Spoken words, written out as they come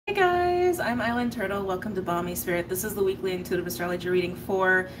I'm Island Turtle. Welcome to BOMISpirit. This is the weekly intuitive astrology reading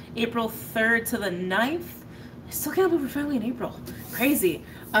for April 3rd to the 9th. I still can't believe we're finally in April. Crazy.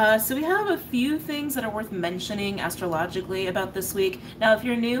 So we have a few things that are worth mentioning astrologically about this week. Now, if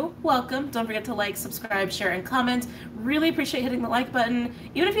you're new, welcome. Don't forget to like, subscribe, share, and comment. Really appreciate hitting the like button.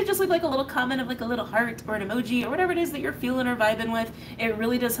 Even if you just leave like a little comment of like a little heart or an emoji or whatever it is that you're feeling or vibing with, it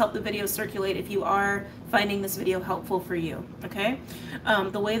really does help the video circulate if you are finding this video helpful for you, okay?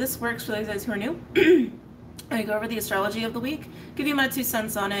 The way this works for those guys who are new, I go over the astrology of the week, give you my 2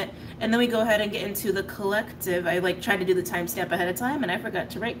 cents on it, and then we go ahead and get into the collective. I tried to do the timestamp ahead of time, and I forgot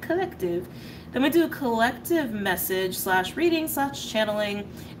to write collective. Then we do a collective message / reading /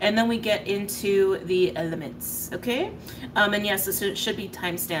 channeling, and then we get into the elements, okay? And yes, this should be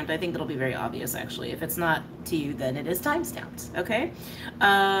timestamped. I think it'll be very obvious, actually. If it's not to you, then it is timestamped, okay?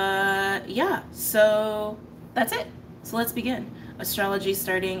 Yeah, so that's it. So let's begin. Astrology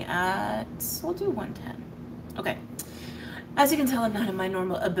starting at, we'll do 110. Okay, as you can tell, I'm not in my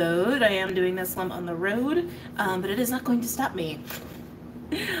normal abode. I am doing this while I'm on the road, but it is not going to stop me.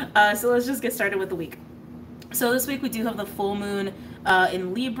 So let's just get started with the week. So this week we do have the full moon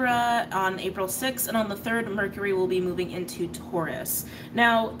in Libra on April 6th, and on the 3rd, Mercury will be moving into Taurus.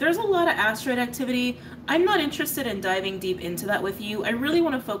 Now, there's a lot of asteroid activity. I'm not interested in diving deep into that with you. I really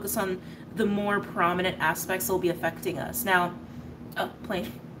want to focus on the more prominent aspects that will be affecting us. Now,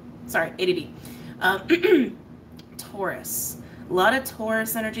 ADD. Taurus. A lot of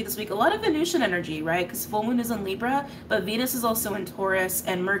Taurus energy this week. A lot of Venusian energy, right? Because full moon is in Libra, but Venus is also in Taurus,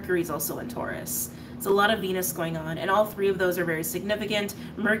 and Mercury is also in Taurus. It's a lot of Venus going on, and all 3 of those are very significant.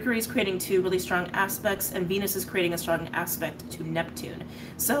 Mercury is creating 2 really strong aspects, and Venus is creating a strong aspect to Neptune.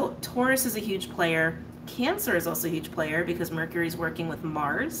 So Taurus is a huge player. Cancer is also a huge player because Mercury is working with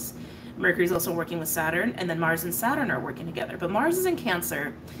Mars. Mercury is also working with Saturn, and then Mars and Saturn are working together. But Mars is in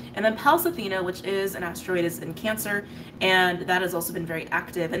Cancer, and then Pallas Athena, which is an asteroid, is in Cancer, and that has also been very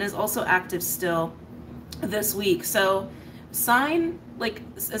active, and is also active still this week. So sign, like,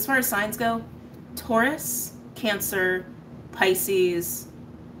 as far as signs go, Taurus, Cancer, Pisces.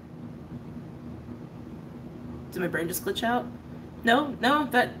 Did my brain just glitch out? No,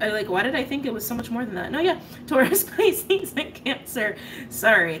 why did I think it was so much more than that? No, yeah, Taurus, Pisces, and Cancer.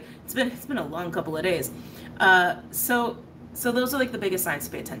 Sorry, it's been a long couple of days. So those are like the biggest signs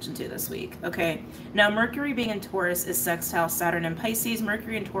to pay attention to this week, okay? Now, Mercury being in Taurus is sextile Saturn and Pisces.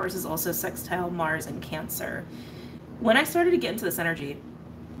 Mercury in Taurus is also sextile Mars and Cancer. When I started to get into this energy,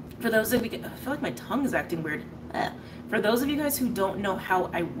 for those of you, I feel like my tongue is acting weird. For those of you guys who don't know how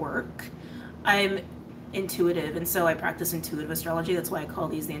I work, I'm intuitive, and so I practice intuitive astrology. That's why I call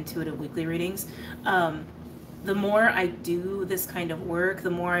these the intuitive weekly readings. The more I do this kind of work, the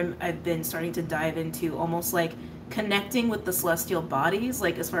more I've been starting to dive into almost like connecting with the celestial bodies,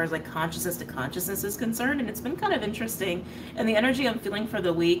 like as far as like consciousness to consciousness is concerned, and it's been kind of interesting. And the energy I'm feeling for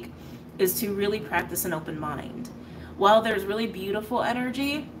the week is to really practice an open mind. While there's really beautiful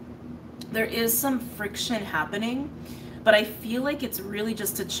energy, there is some friction happening. But I feel like it's really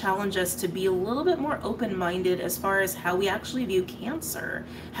just to challenge us to be a little bit more open-minded as far as how we actually view Cancer,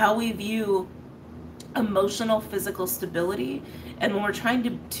 how we view emotional, physical stability. And when we're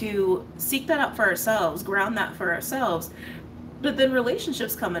trying to seek that out for ourselves, ground that for ourselves, but then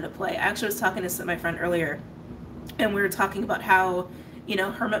relationships come into play. I actually was talking to my friend earlier, and we were talking about how, you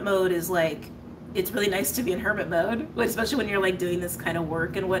know, hermit mode is like, it's really nice to be in hermit mode, especially when you're like doing this kind of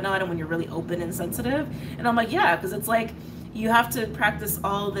work and whatnot, and when you're really open and sensitive. And I'm like, yeah, because it's like you have to practice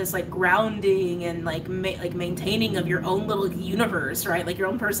all this like grounding and like maintaining of your own little universe, right? Like your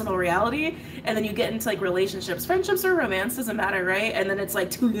own personal reality. And then you get into like relationships, friendships or romance, doesn't matter, right? And then it's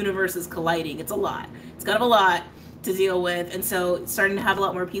like 2 universes colliding. It's a lot. It's kind of a lot to deal with. And so starting to have a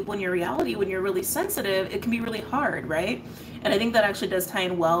lot more people in your reality when you're really sensitive, it can be really hard, right? And I think that actually does tie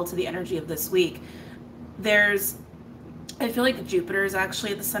in well to the energy of this week. I feel like Jupiter is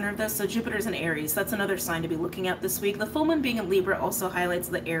actually at the center of this. So Jupiter's in Aries. That's another sign to be looking at this week. The full moon being in Libra also highlights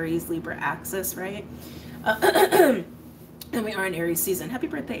the Aries-Libra axis, right? And we are in Aries season. Happy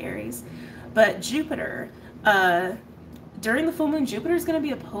birthday, Aries. But Jupiter, during the full moon, Jupiter is going to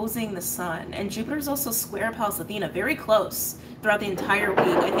be opposing the sun. And Jupiter is also square Pallas Athena, very close throughout the entire week.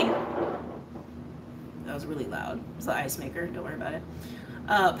 I think that was really loud. It's the ice maker. Don't worry about it.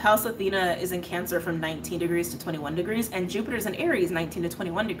 Pallas Athena is in Cancer from 19 degrees to 21 degrees, and Jupiter's in Aries, 19 to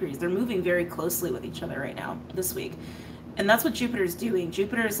 21 degrees. They're moving very closely with each other right now, this week. And that's what Jupiter's doing.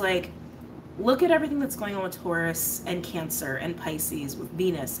 Jupiter's like, look at everything that's going on with Taurus and Cancer and Pisces, with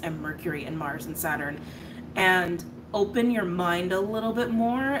Venus and Mercury and Mars and Saturn, and open your mind a little bit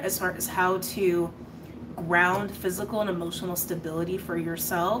more as far as how to ground physical and emotional stability for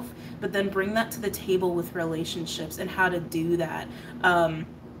yourself, but then bring that to the table with relationships and how to do that.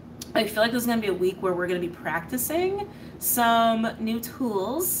 I feel like this is going to be a week where we're going to be practicing some new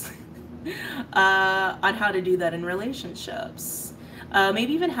tools on how to do that in relationships.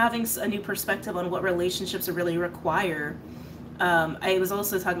 Maybe even having a new perspective on what relationships really require. I was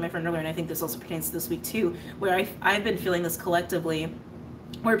also talking to my friend earlier, and I think this also pertains to this week too, where I've been feeling this collectively,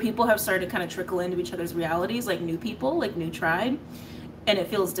 where people have started to kind of trickle into each other's realities, like new people, like new tribe, and it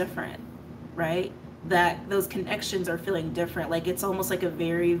feels different, right? That those connections are feeling different. Like it's almost like a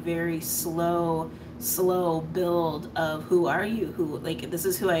very, very slow build of who are you, who, like, this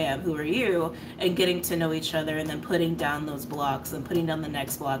is who I am, who are you, and getting to know each other, and then putting down those blocks and putting down the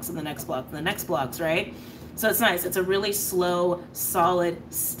next blocks and the next block and the next blocks, right? So it's nice. It's a really slow, solid,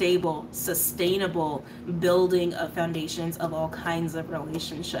 stable, sustainable building of foundations of all kinds of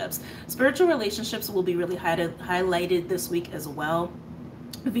relationships. Spiritual relationships will be really highlighted this week as well.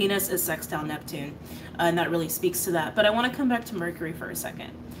 Venus is sextile Neptune, and that really speaks to that. But I want to come back to Mercury for a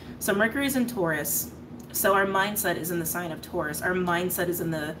second. So Mercury is in Taurus. So our mindset is in the sign of Taurus. Our mindset is in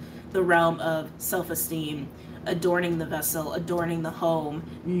the realm of self-esteem, adorning the vessel, adorning the home,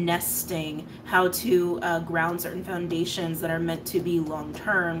 nesting, how to ground certain foundations that are meant to be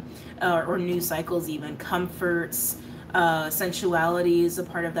long-term, or new cycles even, comforts, sensuality is a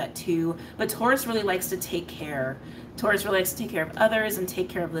part of that too. But Taurus really likes to take care. Taurus really likes to take care of others and take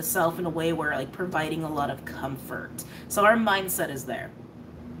care of the self in a way where, like, providing a lot of comfort. So our mindset is there.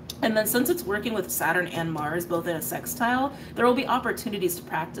 And then since it's working with Saturn and Mars, both in a sextile, there will be opportunities to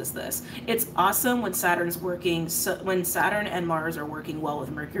practice this. It's awesome when Saturn's working, when Saturn and Mars are working well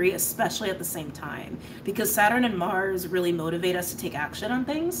with Mercury, especially at the same time, because Saturn and Mars really motivate us to take action on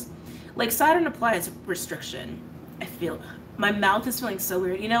things. Like Saturn applies restriction. I feel, my mouth is feeling so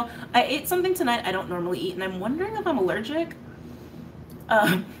weird. You know, I ate something tonight I don't normally eat, and I'm wondering if I'm allergic.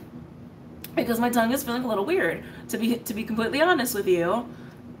 Because my tongue is feeling a little weird, to be completely honest with you.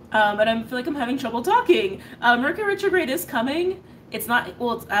 But I feel like I'm having trouble talking. Mercury retrograde is coming. It's not,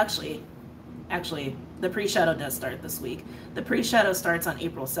 well, it's actually, the pre-shadow does start this week. The pre-shadow starts on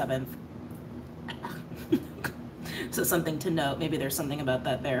April 7th. So something to note, maybe there's something about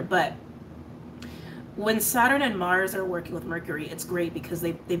that there. But when Saturn and Mars are working with Mercury, it's great because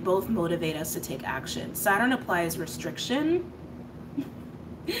they both motivate us to take action. Saturn applies restriction.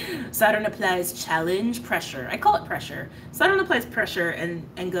 Saturn applies challenge, pressure. I call it pressure. Saturn applies pressure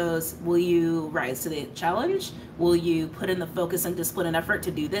and goes, will you rise to the challenge? Will you put in the focus and discipline and effort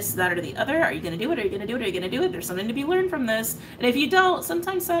to do this, that, or the other? Are you going to do it? Are you going to do it? Are you going to do it? There's something to be learned from this. And if you don't,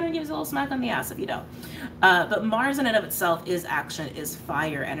 sometimes Saturn gives you a little smack on the ass if you don't. But Mars in and of itself is action, is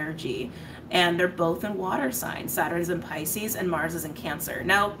fire energy. And they're both in water signs. Saturn's in Pisces and Mars is in Cancer.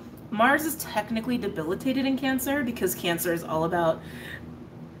 Now, Mars is technically debilitated in Cancer because Cancer is all about,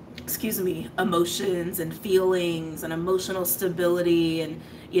 emotions and feelings and emotional stability, and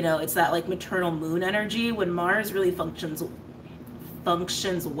it's that like maternal moon energy. When Mars really functions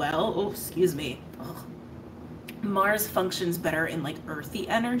well, Mars functions better in like earthy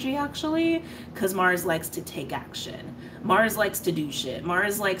energy actually, because Mars likes to take action. Mars likes to do shit.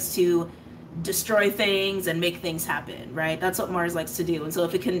 Mars likes to destroy things and make things happen, right? That's what Mars likes to do. And so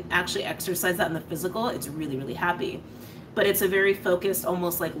if it can actually exercise that in the physical, it's really, really happy. But it's a very focused,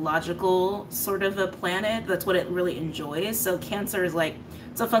 almost like logical sort of a planet. That's what it really enjoys. So Cancer is like,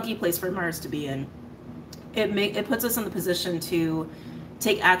 it's a funky place for Mars to be in. It puts us in the position to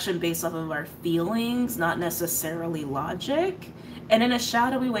take action based off of our feelings, not necessarily logic. And in a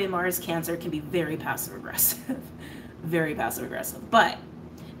shadowy way, Mars Cancer can be very passive aggressive, very passive aggressive. But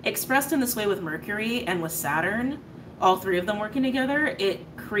expressed in this way with Mercury and with Saturn, all three of them working together, it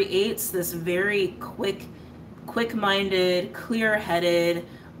creates this very quick-minded, clear-headed,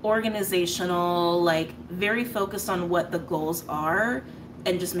 organizational, like very focused on what the goals are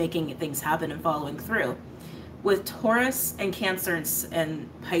and just making things happen and following through. With Taurus and Cancer and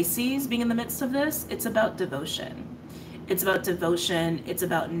Pisces being in the midst of this, it's about devotion. It's about devotion. It's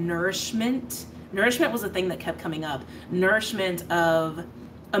about nourishment. Nourishment was a thing that kept coming up. Nourishment of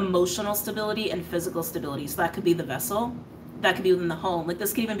emotional stability and physical stability. So that could be the vessel. That could be within the home. Like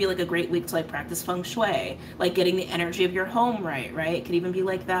this could even be like a great week to like practice feng shui, like getting the energy of your home right? It could even be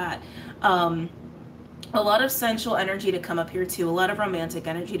like that. A lot of sensual energy to come up here too, a lot of romantic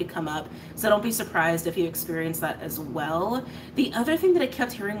energy to come up. So don't be surprised if you experience that as well. The other thing that I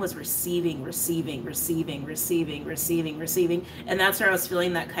kept hearing was receiving. And that's where I was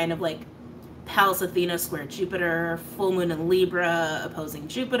feeling that kind of like Pallas Athena square Jupiter, full moon in Libra opposing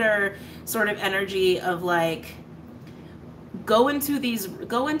Jupiter sort of energy of like go into these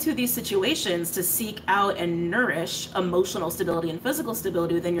situations to seek out and nourish emotional stability and physical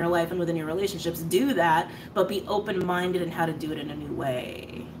stability within your life and within your relationships. Do that, but be open-minded in how to do it in a new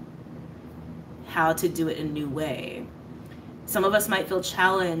way. How to do it in a new way. Some of us might feel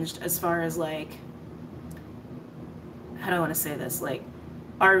challenged as far as like, how do I want to say this? Like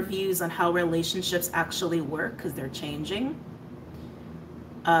our views on how relationships actually work, because they're changing.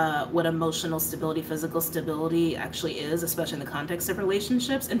 What emotional stability, physical stability actually is, especially in the context of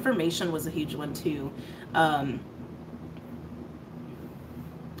relationships. Information was a huge one too.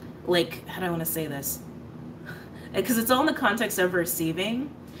 Like, how do I want to say this? Because it's all in the context of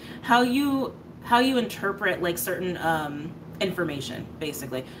receiving, how you interpret like certain information,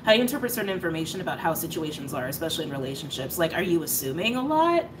 basically. How you interpret certain information about how situations are, especially in relationships. Like, are you assuming a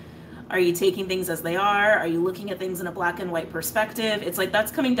lot? Are you taking things as they are? Are you looking at things in a black and white perspective? It's like that's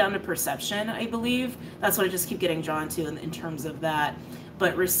coming down to perception, I believe. That's what I just keep getting drawn to in terms of that.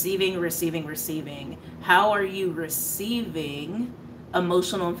 But receiving. How are you receiving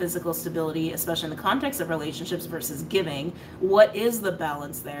emotional and physical stability, especially in the context of relationships, versus giving? What is the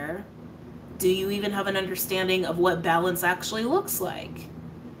balance there? Do you even have an understanding of what balance actually looks like?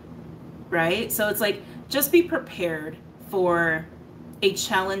 Right? So it's like, just be prepared for a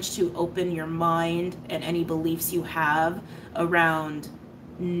challenge to open your mind and any beliefs you have around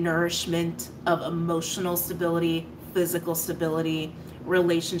nourishment of emotional stability, physical stability,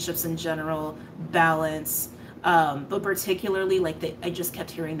 relationships in general, balance, but particularly like I just kept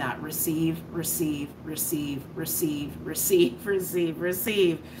hearing that receive.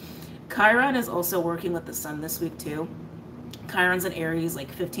 Chiron is also working with the sun this week too. Chiron's in Aries,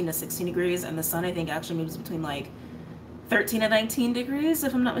 like 15 to 16 degrees, and the sun I think actually moves between like 13 and 19 degrees,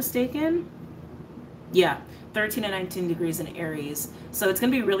 if I'm not mistaken. Yeah, 13 and 19 degrees in Aries. So it's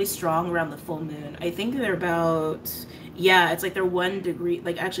going to be really strong around the full moon. I think they're about, yeah, it's like they're 1 degree,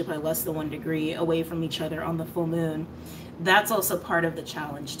 like actually probably less than 1 degree away from each other on the full moon. That's also part of the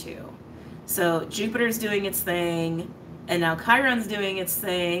challenge too. So Jupiter's doing its thing, and now Chiron's doing its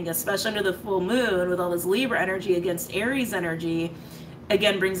thing, especially under the full moon with all this Libra energy against Aries energy.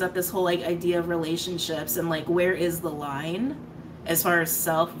 Again, brings up this whole like idea of relationships and like, where is the line as far as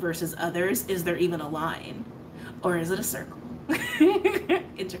self versus others? Is there even a line, or is it a circle?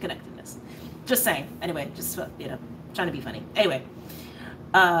 Interconnectedness. Just saying. Anyway, just, you know, trying to be funny. Anyway,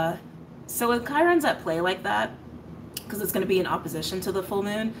 so when Chiron's at play like that, because it's going to be in opposition to the full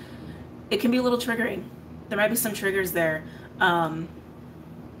moon, it can be a little triggering. There might be some triggers there.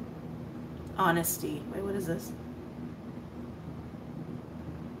 Honesty. Wait, what is this?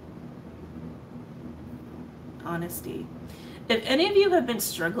 Honesty. If any of you have been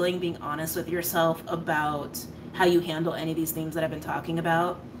struggling being honest with yourself about how you handle any of these things that I've been talking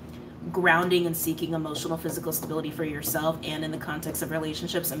about, grounding and seeking emotional, physical stability for yourself and in the context of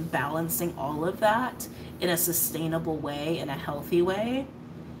relationships, and balancing all of that in a sustainable way, in a healthy way,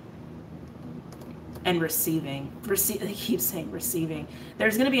 and receiving. I keep saying receiving.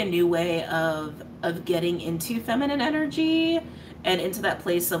 There's going to be a new way of getting into feminine energy and into that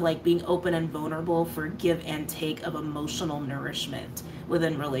place of like being open and vulnerable for give and take of emotional nourishment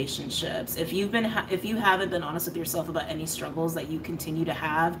within relationships. If you haven't been honest with yourself about any struggles that you continue to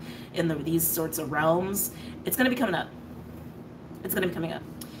have in these sorts of realms, it's going to be coming up. It's going to be coming up.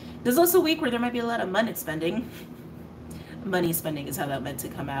 There's also a week where there might be a lot of money spending. Money spending is how that meant to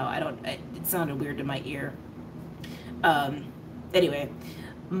come out. It sounded weird to my ear. Anyway,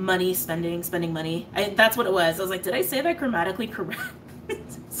 money spending money. That's what it was. I was like, did I say that grammatically correct?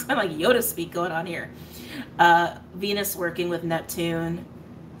 It's kind of like Yoda speak going on here. Venus working with Neptune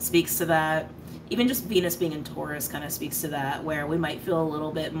speaks to that. Even just Venus being in Taurus kind of speaks to that, where we might feel a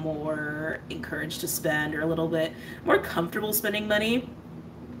little bit more encouraged to spend, or a little bit more comfortable spending money.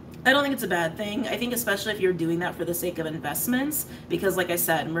 I don't think it's a bad thing. I think especially if you're doing that for the sake of investments, because like I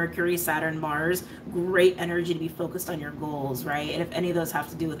said, Mercury, Saturn, Mars, great energy to be focused on your goals, right? And if any of those have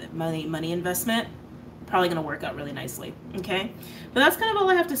to do with money investment, probably going to work out really nicely, okay? But that's kind of all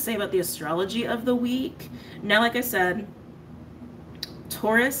I have to say about the astrology of the week. Now, like I said,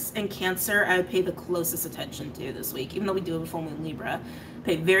 Taurus and Cancer, I would pay the closest attention to this week, even though we do have a full moon Libra.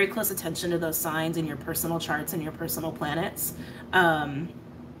 Pay very close attention to those signs in your personal charts and your personal planets.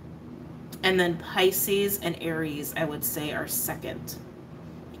 And then Pisces and Aries, I would say, are second.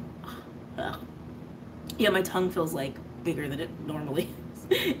 Ugh. Yeah, my tongue feels like bigger than it normally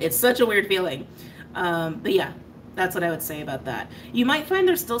is. It's such a weird feeling. But yeah, that's what I would say about that. You might find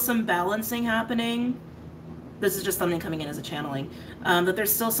there's still some balancing happening this is just something coming in as a channeling, that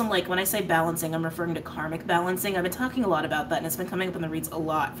there's still some, like, when I say balancing, I'm referring to karmic balancing. I've been talking a lot about that, and it's been coming up in the reads a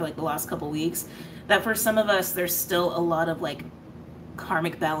lot for like the last couple weeks, that for some of us, there's still a lot of like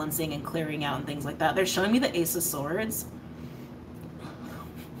karmic balancing and clearing out and things like that. They're showing me the Ace of Swords. I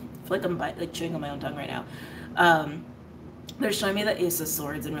feel like I'm like chewing on my own tongue right now. They're showing me the Ace of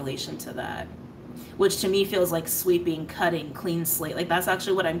Swords in relation to that, which to me feels like sweeping, cutting, clean slate. Like that's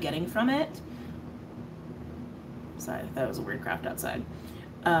actually what I'm getting from it. Sorry, that was a weird craft outside.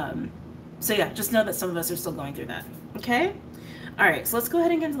 So yeah, just know that some of us are still going through that. Okay? All right, so let's go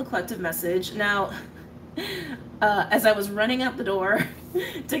ahead and get into the collective message. Now, as I was running out the door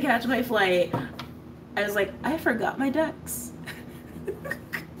to catch my flight, I was like, I forgot my decks.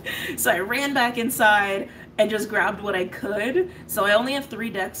 So I ran back inside and just grabbed what I could. So I only have 3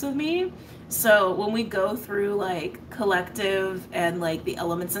 decks with me. So when we go through like collective and like the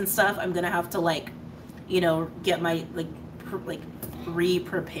elements and stuff, I'm gonna have to like, you know, get my like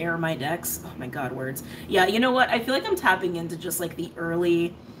re-prepare my decks. Oh my god, words. Yeah, you know what? I feel like I'm tapping into just like the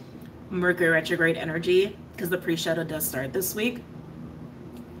early Mercury retrograde energy because the pre-shadow does start this week.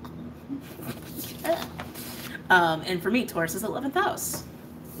 And for me, Taurus is 11th house,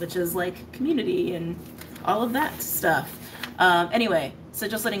 which is like community and all of that stuff. Anyway, so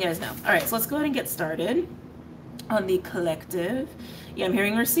just letting you guys know. All right, so let's go ahead and get started on the collective. Yeah, I'm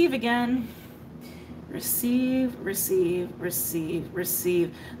hearing receive again. Receive, receive, receive,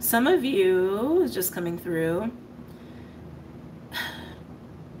 receive. Some of you is just coming through.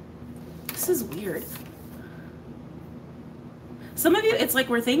 This is weird. Some of you, it's like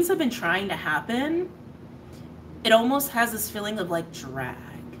where things have been trying to happen, it almost has this feeling of like drag.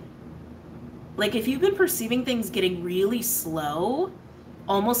 Like if you've been perceiving things getting really slow,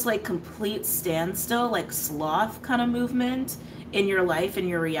 almost like complete standstill, like sloth kind of movement in your life, in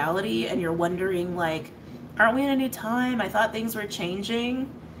your reality, and you're wondering like, aren't we in a new time? I thought things were changing.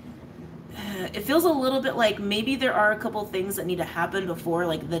 It feels a little bit like maybe there are a couple things that need to happen before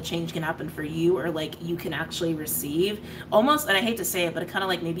like the change can happen for you, or like you can actually receive almost, and I hate to say it, but kind of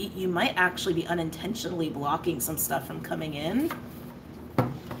like maybe you might actually be unintentionally blocking some stuff from coming in.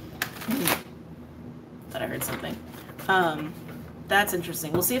 Thought I heard something. That's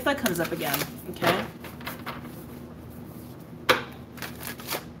interesting. We'll see if that comes up again. Okay.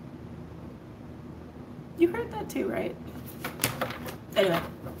 You heard that too, right? Anyway,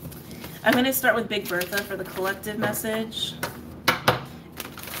 I'm going to start with Big Bertha for the collective message.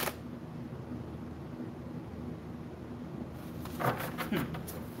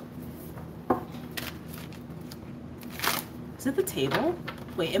 Is it the table?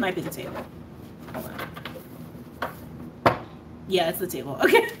 Wait, it might be the table. Hold on. Yeah, it's the table.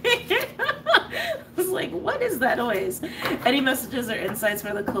 Okay. I was like, what is that noise? Any messages or insights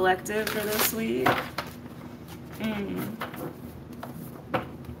for the collective for this week?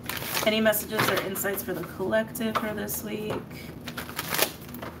 Any messages or insights for the collective for this week?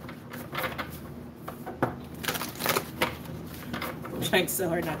 I'm trying so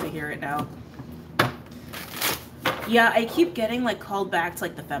hard not to hear it now. Yeah, I keep getting like called back to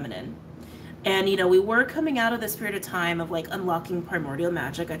like the feminine. And you know, we were coming out of this period of time of like unlocking primordial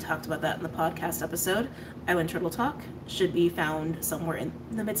magic. I talked about that in the podcast episode. I Went Turtle Talk should be found somewhere in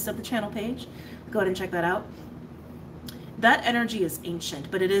the midst of the channel page. Go ahead and check that out. That energy is ancient,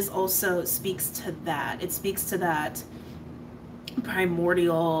 but it is also speaks to that. It speaks to that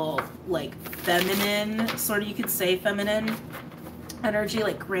primordial, like feminine, sort of you could say feminine energy,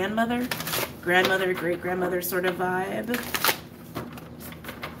 like grandmother, great grandmother sort of vibe.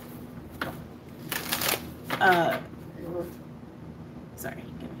 Sorry.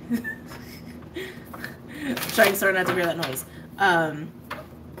 Trying so hard not to hear that noise.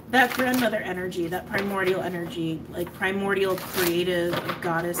 That grandmother energy, that primordial energy, like primordial creative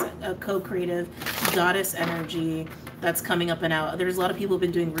goddess, co-creative goddess energy that's coming up and out. There's a lot of people who've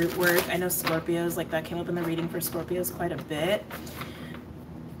been doing root work. I know Scorpios, like that came up in the reading for Scorpios quite a bit.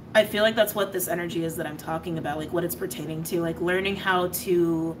 I feel like that's what this energy is that I'm talking about, like what it's pertaining to, like learning how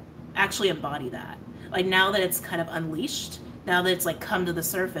to actually embody that. Like now that it's kind of unleashed, now that it's like come to the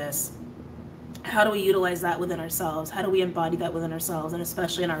surface, how do we utilize that within ourselves? How do we embody that within ourselves? And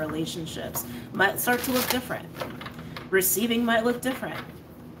especially in our relationships, might start to look different. Receiving might look different.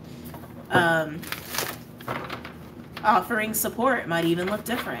 Offering support might even look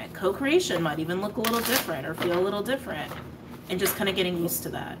different. Co-creation might even look a little different or feel a little different. And just kind of getting used to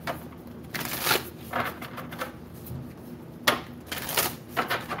that.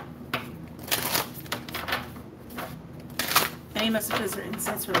 Any messages or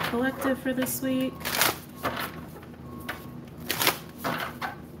insights for the collective for this week?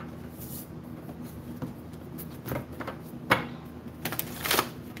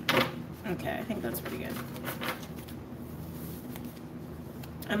 Okay, I think that's pretty good.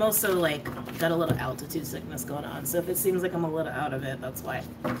 I'm also like got a little altitude sickness going on, so if it seems like I'm a little out of it, that's why.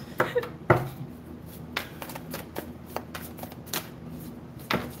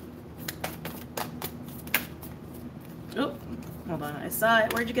 Oh, hold on, I saw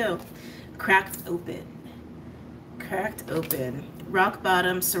it. Where'd you go? Cracked open. Cracked open. Rock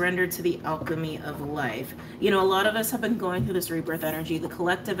bottom, surrendered to the alchemy of life. You know, a lot of us have been going through this rebirth energy. The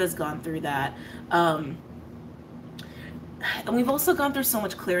collective has gone through that. And we've also gone through so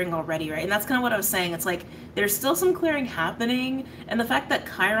much clearing already, right? And that's kind of what I was saying. It's like there's still some clearing happening. And the fact that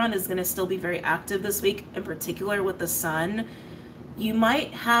Chiron is going to still be very active this week, in particular with the sun, you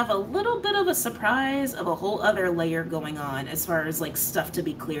might have a little bit of a surprise of a whole other layer going on as far as like stuff to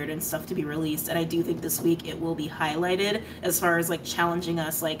be cleared and stuff to be released. And I do think this week it will be highlighted as far as like challenging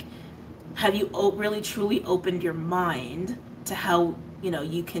us. Like, have you really truly opened your mind to how, you know,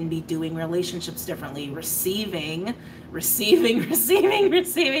 you can be doing relationships differently, receiving.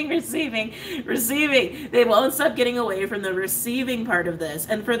 They won't stop getting away from the receiving part of this.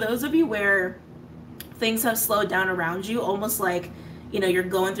 And for those of you where things have slowed down around you, almost like, you know, you're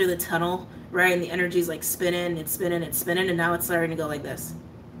going through the tunnel, right? And the energy's like spinning, it's spinning, it's spinning, and now it's starting to go like this.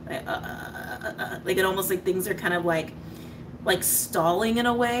 Like it almost like things are kind of like stalling in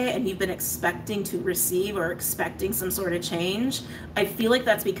a way, and you've been expecting to receive or expecting some sort of change. I feel like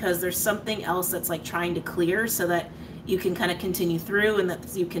that's because there's something else that's like trying to clear so that you can kind of continue through and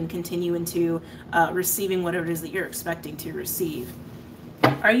that you can continue into receiving whatever it is that you're expecting to receive.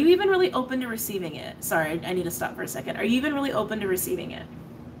 Are you even really open to receiving it? Sorry, I need to stop for a second. Are you even really open to receiving it?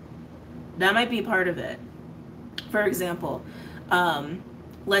 That might be part of it. For example,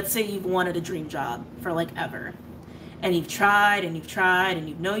 let's say you've wanted a dream job for like ever. And you've tried and you've tried and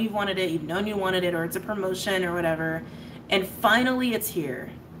you know you've wanted it, you've known you wanted it, or it's a promotion or whatever. And finally it's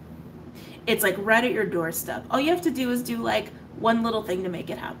here. It's like right at your doorstep. All you have to do is do like one little thing to make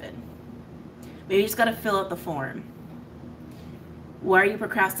it happen. Maybe you just got to fill out the form. Why are you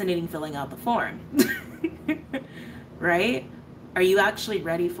procrastinating filling out the form? Right? Are you actually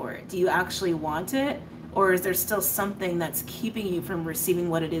ready for it? Do you actually want it? Or is there still something that's keeping you from receiving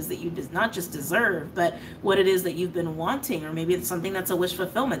what it is that you not just deserve, but what it is that you've been wanting? Or maybe it's something that's a wish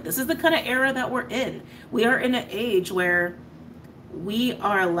fulfillment. This is the kind of era that we're in. We are in an age where we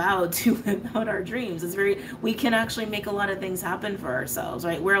are allowed to live out our dreams. We can actually make a lot of things happen for ourselves,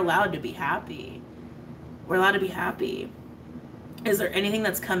 right? We're allowed to be happy. We're allowed to be happy. Is there anything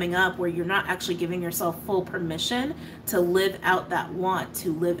that's coming up where you're not actually giving yourself full permission to live out that want,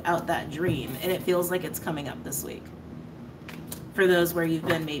 to live out that dream? And it feels like it's coming up this week. For those where you've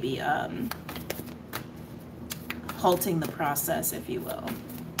been maybe halting the process, if you will.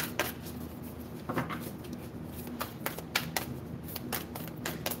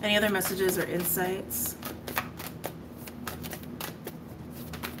 Any other messages or insights?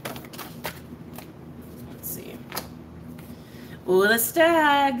 Ooh, the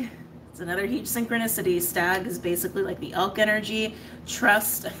stag. It's another huge synchronicity. Stag is basically like the elk energy.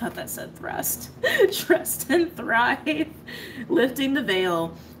 Trust. I thought that said thrust. Trust and thrive. Lifting the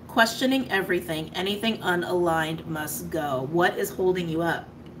veil. Questioning everything. Anything unaligned must go. What is holding you up?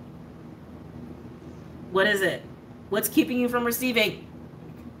 What is it? What's keeping you from receiving?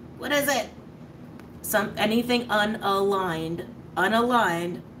 What is it? Anything unaligned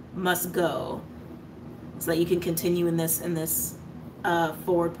must go, so that you can continue in this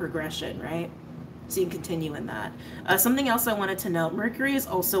forward progression, right? So you can continue in that. Something else I wanted to note, Mercury is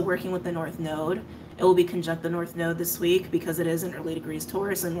also working with the North Node. It will be conjunct the North Node this week because it is in early degrees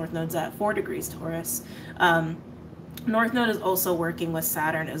Taurus, and North Node's at 4 degrees Taurus. North Node is also working with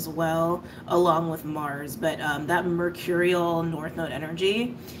Saturn as well, along with Mars. But that Mercurial North Node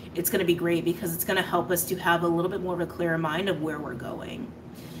energy, it's going to be great because it's going to help us to have a little bit more of a clearer mind of where we're going.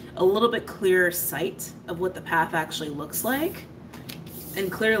 A little bit clearer sight of what the path actually looks like, and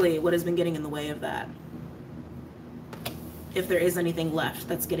clearly what has been getting in the way of that, if there is anything left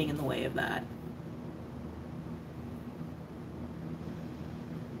that's getting in the way of that.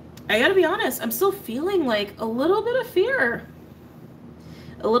 I gotta be honest, I'm still feeling like a little bit of fear,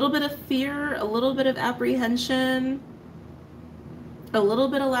 a little bit of apprehension, a little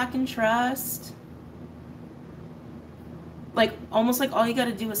bit of lack in trust. Like, almost like all you got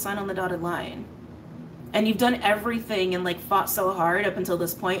to do is sign on the dotted line. And you've done everything and, like, fought so hard up until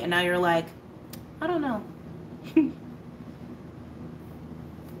this point, and now you're like, I don't know.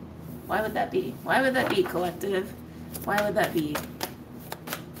 Why would that be? Why would that be, collective? Why would that be?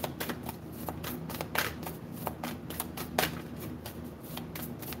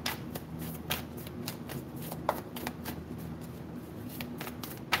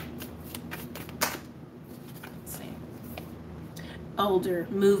 Elder,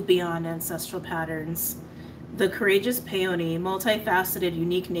 move beyond ancestral patterns. The courageous peony, multifaceted,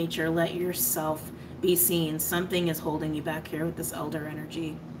 unique nature, let yourself be seen. Something is holding you back here with this elder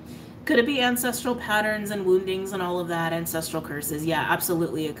energy. Could it be ancestral patterns and woundings and all of that, ancestral curses? Yeah,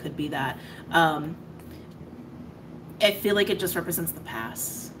 absolutely, it could be that. I feel like it just represents the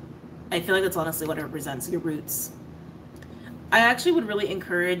past. I feel like that's honestly what it represents, your roots. I actually would really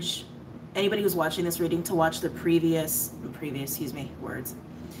encourage anybody who's watching this reading to watch the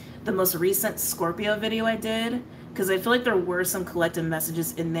the most recent Scorpio video I did, because I feel like there were some collective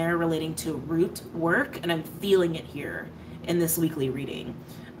messages in there relating to root work, and I'm feeling it here in this weekly reading.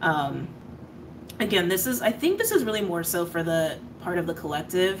 Again, I think this is really more so for the part of the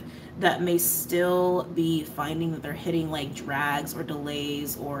collective that may still be finding that they're hitting like drags or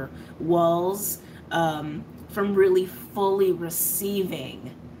delays or walls from really fully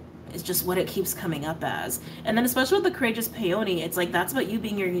receiving. It's just what it keeps coming up as. And then especially with the courageous peony, it's like that's about you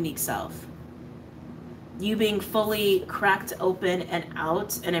being your unique self. You being fully cracked open and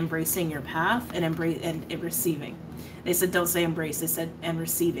out and embracing your path and receiving. They said don't say embrace, they said and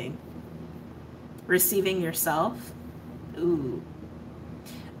receiving. Receiving yourself. Ooh.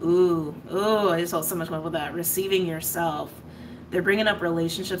 Ooh. Ooh, I just felt so much more with that. Receiving yourself. They're bringing up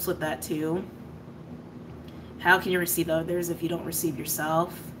relationships with that too. How can you receive others if you don't receive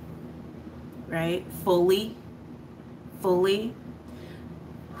yourself? Right? Fully.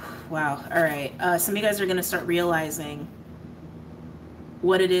 Wow. All right. Some of you guys are going to start realizing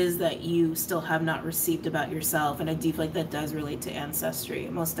what it is that you still have not received about yourself. And I do feel like that does relate to ancestry.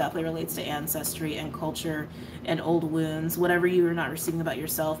 It most definitely relates to ancestry and culture and old wounds. Whatever you are not receiving about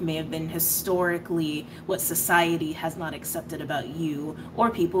yourself may have been historically what society has not accepted about you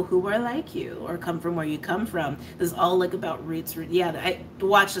or people who were like you or come from where you come from. This is all like about roots. Yeah, I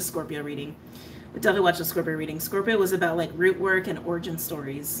watched the Scorpio reading. But definitely watch the Scorpio reading. Scorpio was about like root work and origin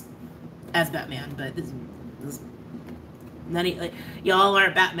stories as Batman, but this like, y'all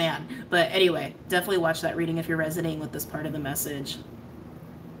aren't Batman. But anyway, definitely watch that reading if you're resonating with this part of the message.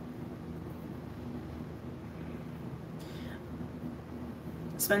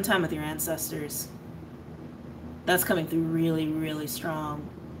 Spend time with your ancestors. That's coming through really, really strong.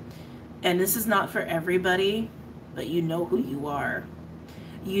 And this is not for everybody, but you know who you are.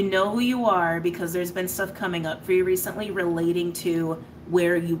 You know who you are because there's been stuff coming up for you recently relating to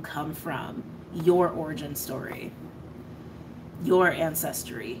where you come from, your origin story, your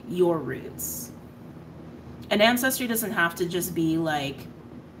ancestry, your roots. And ancestry doesn't have to just be like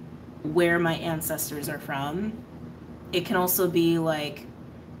where my ancestors are from. It can also be like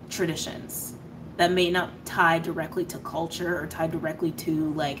traditions that may not tie directly to culture or tie directly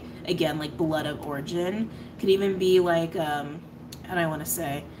to like, again, like blood of origin. It could even be like, how do I want to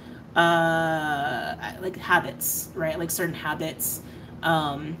say, like habits, right? Like certain habits,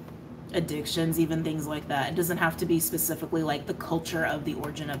 addictions, even things like that. It doesn't have to be specifically like the culture of the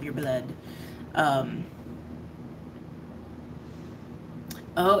origin of your blood.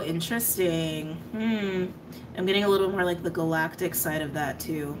 Oh, interesting. I'm getting a little more like the galactic side of that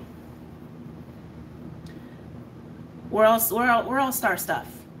too. We're all star stuff.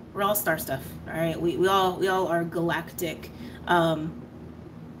 We're all star stuff. All right. We all are galactic.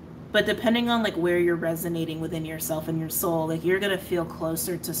 But depending on like where you're resonating within yourself and your soul, like you're gonna feel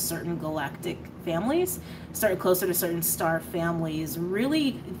closer to certain galactic families, start closer to certain star families.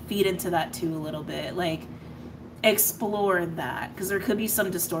 Really feed into that too a little bit. Like explore that, because there could be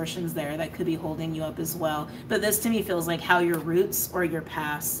some distortions there that could be holding you up as well. But this to me feels like how your roots or your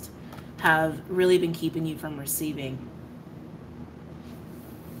past have really been keeping you from receiving.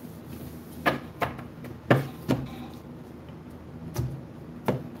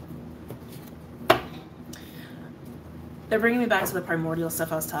 They're bringing me back to the primordial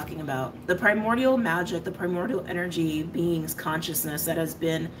stuff I was talking about. The primordial magic, the primordial energy, beings, consciousness that has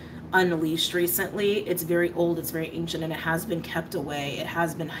been unleashed recently. It's very old, it's very ancient, and it has been kept away. It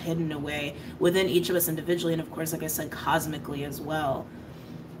has been hidden away within each of us individually, and of course, like I said, cosmically as well.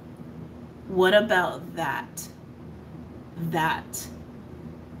 What about that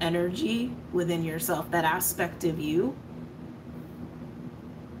energy within yourself, that aspect of you,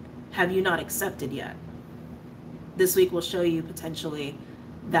 have you not accepted yet? This week will show you potentially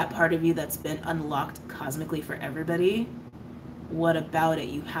that part of you that's been unlocked cosmically for everybody. What about it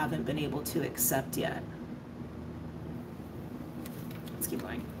you haven't been able to accept yet? Let's keep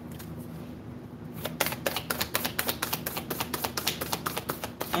going.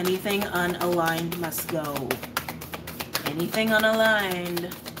 Anything unaligned must go. Anything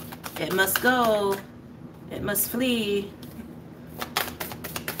unaligned, it must go. It must flee.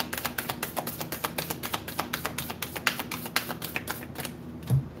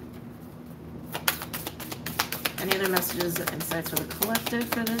 messages and insights for the collective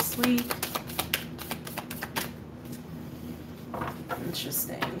for this week.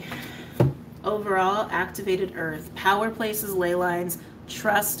 Interesting. Overall, activated earth, power places, ley lines,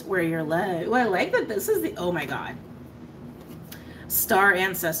 trust where you're led. Oh, I like that this is the, oh my God. Star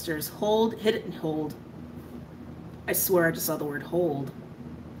ancestors, hold, hidden, hold. I swear I just saw the word hold.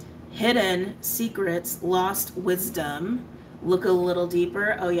 Hidden secrets, lost wisdom. Look a little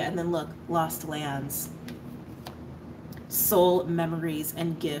deeper. Oh yeah, and then look, lost lands. Soul memories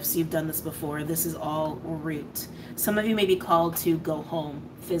and gifts. You've done this before. This is all root. Some of you may be called to go home,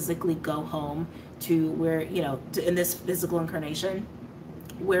 physically go home to where, you know, in this physical incarnation,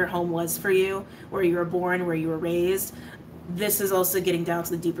 where home was for you, where you were born, where you were raised. This is also getting down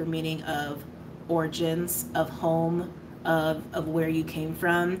to the deeper meaning of origins, of home, of where you came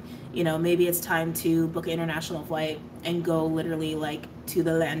from. You know, maybe it's time to book an international flight and go literally like to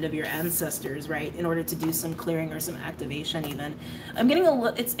the land of your ancestors, right? In order to do some clearing or some activation even. I'm getting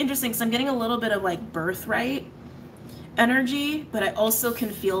it's interesting, so I'm getting a little bit of like birthright energy, but I also can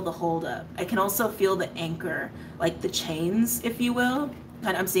feel the hold up. I can also feel the anchor, like the chains, if you will.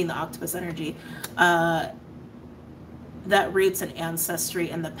 And I'm seeing the octopus energy. That roots and ancestry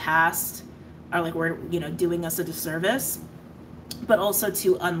in the past are like, we're, you know, doing us a disservice, but also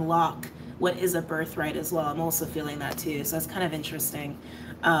to unlock what is a birthright as well. I'm also feeling that too. So that's kind of interesting.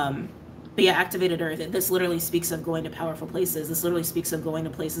 But yeah, activated earth, this literally speaks of going to powerful places. This literally speaks of going to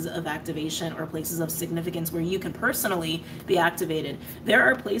places of activation or places of significance where you can personally be activated. There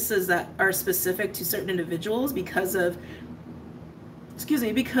are places that are specific to certain individuals because of, excuse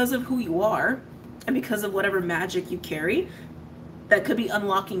me, because of who you are and because of whatever magic you carry that could be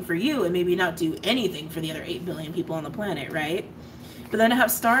unlocking for you and maybe not do anything for the other 8 billion people on the planet, right? But then to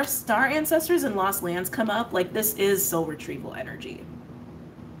have star ancestors and lost lands come up, like this is soul retrieval energy.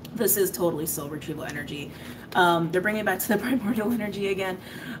 This is totally soul retrieval energy. They're bringing it back to the primordial energy again.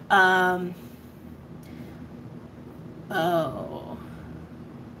 Oh.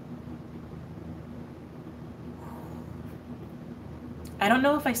 I don't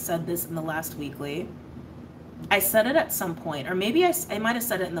know if I said this in the last weekly. I said it at some point, or maybe I might have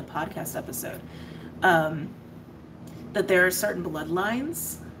said it in the podcast episode, that there are certain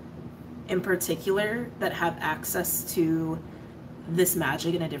bloodlines in particular that have access to this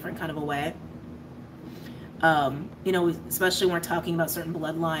magic in a different kind of a way. You know, especially when we're talking about certain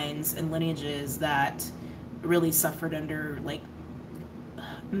bloodlines and lineages that really suffered under like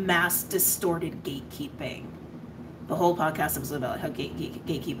mass distorted gatekeeping. The whole podcast was about how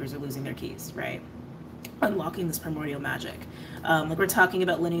gatekeepers are losing their keys, right? Unlocking this primordial magic. Like we're talking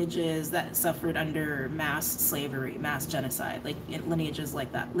about lineages that suffered under mass slavery, mass genocide, like lineages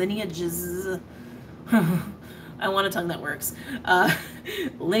like that. Lineages, I want a tongue that works.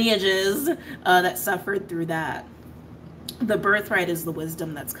 Lineages that suffered through that. The birthright is the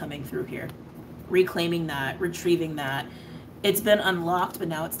wisdom that's coming through here. Reclaiming that, retrieving that. It's been unlocked, but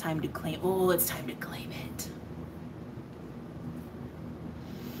now it's time to claim. Oh, it's time to claim it.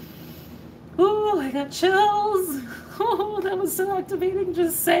 Oh, I got chills. Oh, that was so activating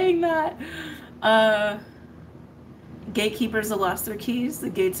just saying that. Gatekeepers have lost their keys. The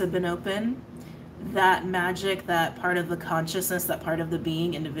gates have been open. That magic, that part of the consciousness, that part of the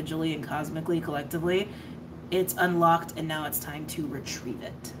being individually and cosmically, collectively, it's unlocked and now it's time to retrieve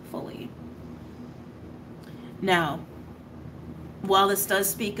it fully. Now, while this does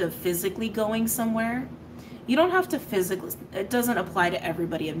speak of physically going somewhere, you don't have to physically, it doesn't apply to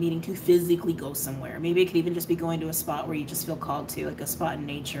everybody of needing to physically go somewhere. Maybe it could even just be going to a spot where you just feel called to, like a spot in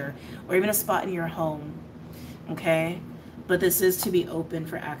nature, or even a spot in your home, okay? But this is to be open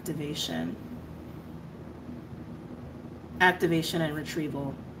for activation. Activation and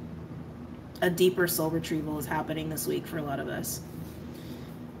retrieval. A deeper soul retrieval is happening this week for a lot of us.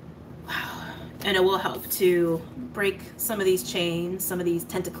 Wow. And it will help to break some of these chains, some of these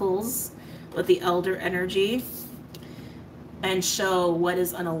tentacles with the elder energy and show what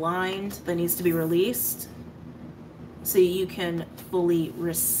is unaligned that needs to be released so you can fully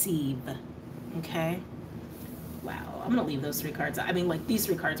receive. Okay? Wow. I'm going to leave those 3 cards. I mean, like, these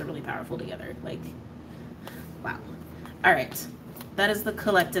 3 cards are really powerful together. Like, wow. All right. That is the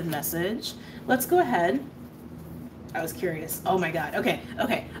collective message. Let's go ahead. I was curious. Oh my God. Okay.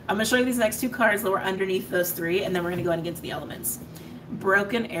 Okay. I'm going to show you these next 2 cards that were underneath those 3, and then we're going to go ahead and get to the elements.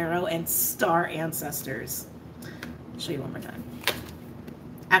 Broken Arrow and Star Ancestors. I'll show you one more time.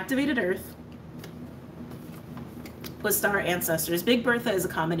 Activated Earth with Star Ancestors. Big Bertha is a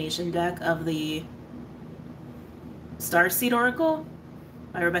combination deck of the Starseed Oracle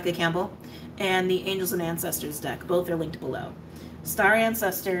by Rebecca Campbell and the Angels and Ancestors deck. Both are linked below. Star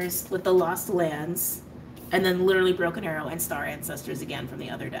Ancestors with the Lost Lands And then literally Broken Arrow and Star Ancestors again from the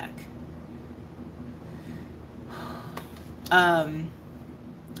other deck.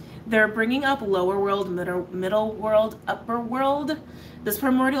 They're bringing up lower world, middle world, upper world. This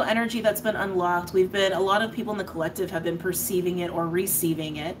primordial energy that's been unlocked, a lot of people in the collective have been perceiving it or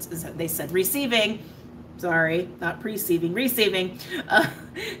receiving it. They said receiving, sorry, not perceiving, receiving,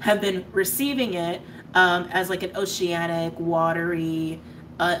 have been receiving it as like an oceanic, watery,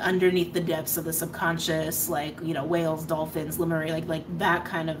 underneath the depths of the subconscious, like, you know, whales, dolphins, Lemuria, like that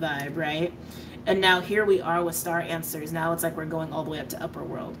kind of vibe, right? And now here we are with Star Answers. Now it's like we're going all the way up to upper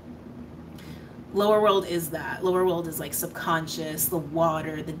world. Lower world is that. Lower world is like subconscious, the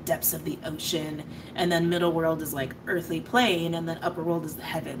water, the depths of the ocean. And then middle world is like earthly plane. And then upper world is the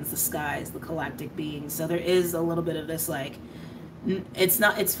heavens, the skies, the galactic beings. So there is a little bit of this like,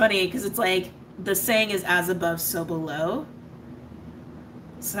 it's funny because it's like the saying is as above, so below.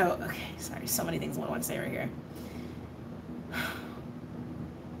 So, okay, sorry, so many things I want to say right here.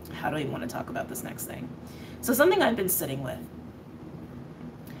 How do I even want to talk about this next thing? So something I've been sitting with.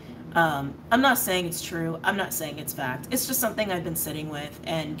 I'm not saying it's true. I'm not saying it's fact. It's just something I've been sitting with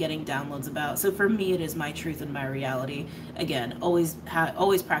and getting downloads about. So for me, it is my truth and my reality. Again, always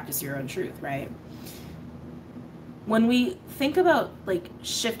practice your own truth, right? When we think about like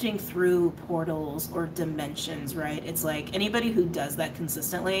shifting through portals or dimensions, right? It's like anybody who does that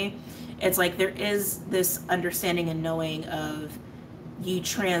consistently, it's like there is this understanding and knowing of you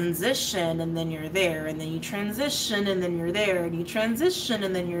transition and then you're there, and then you transition and then you're there, and you transition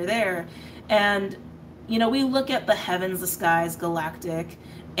and then you're there. And, you know, we look at the heavens, the skies, galactic,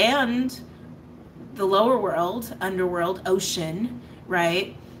 and the lower world, underworld, ocean,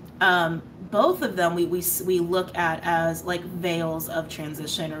 right? Both of them we look at as like veils of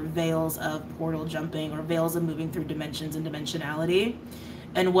transition or veils of portal jumping or veils of moving through dimensions and dimensionality.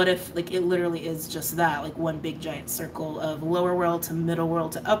 And what if like it literally is just that, like one big giant circle of lower world to middle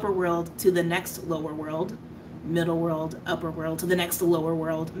world to upper world to the next lower world, middle world, upper world to the next lower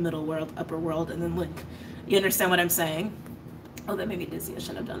world, middle world, upper world, and then like, you understand what I'm saying? Oh, that made me dizzy. I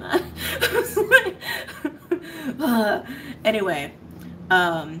shouldn't have done that. Anyway,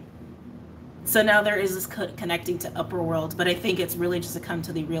 so now there is this connecting to upper world, but I think it's really just to come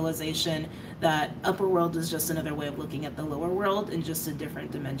to the realization that upper world is just another way of looking at the lower world in just a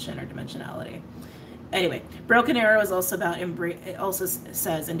different dimension or dimensionality. Anyway, Broken Arrow is also about it also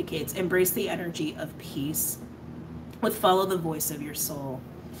indicates embrace the energy of peace with follow the voice of your soul.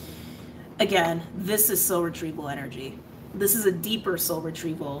 Again, this is soul retrieval energy. This is a deeper soul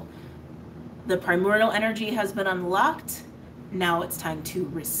retrieval. The primordial energy has been unlocked. Now it's time to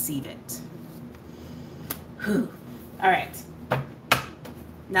receive it. Whew. All right.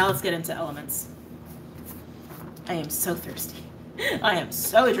 Now let's get into elements. I am so thirsty. I am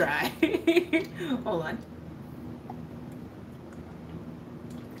so dry. Hold on.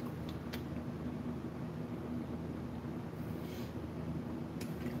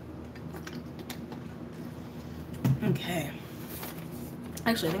 Okay.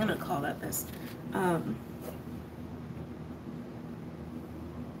 Actually, I think I'm gonna call that this.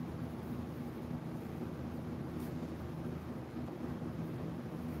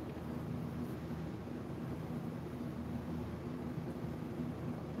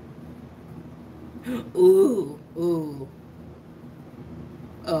 Ooh, ooh.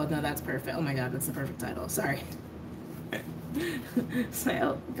 Oh, no, that's perfect. Oh my God, that's the perfect title. Sorry. So,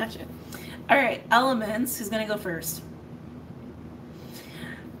 oh, gotcha. All right, elements. Who's gonna go first?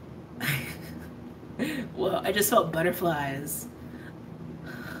 Well, I just felt butterflies.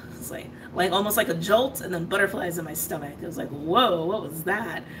 It's like almost like a jolt, and then butterflies in my stomach. It was like, whoa, what was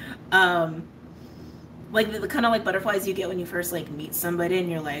that? Like the kind of like butterflies you get when you first like meet somebody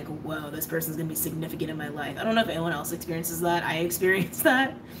and you're like, whoa, this person's gonna be significant in my life. I don't know if anyone else experiences that. I experienced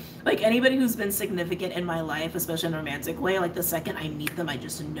that. Like anybody who's been significant in my life, especially in a romantic way, like the second I meet them, I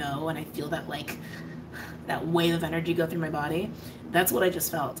just know, and I feel that like that wave of energy go through my body. That's what I just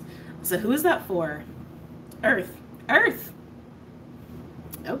felt. So who is that for? Earth. Earth.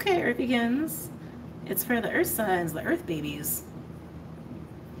 Okay, Earth begins. It's for the Earth signs, the Earth babies.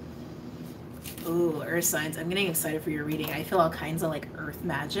 Ooh, Earth signs. I'm getting excited for your reading. I feel all kinds of like Earth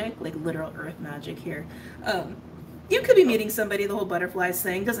magic, like literal Earth magic here. You could be meeting somebody, the whole butterflies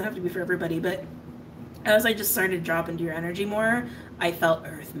thing. Doesn't have to be for everybody, but as I just started to drop into your energy more, I felt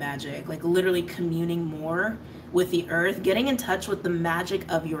Earth magic, like literally communing more with the Earth, getting in touch with the magic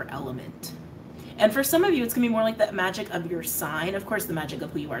of your element. And for some of you, it's gonna be more like the magic of your sign. Of course, the magic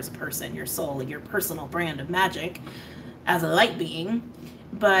of who you are as a person, your soul, like your personal brand of magic as a light being.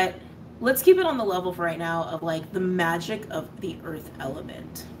 But let's keep it on the level for right now of like the magic of the Earth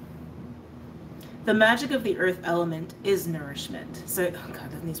element. The magic of the earth element is nourishment. So, oh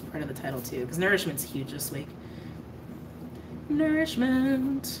God, that needs to be part of the title too, because nourishment's huge this week.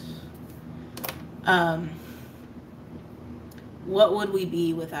 Nourishment. What would we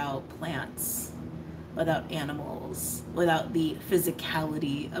be without plants, without animals, without the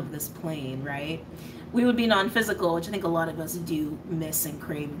physicality of this plane, right? We would be non-physical, which I think a lot of us do miss and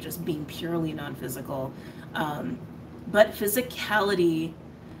crave, just being purely non-physical. But physicality,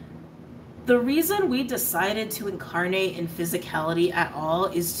 the reason we decided to incarnate in physicality at all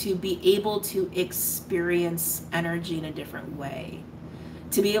is to be able to experience energy in a different way,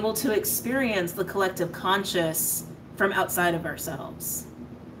 to be able to experience the collective conscious from outside of ourselves.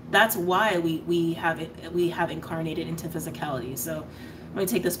 That's why we have incarnated into physicality. So let me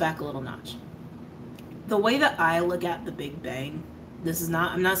take this back a little notch. The way that I look at the Big Bang,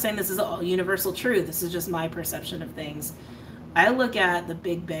 I'm not saying this is all universal truth. This is just my perception of things. I look at the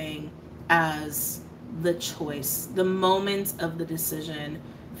Big Bang as the choice, the moment of the decision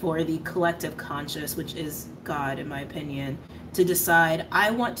for the collective conscious, which is God, in my opinion, to decide,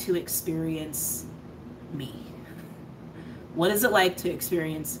 I want to experience me. What is it like to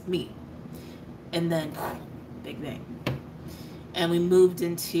experience me? And then, Big Bang. And we moved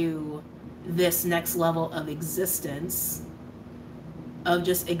into this next level of existence, of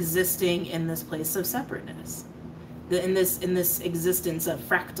just existing in this place of separateness, in this existence of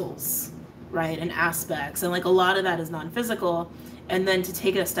fractals, right, and aspects, and like a lot of that is non-physical. And then to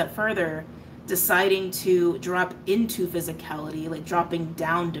take it a step further, deciding to drop into physicality, like dropping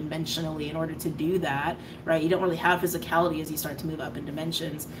down dimensionally in order to do that, right? You don't really have physicality as you start to move up in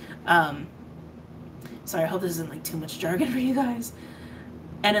dimensions. Sorry, I hope this isn't like too much jargon for you guys.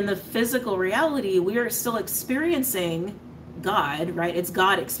 And in the physical reality, we are still experiencing God, right? It's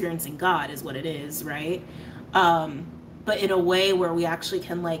God experiencing God is what it is, right? But in a way where we actually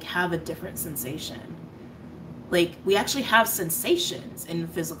can like have a different sensation. Like we actually have sensations in the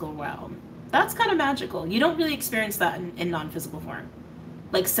physical realm. That's kind of magical. You don't really experience that in non-physical form.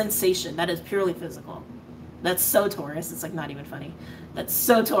 Like sensation, that is purely physical. That's so Taurus. It's like not even funny. That's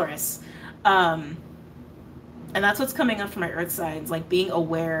so Taurus. And that's what's coming up for my earth signs, like being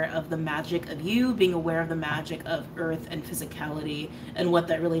aware of the magic of you, being aware of the magic of earth and physicality and what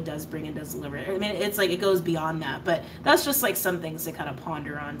that really does bring and does deliver. I mean, it's like it goes beyond that, but that's just like some things to kind of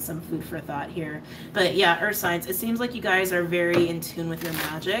ponder on, some food for thought here. But yeah, earth signs, it seems like you guys are very in tune with your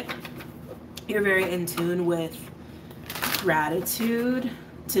magic. You're very in tune with gratitude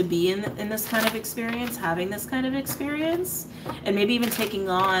to be in this kind of experience, having this kind of experience, and maybe even taking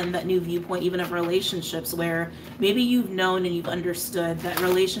on that new viewpoint even of relationships, where maybe you've known and you've understood that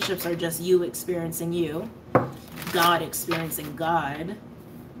relationships are just you experiencing you, God experiencing God,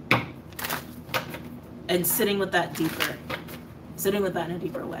 and sitting with that in a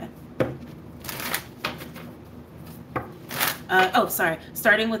deeper way.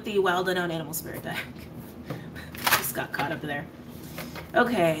 Starting with the Wild Unknown Animal Spirit deck. Just got caught up there.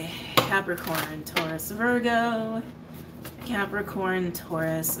 Okay, Capricorn, Taurus, Virgo. Capricorn,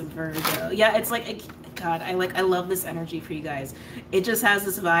 Taurus, Virgo. Yeah, it's like, God, I love this energy for you guys. It just has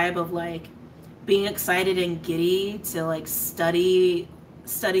this vibe of like being excited and giddy to like study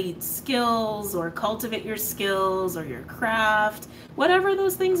skills or cultivate your skills or your craft, whatever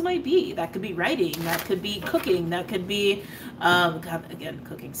those things might be. That could be writing, that could be cooking, that could be God, again,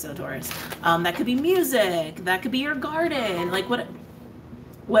 cooking, so Taurus. That could be music, that could be your garden, like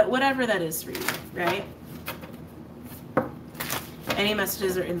whatever that is for you, right? Any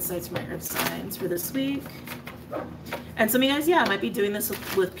messages or insights from my earth signs for this week? And some of you guys, yeah, might be doing this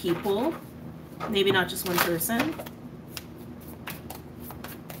with people, maybe not just one person.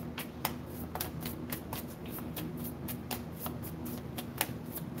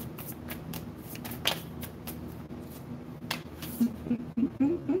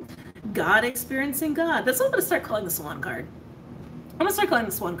 God experiencing God. That's what I'm going to start calling the Swan card. I'm going to start calling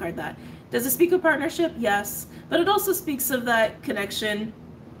the Swan card that. Does it speak of partnership? Yes. But it also speaks of that connection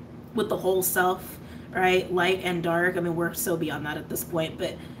with the whole self, right? Light and dark. I mean, we're so beyond that at this point.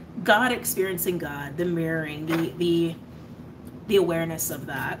 But God experiencing God, the mirroring, the awareness of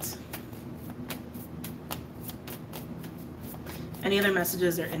that. Any other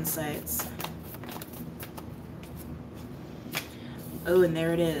messages or insights? Oh, and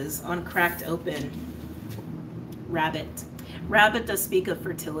there it is, on Cracked Open. Rabbit. Rabbit does speak of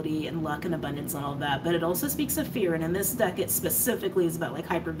fertility and luck and abundance and all of that, but it also speaks of fear. And in this deck, it specifically is about like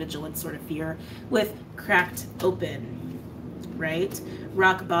hypervigilance sort of fear with Cracked Open, right?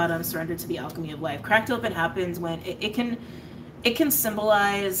 Rock bottom, surrender to the alchemy of life. Cracked Open happens when it can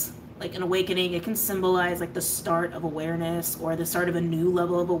symbolize like an awakening. It can symbolize like the start of awareness or the start of a new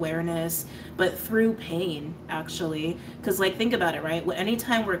level of awareness, but through pain, actually. Because like, think about it, right?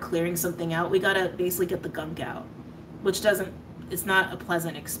 Anytime we're clearing something out, we gotta basically get the gunk out, which it's not a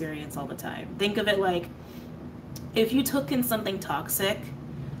pleasant experience all the time. Think of it like if you took in something toxic,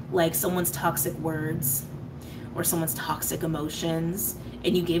 like someone's toxic words or someone's toxic emotions,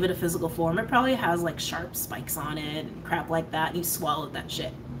 and you gave it a physical form, it probably has like sharp spikes on it and crap like that, and you swallowed that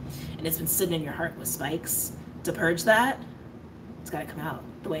shit. And it's been sitting in your heart with spikes. To purge that, it's gotta come out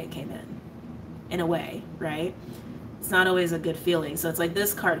the way it came in a way, right? It's not always a good feeling. So it's like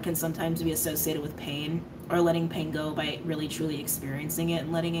this card can sometimes be associated with pain or letting pain go by really truly experiencing it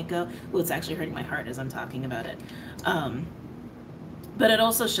and letting it go. Well, it's actually hurting my heart as I'm talking about it. But it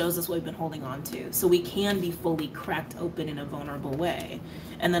also shows us what we've been holding on to. So we can be fully cracked open in a vulnerable way.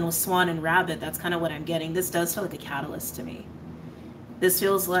 And then with Swan and Rabbit, that's kind of what I'm getting. This does feel like a catalyst to me. This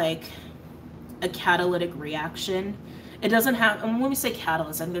feels like a catalytic reaction. It doesn't have, and when we say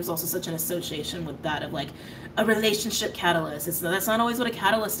catalyst, I think there's also such an association with that of like a relationship catalyst. That's not always what a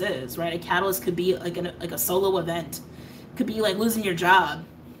catalyst is, right? A catalyst could be like a solo event. Could be like losing your job,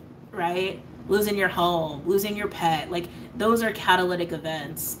 right? Losing your home, losing your pet. Like those are catalytic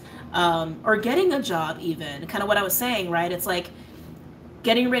events. Or getting a job even, kind of what I was saying, right? It's like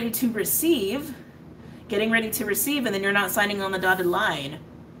getting ready to receive, and then you're not signing on the dotted line.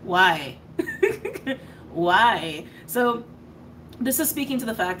 Why? Why? So this is speaking to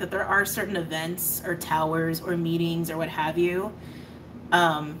the fact that there are certain events or towers or meetings or what have you,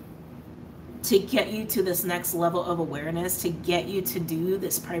 to get you to this next level of awareness, to get you to do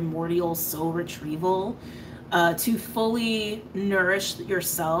this primordial soul retrieval, to fully nourish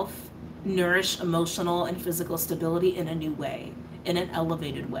yourself, nourish emotional and physical stability in a new way, in an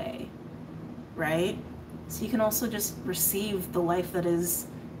elevated way, right? So you can also just receive the life that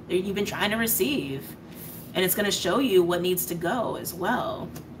you've been trying to receive. And it's going to show you what needs to go as well.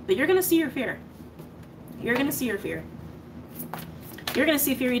 But you're going to see your fear. You're going to see your fear. You're going to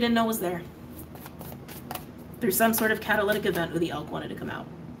see fear you didn't know was there. Through some sort of catalytic event where the elk wanted to come out.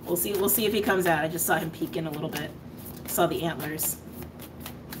 We'll see if he comes out. I just saw him peeking a little bit. Saw the antlers.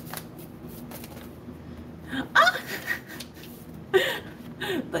 Ah!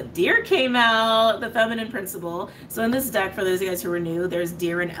 But deer came out, the feminine principle. So in this deck, for those of you guys who are new, there's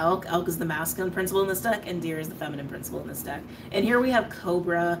deer and elk. Elk is the masculine principle in this deck, and deer is the feminine principle in this deck. And here we have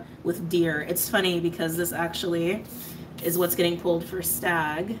cobra with deer. It's funny because this actually is what's getting pulled for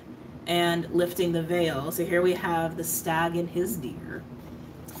stag and lifting the veil. So here we have the stag and his deer.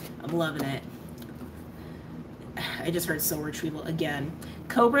 I'm loving it. I just heard soul retrieval again.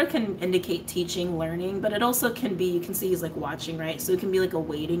 Cobra can indicate teaching, learning, but it also can be, you can see he's like watching, right? So it can be like a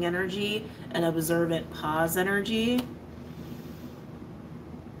waiting energy, an observant pause energy.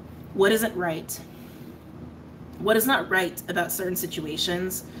 What isn't right? What is not right about certain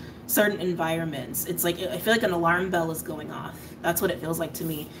situations, certain environments? It's like, I feel like an alarm bell is going off. That's what it feels like to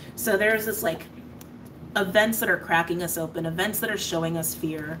me. So there's this like events that are cracking us open, events that are showing us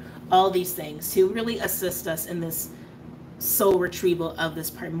fear, all these things to really assist us in this soul retrieval of this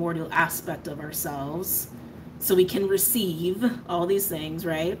primordial aspect of ourselves so we can receive all these things,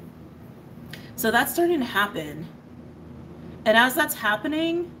 right? So that's starting to happen. And as that's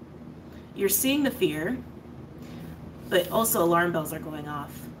happening, you're seeing the fear, but also alarm bells are going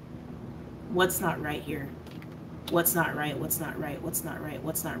off. What's not right here? What's not right? What's not right? What's not right?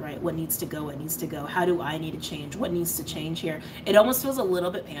 What's not right? What needs to go? What needs to go? How do I need to change? What needs to change here? It almost feels a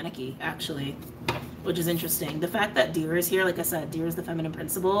little bit panicky, actually, which is interesting. The fact that deer is here, like I said, deer is the feminine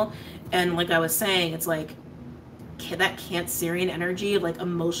principle. And like I was saying, it's like that Cancerian energy of like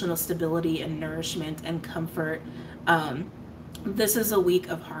emotional stability and nourishment and comfort. This is a week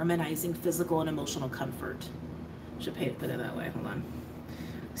of harmonizing physical and emotional comfort. Should put it that way. Hold on.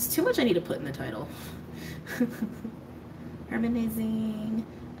 There's too much I need to put in the title. Harmonizing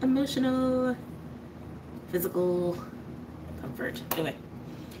emotional, physical comfort. Anyway.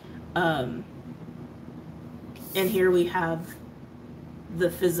 And here we have the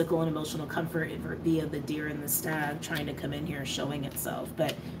physical and emotional comfort via the deer and the stag trying to come in here showing itself.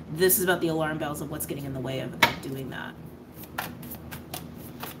 But this is about the alarm bells of what's getting in the way of doing that.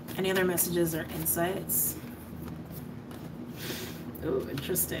 Any other messages or insights? Oh,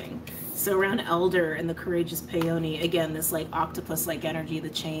 interesting. So around Elder and the courageous peony, again, this like octopus-like energy, the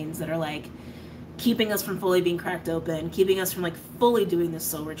chains that are like keeping us from fully being cracked open, keeping us from like fully doing this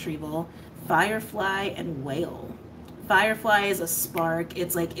soul retrieval. Firefly and whale. Firefly is a spark.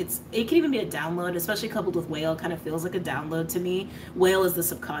 It's like, it can even be a download, especially coupled with whale. Kind of feels like a download to me. Whale is the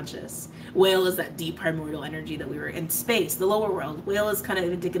subconscious. Whale is that deep primordial energy that we were in space, the lower world. Whale is kind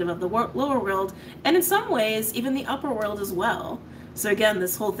of indicative of the lower world, and in some ways, even the upper world as well. So again,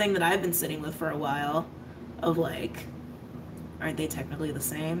 this whole thing that I've been sitting with for a while of like, aren't they technically the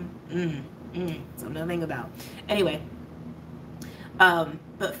same? Something to think about. Anyway,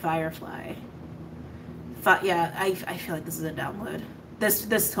 but Firefly. Yeah, I feel like this is a download.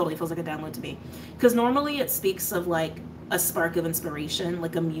 This totally feels like a download to me. Because normally it speaks of like a spark of inspiration,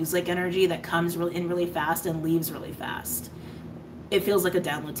 like a music energy that comes in really fast and leaves really fast. It feels like a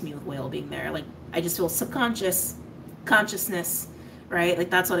download to me with whale being there. Like, I just feel subconscious, consciousness, right? Like,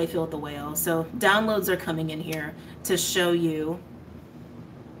 that's what I feel with the whale. So downloads are coming in here to show you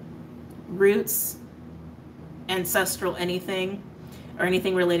roots, ancestral anything, or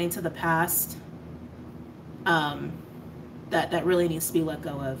anything relating to the past, that really needs to be let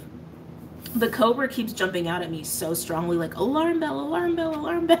go of. The cobra keeps jumping out at me so strongly, like alarm bell, alarm bell,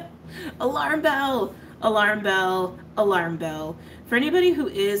 alarm bell, alarm bell, alarm bell, alarm bell. For anybody who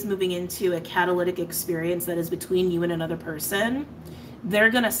is moving into a catalytic experience that is between you and another person, they're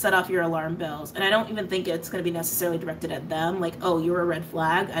going to set off your alarm bells. And I don't even think it's going to be necessarily directed at them, like, oh, you're a red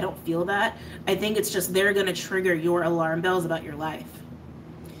flag. I don't feel that. I think it's just they're going to trigger your alarm bells about your life,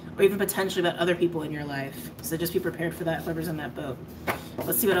 or even potentially about other people in your life. So just be prepared for that, whoever's in that boat.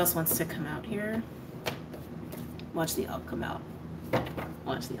 Let's see what else wants to come out here. Watch the elk come out.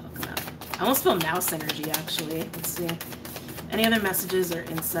 Watch the elk come out. I almost feel mouse energy, actually. Let's see. Any other messages or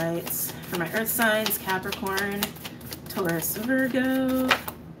insights for my earth signs? Capricorn, Taurus, Virgo,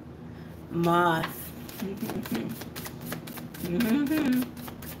 Moth.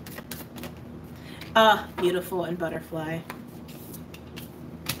 Beautiful, and Butterfly.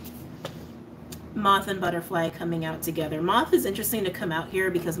 Moth and Butterfly coming out together. Moth is interesting to come out here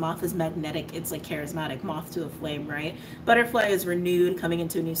because Moth is magnetic. It's like charismatic, moth to a flame, right? Butterfly is renewed, coming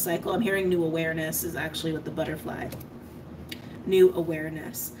into a new cycle. I'm hearing new awareness is actually with the Butterfly. New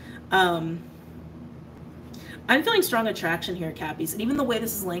awareness. I'm feeling strong attraction here, Cappies. And even the way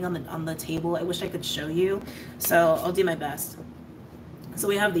this is laying on the table, I wish I could show you. So I'll do my best. So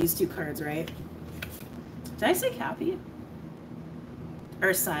we have these two cards, right? Did I say Cappy?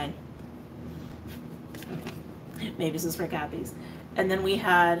 Earth sign. Maybe this is for Cappies. And then we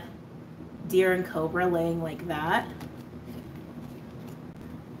had Deer and Cobra laying like that.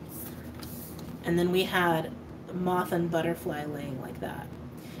 And then we had Moth and Butterfly laying like that.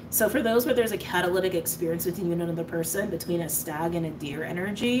 So for those where there's a catalytic experience between you and another person, between a stag and a deer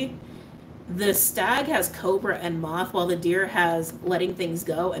energy, the stag has Cobra and Moth, while the deer has letting things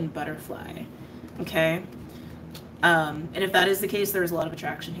go and Butterfly. Okay? And if that is the case, there's a lot of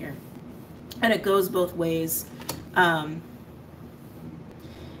attraction here. And it goes both ways.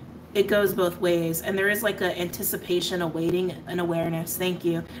 It goes both ways. And there is like an anticipation, awaiting, an awareness. Thank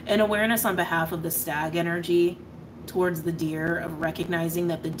you. An awareness on behalf of the stag energy towards the deer, of recognizing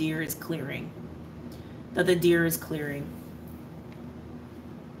that the deer is clearing. That the deer is clearing.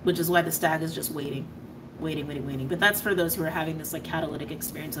 Which is why the stag is just waiting. Waiting, waiting, waiting. But that's for those who are having this like catalytic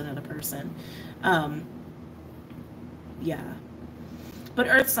experience with another person. Yeah. But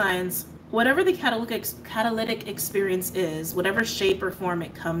earth signs, whatever the catalytic experience is, whatever shape or form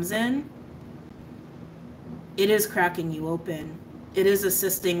it comes in, it is cracking you open. It is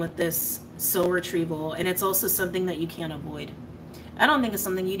assisting with this soul retrieval, and it's also something that you can't avoid. I don't think it's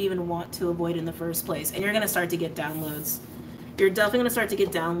something you'd even want to avoid in the first place, and you're going to start to get downloads. You're definitely going to start to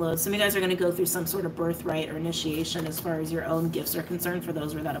get downloads. Some of you guys are going to go through some sort of birthright or initiation as far as your own gifts are concerned, for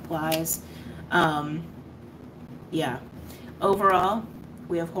those where that applies. Yeah. Overall,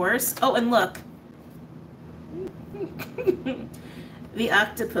 we have horse. Oh, and look. The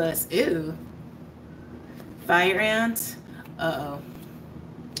octopus. Ew. Fire ant. Uh-oh.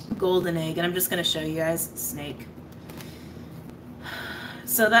 Golden egg. And I'm just going to show you guys. Snake.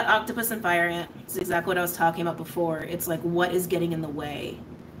 So that octopus and fire ant is exactly what I was talking about before. It's like, what is getting in the way?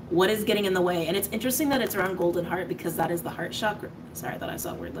 What is getting in the way? And it's interesting that it's around golden heart, because that is the heart chakra. Sorry, I thought I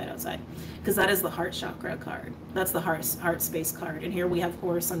saw a weird light outside. Because that is the heart chakra card. That's the heart space card. And here we have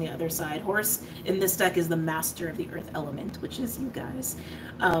horse on the other side. Horse in this deck is the master of the earth element, which is you guys.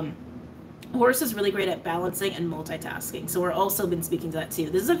 Horse is really great at balancing and multitasking. So we're also been speaking to that too.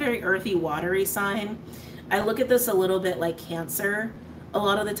 This is a very earthy, watery sign. I look at this a little bit like Cancer a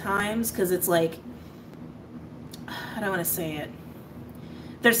lot of the times, because it's like, I don't want to say it.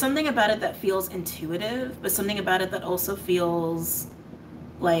 There's something about it that feels intuitive, but something about it that also feels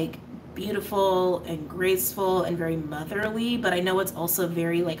like beautiful and graceful and very motherly, but I know it's also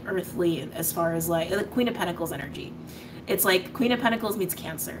very like earthly as far as like Queen of Pentacles energy. It's like Queen of Pentacles meets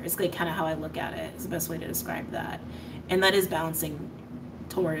Cancer. It's like kind of how I look at it. It's the best way to describe that. And that is balancing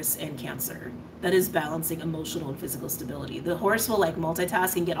Taurus and Cancer. That is balancing emotional and physical stability. The horse will like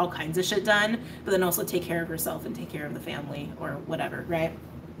multitask and get all kinds of shit done, but then also take care of herself and take care of the family or whatever, right?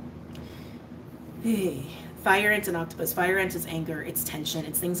 Hey. Fire ant and octopus. Fire ant is anger, it's tension,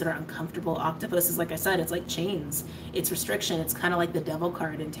 it's things that are uncomfortable. Octopus is, like I said, it's like chains, it's restriction. It's kind of like the devil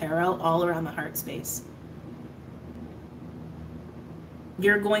card in tarot, all around the heart space.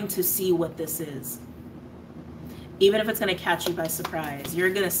 You're going to see what this is. Even if it's going to catch you by surprise,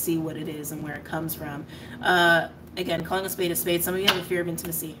 you're going to see what it is and where it comes from. Again, calling a spade. Some of you have a fear of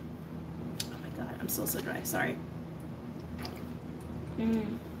intimacy. Oh my God, I'm so dry. Sorry.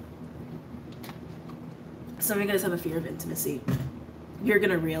 Some of you guys have a fear of intimacy. You're going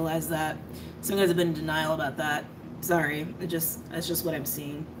to realize that. Some of you guys have been in denial about that. Sorry, that's just what I'm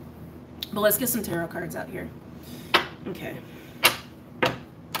seeing. But let's get some tarot cards out here. Okay.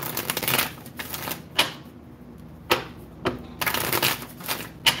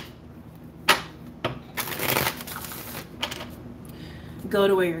 Go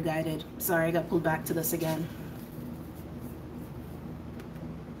to where you're guided. Sorry, I got pulled back to this again.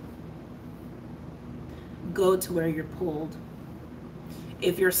 Go to where you're pulled.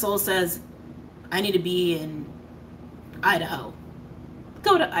 If your soul says, I need to be in Idaho,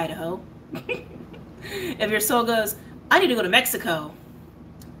 go to Idaho. If your soul goes, I need to go to Mexico,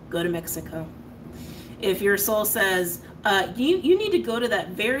 go to Mexico. If your soul says, you need to go to that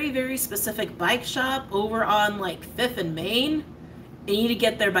very, very specific bike shop over on like 5th and Main, and you need to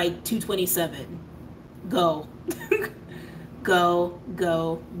get there by 2:27, go. Go,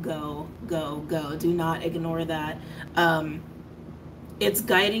 go, go, go, go. Do not ignore that. It's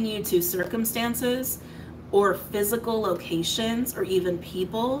guiding you to circumstances or physical locations or even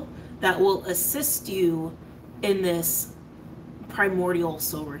people that will assist you in this primordial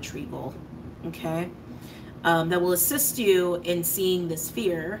soul retrieval, okay? That will assist you in seeing this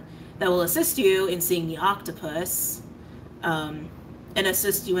fear, that will assist you in seeing the octopus, and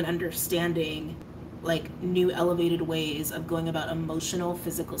assist you in understanding like new elevated ways of going about emotional,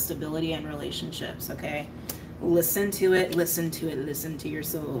 physical stability and relationships, okay? Listen to it, listen to it, listen to your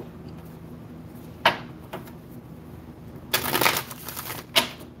soul.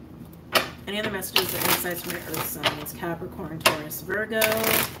 Any other messages or insights from your earth signs? Capricorn, Taurus, Virgo.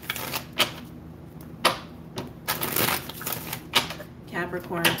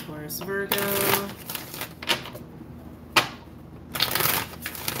 Capricorn, Taurus, Virgo.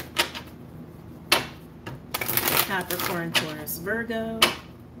 Capricorn, Taurus, Virgo.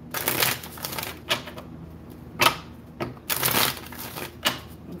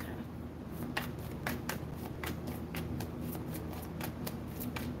 Okay.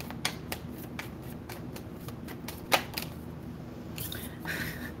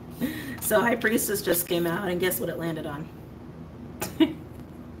 So High Priestess just came out, and guess what it landed on?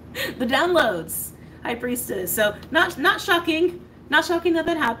 The downloads. High Priestess. So not shocking. Not shocking that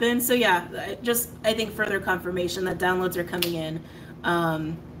happened. So yeah, I think further confirmation that downloads are coming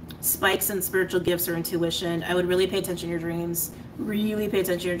in. Spikes in spiritual gifts or intuition. I would really pay attention to your dreams. Really pay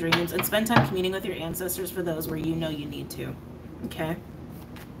attention to your dreams and spend time communing with your ancestors for those where you know you need to. Okay?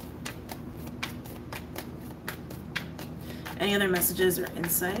 Any other messages or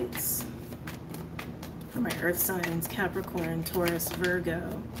insights for my earth signs? Capricorn, Taurus,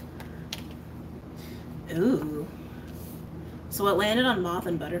 Virgo. Ooh. So what landed on Moth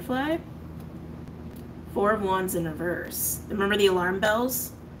and Butterfly? Four of Wands in reverse. Remember the alarm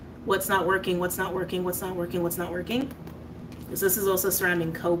bells? What's not working, what's not working, what's not working, what's not working? Because this is also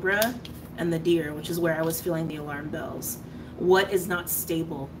surrounding Cobra and the Deer, which is where I was feeling the alarm bells. What is not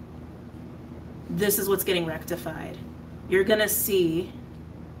stable? This is what's getting rectified. You're gonna see.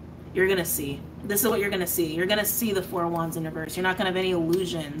 This is what you're gonna see. You're gonna see the Four of Wands in reverse. You're not gonna have any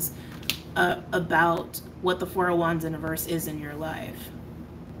illusions about what the Four of Wands in reverse is in your life.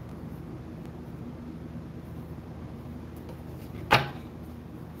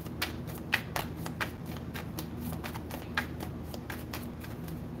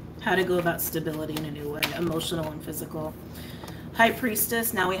 How to go about stability in a new way, emotional and physical. High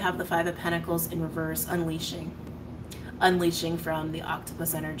Priestess, now we have the Five of Pentacles in reverse, unleashing. Unleashing from the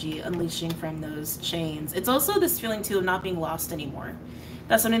octopus energy, unleashing from those chains. It's also this feeling too of not being lost anymore.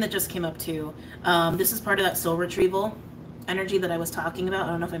 That's something that just came up too. This is part of that soul retrieval energy that I was talking about.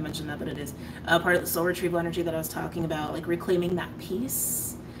 I don't know if I mentioned that, but it is part of the soul retrieval energy that I was talking about, like reclaiming that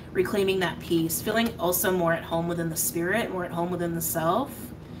peace, feeling also more at home within the spirit, more at home within the self.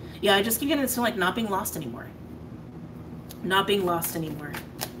 Yeah, I just keep getting this feeling like not being lost anymore. Not being lost anymore.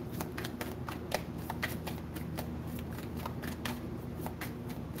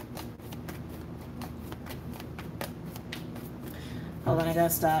 Hold on, I gotta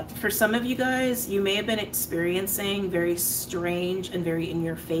stop. For some of you guys, you may have been experiencing very strange and very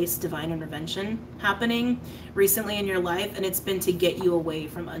in-your-face divine intervention happening recently in your life, and it's been to get you away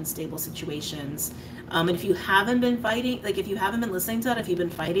from unstable situations. And if you haven't been fighting, like if you haven't been listening to that, if you've been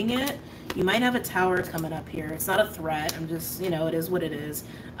fighting it, you might have a tower coming up here. It's not a threat. I'm just, you know, it is what it is.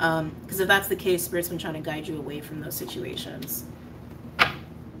 Because if that's the case, Spirit's been trying to guide you away from those situations.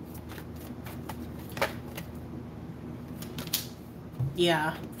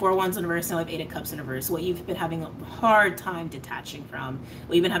 Yeah, 4 Wands in reverse, now I have 8 of Cups in reverse. What you've been having a hard time detaching from,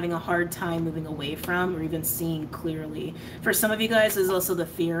 what you've been having a hard time moving away from, or even seeing clearly. For some of you guys, is also the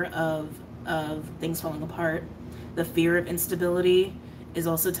fear of things falling apart. The fear of instability is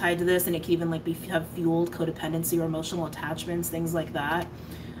also tied to this, and it can even like have fueled codependency or emotional attachments, things like that.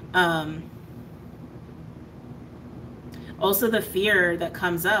 Also the fear that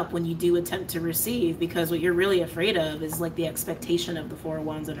comes up when you do attempt to receive, because what you're really afraid of is like the expectation of the 4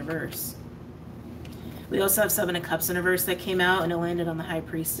 Wands in reverse. We also have 7 of Cups in reverse that came out, and it landed on the High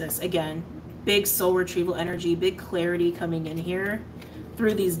Priestess. Again, big soul retrieval energy, big clarity coming in here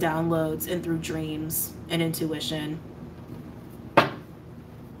through these downloads and through dreams and intuition.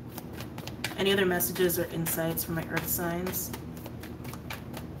 Any other messages or insights from my earth signs?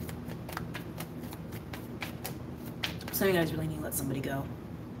 Some of you guys really need to let somebody go.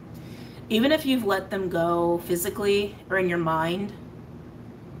 Even if you've let them go physically or in your mind,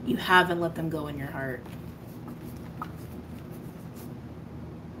 you haven't let them go in your heart.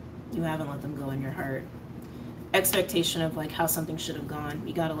 You haven't let them go in your heart. Expectation of like how something should have gone.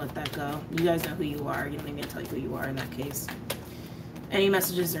 You gotta let that go. You guys know who you are. You don't need me to tell you who you are in that case. Any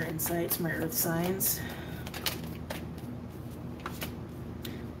messages or insights from my earth signs?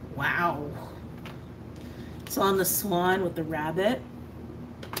 Wow. So on the Swan with the Rabbit,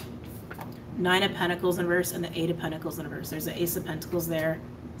 9 of Pentacles in reverse and the 8 of Pentacles in reverse. There's an Ace of Pentacles there.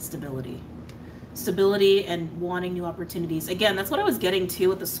 Stability. Stability and wanting new opportunities. Again, that's what I was getting to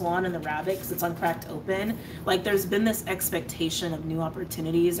with the Swan and the Rabbit, because it's on Cracked Open. Like there's been this expectation of new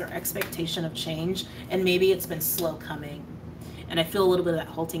opportunities or expectation of change, and maybe it's been slow coming. And I feel a little bit of that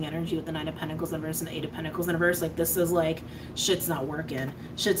halting energy with the 9 of Pentacles in reverse and the 8 of Pentacles in reverse. Like this is like, shit's not working.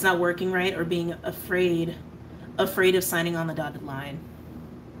 Shit's not working right, or being afraid of signing on the dotted line.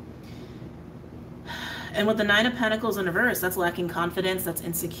 And with the 9 of Pentacles in reverse, that's lacking confidence, that's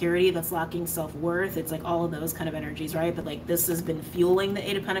insecurity, that's lacking self-worth. It's like all of those kind of energies, right? But like this has been fueling the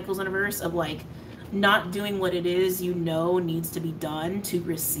 8 of Pentacles in reverse of like not doing what it is you know needs to be done to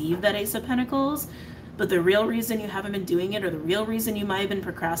receive that Ace of Pentacles. But the real reason you haven't been doing it, or the real reason you might have been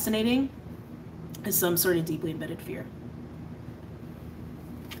procrastinating, is some sort of deeply embedded fear.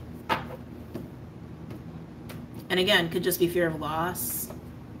 And again, could just be fear of loss,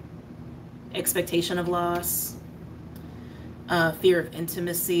 expectation of loss, fear of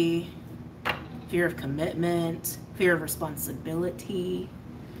intimacy, fear of commitment, fear of responsibility,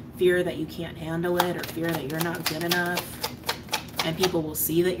 fear that you can't handle it, or fear that you're not good enough, and people will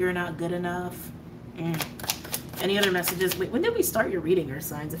see that you're not good enough. Any other messages? Wait, when did we start your reading, Earth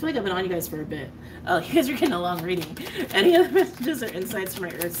signs? I feel like I've been on you guys for a bit. Oh, you guys are getting a long reading. Any other messages or insights from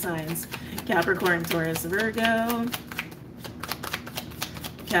my Earth signs? Capricorn, Taurus, Virgo.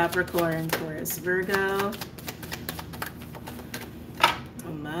 Capricorn, Taurus, Virgo.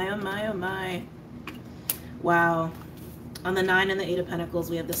 Oh my, oh my, oh my. Wow. On the 9 and the 8 of Pentacles,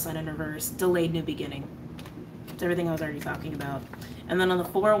 we have the Sun in reverse. Delayed new beginning. It's everything I was already talking about. And then on the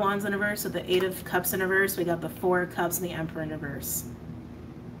 4 Wands in reverse, with the 8 of Cups in reverse, we got the 4 Cups and the Emperor in reverse.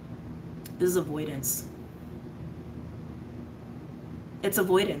 This is avoidance. It's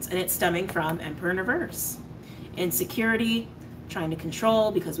avoidance, and it's stemming from Emperor in reverse. Insecurity, trying to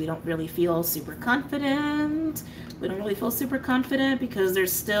control because we don't really feel super confident. We don't really feel super confident because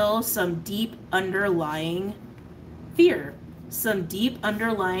there's still some deep underlying fear, some deep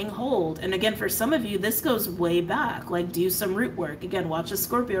underlying hold. And again, for some of you, this goes way back. Like, do some root work. Again, watch a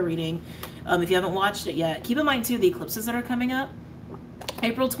Scorpio reading if you haven't watched it yet. Keep in mind too the eclipses that are coming up.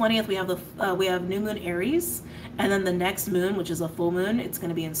 April 20th, we have new moon Aries, and then the next moon, which is a full moon, it's going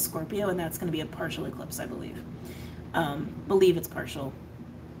to be in Scorpio, and that's going to be a partial eclipse, I believe. Believe it's partial,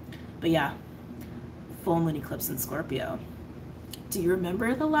 but yeah, full moon eclipse in Scorpio. Do you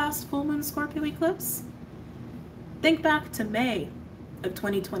remember the last full moon Scorpio eclipse? Think back to May of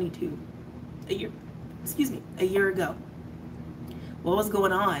 2022, a year ago. What was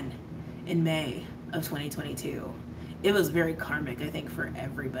going on in May of 2022? it was very karmic, I think, for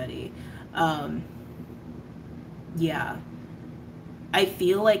everybody. Yeah. I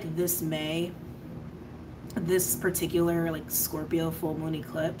feel like this May, this particular like Scorpio full moon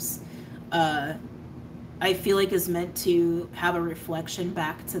eclipse, I feel like is meant to have a reflection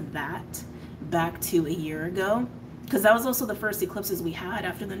back to that, back to a year ago. Because that was also the first eclipses we had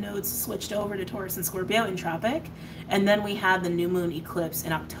after the nodes switched over to Taurus and Scorpio in Tropic. And then we had the new moon eclipse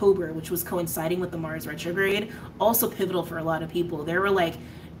in October, which was coinciding with the Mars retrograde. Also pivotal for a lot of people. There were like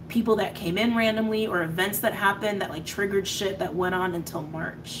people that came in randomly or events that happened that like triggered shit that went on until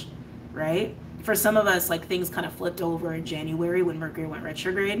March, right? For some of us, like things kind of flipped over in January when Mercury went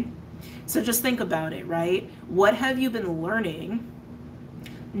retrograde. So just think about it, right? What have you been learning,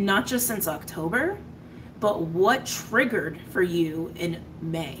 not just since October, but what triggered for you in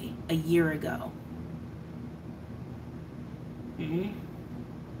May, a year ago?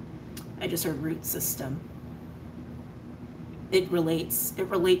 I just heard root system. It relates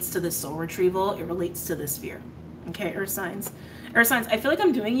to the soul retrieval. It relates to this fear. Okay, earth signs. Earth signs, I feel like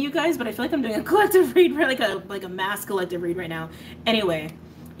I'm doing you guys, but I feel like I'm doing a collective read, like a mass collective read right now. Anyway,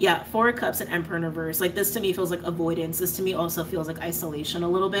 yeah, Four of Cups and Emperor in reverse. Like this to me feels like avoidance. This to me also feels like isolation a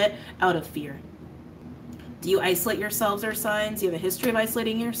little bit out of fear. Do you isolate yourselves, earth signs? Do you have a history of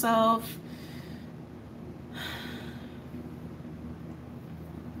isolating yourself?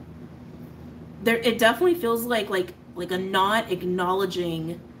 It definitely feels like a not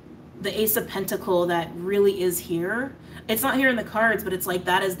acknowledging the Ace of Pentacle that really is here. It's not here in the cards, but it's like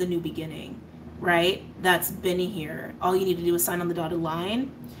that is the new beginning, right? That's been here. All you need to do is sign on the dotted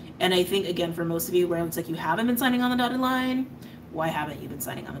line. And I think, again, for most of you where it's like you haven't been signing on the dotted line, why haven't you been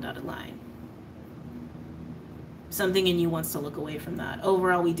signing on the dotted line? Something in you wants to look away from that.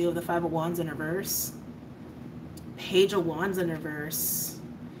 Overall, we do have the Five of Wands in reverse. Page of Wands in reverse.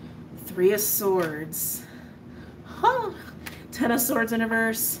 Three of Swords. Huh. Ten of Swords in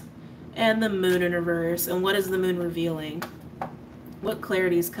reverse. And the Moon in reverse. And what is the Moon revealing? What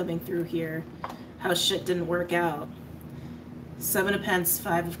clarity is coming through here? How shit didn't work out. Seven of Pentacles,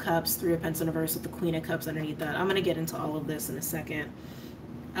 Five of Cups, Three of Pentacles in reverse with the Queen of Cups underneath that. I'm going to get into all of this in a second.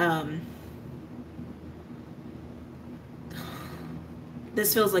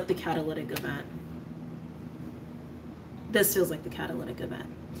 This feels like the catalytic event. This feels like the catalytic event.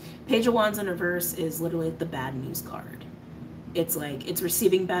 Page of Wands in reverse is literally the bad news card. It's like it's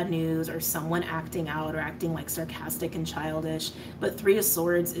receiving bad news or someone acting out or acting like sarcastic and childish. But Three of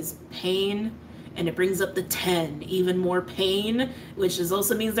Swords is pain, and it brings up the 10, even more pain, which is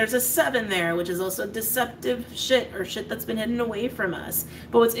also means there's a 7 there, which is also deceptive shit or shit that's been hidden away from us.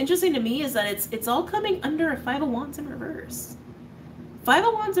 But what's interesting to me is that it's all coming under a Five of Wands in reverse. Five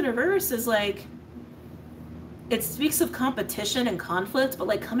of Wands in reverse is like, it speaks of competition and conflict, but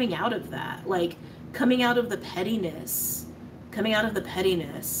like coming out of that, like coming out of the pettiness,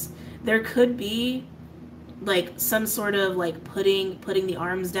 There could be like some sort of like putting the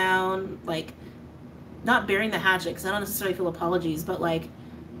arms down, like not burying the hatchet, because I don't necessarily feel apologies, but like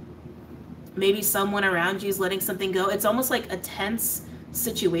maybe someone around you is letting something go. It's almost like a tense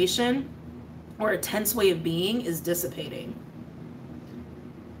situation or a tense way of being is dissipating.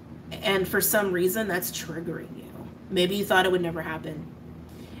 And for some reason, that's triggering you. Maybe you thought it would never happen.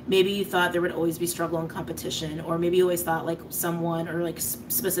 Maybe you thought there would always be struggle and competition, or maybe you always thought like someone or like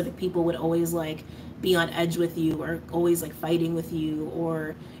specific people would always like be on edge with you or always like fighting with you,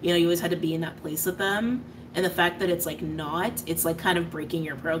 or, you know, you always had to be in that place with them. And the fact that it's like not, it's like kind of breaking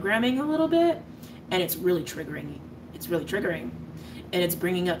your programming a little bit, and it's really triggering. It's really triggering. And it's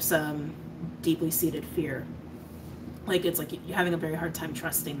bringing up some deeply seated fear. Like it's like you're having a very hard time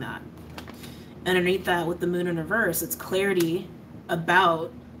trusting that. And underneath that, with the Moon in reverse, it's clarity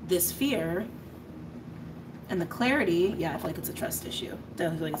about this fear. And the clarity, yeah, I feel like it's a trust issue.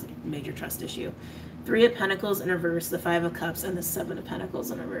 Definitely like it's a major trust issue. Three of Pentacles in reverse, the Five of Cups, and the Seven of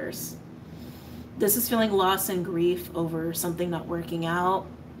Pentacles in reverse. This is feeling loss and grief over something not working out,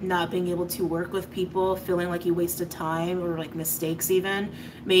 not being able to work with people, feeling like you wasted time, or like mistakes even.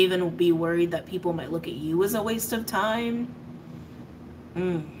 May even be worried that people might look at you as a waste of time.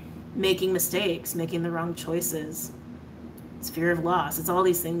 Making mistakes, making the wrong choices. It's fear of loss. It's all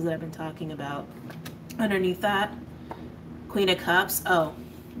these things that I've been talking about. Underneath that, Queen of Cups. Oh,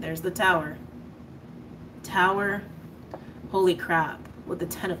 there's the Tower. Tower. Holy crap. With the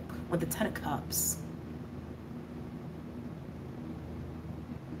Ten of Cups.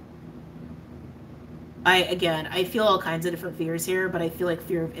 I feel all kinds of different fears here, but I feel like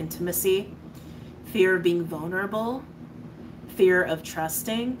fear of intimacy, fear of being vulnerable, fear of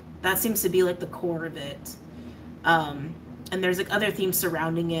trusting. That seems to be like the core of it. And there's like other themes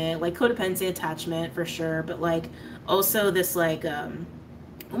surrounding it, like codependency, attachment for sure, but like also this like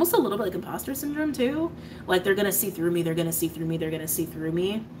almost a little bit like imposter syndrome too. Like they're gonna see through me, they're gonna see through me, they're gonna see through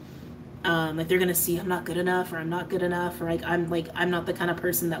me. Like they're gonna see I'm not good enough, or I'm not good enough, or like I'm not the kind of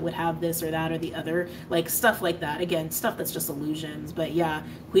person that would have this or that or the other, like stuff like that. Again, stuff that's just illusions. But yeah,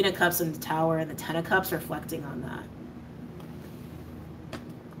 Queen of Cups and the Tower and the Ten of Cups reflecting on that.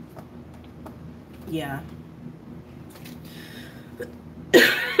 Yeah.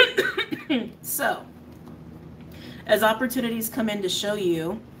 So, as opportunities come in to show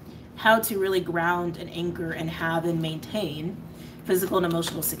you how to really ground and anchor and have and maintain physical and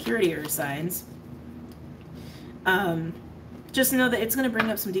emotional security, air signs, just know that it's going to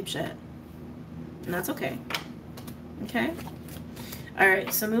bring up some deep shit. And that's okay. Okay? All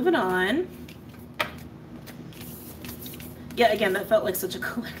right, so moving on. Yeah, again, that felt like such a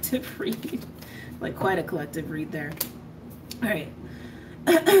collective read. Like quite a collective read there. All right.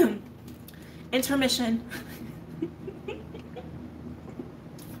 Intermission.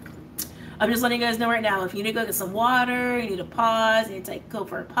 I'm just letting you guys know right now, if you need to go get some water, you need to pause, you need to go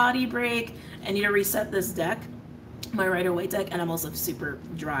for a potty break, and you need to reset this deck, my Rider-Waite deck, and I'm also super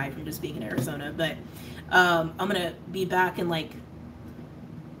dry from just being in Arizona, but I'm going to be back in like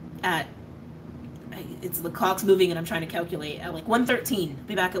it's the clock's moving and I'm trying to calculate at like 1:13.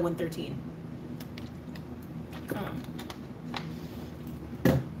 Be back at 1:13.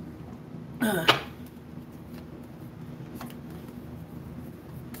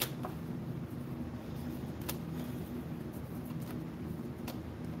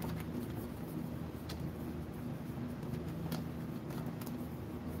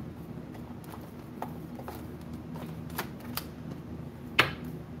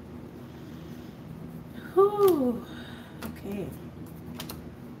 Whew. Okay.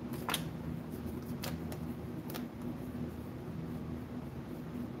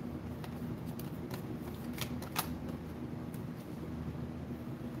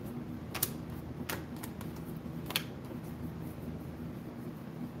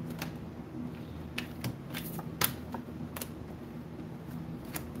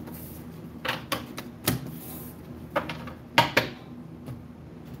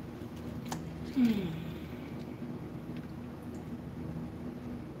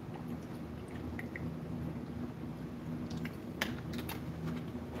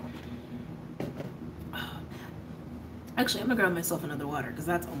 Actually, I'm gonna grab myself another water because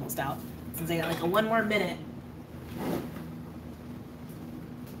that's almost out. Since I got like one more minute.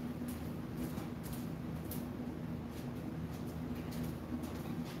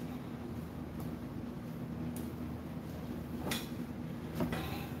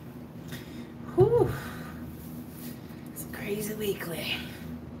 Whew. It's a crazy weekly.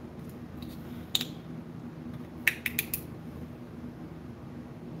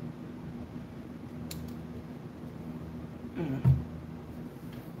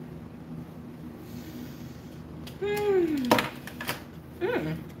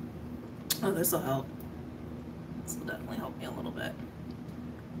 Oh, this will help. This will definitely help me a little bit.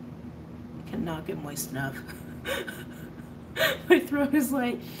 I cannot get moist enough. My throat is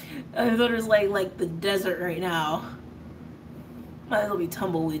like the desert right now. There'll be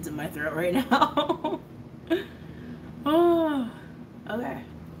tumbleweeds in my throat right now. Oh, okay.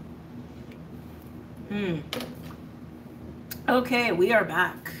 Okay, we are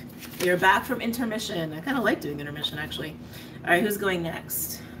back. We are back from intermission. I kind of like doing intermission, actually. All right, who's going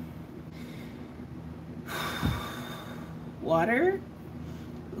next? Water?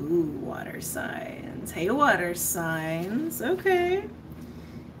 Ooh, water signs. Hey, water signs. Okay.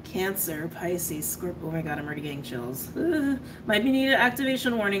 Cancer, Pisces, Scorpio. Oh my god, I'm already getting chills. Might be needed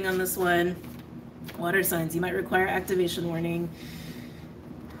activation warning on this one. Water signs, you might require activation warning.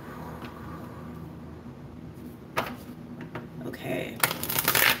 Okay.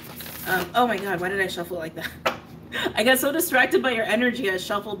 Oh my god, why did I shuffle it like that? I got so distracted by your energy, I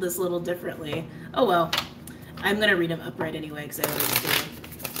shuffled this a little differently. Oh well. I'm going to read them upright anyway, because I already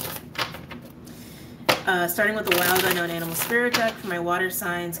do. Starting with the Wild Unknown Animal Spirit deck for my water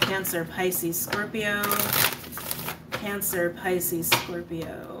signs, Cancer, Pisces, Scorpio. Cancer, Pisces,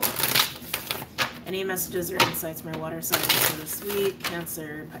 Scorpio. Any messages or insights from my water signs for this week?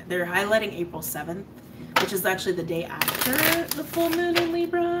 Cancer, they're highlighting April 7th, which is actually the day after the full moon in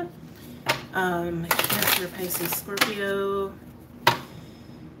Libra. Cancer, Pisces, Scorpio.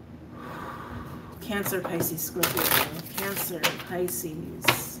 Cancer, Pisces, Scorpio. Cancer,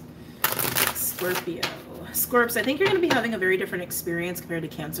 Pisces, Scorpio. Scorps, I think you're going to be having a very different experience compared to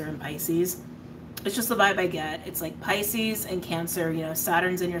Cancer and Pisces. It's just the vibe I get. It's like Pisces and Cancer, you know,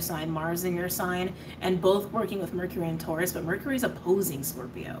 Saturn's in your sign, Mars in your sign, and both working with Mercury and Taurus, but Mercury's opposing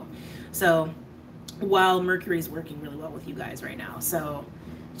Scorpio. So while Mercury's working really well with you guys right now. So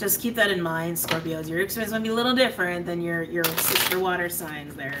just keep that in mind, Scorpios. Your experience might be a little different than your sister water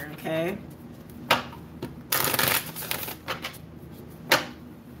signs there, okay?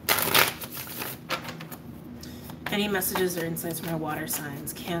 Any messages or insights from our water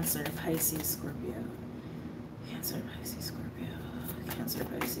signs? Cancer, Pisces, Scorpio. Cancer, Pisces, Scorpio. Cancer,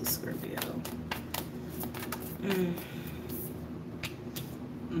 Pisces, Scorpio.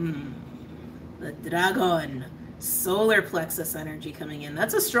 The Dragon. Solar plexus energy coming in.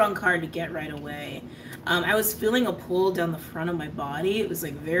 That's a strong card to get right away. I was feeling a pull down the front of my body. It was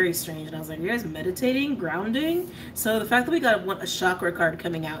like very strange. And I was like, are you guys meditating? Grounding? So the fact that we got a chakra card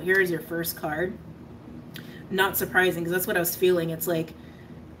coming out here is your first card. Not surprising, because that's what I was feeling. It's like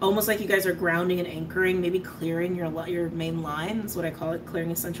almost like you guys are grounding and anchoring, maybe clearing your main line. That's what I call it, clearing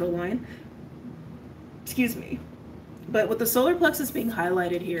a central line. Excuse me. But with the solar plexus being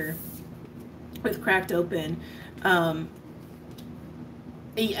highlighted here with cracked open,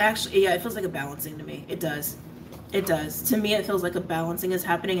 it feels like a balancing to me. It does. It does. To me, it feels like a balancing is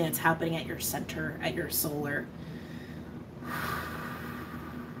happening, and it's happening at your center, at your solar.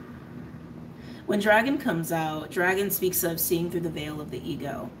 When Dragon comes out, Dragon speaks of seeing through the veil of the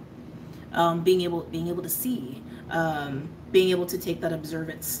ego, being able to see, being able to take that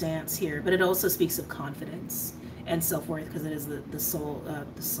observant stance here. But it also speaks of confidence and self-worth, because it is the soul,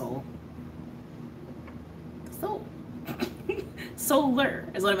 solar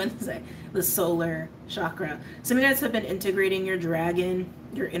is what I meant to say. The solar chakra. Some of you guys have been integrating your dragon,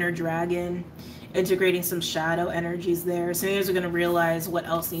 your inner dragon, integrating some shadow energies there. Some of you guys are going to realize what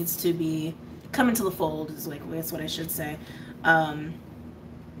else needs to be come into the fold, is like, that's what I should say. No,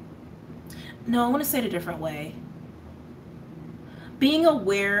 I want to say it a different way. Being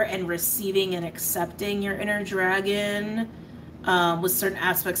aware and receiving and accepting your inner dragon with certain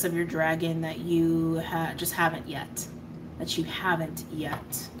aspects of your dragon that you just haven't yet.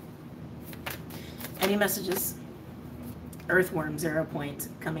 Any messages? Earthworm 0 point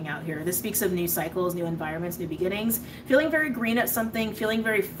coming out here. This speaks of new cycles, new environments, new beginnings, feeling very green at something, feeling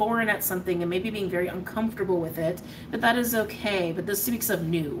very foreign at something, and maybe being very uncomfortable with it, but that is okay. But this speaks of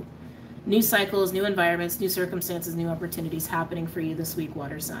new cycles, new environments, new circumstances, new opportunities happening for you this week,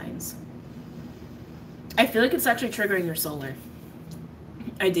 water signs. I feel like it's actually triggering your solar.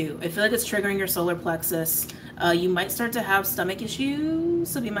 I do. I feel like it's triggering your solar plexus. You might start to have stomach issues,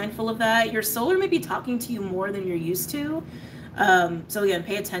 so be mindful of that. Your solar may be talking to you more than you're used to. So again,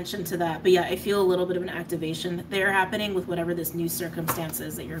 pay attention to that. But yeah, I feel a little bit of an activation there happening with whatever this new circumstance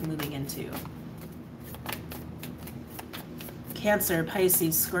is that you're moving into. Cancer,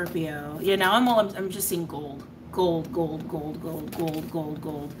 Pisces, Scorpio. Yeah, now I'm just seeing gold. Gold.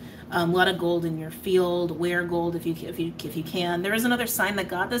 A lot of gold in your field. Wear gold if you can. There is another sign that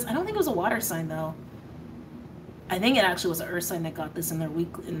got this. I don't think it was a water sign though. I think it actually was an earth sign that got this in their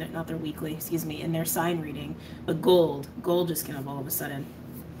in their sign reading. But gold just came up all of a sudden.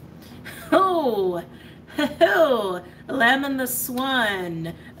 Oh, Lamb and the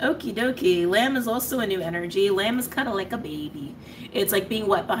Swan. Okie dokie. Lamb is also a new energy. Lamb is kind of like a baby. It's like being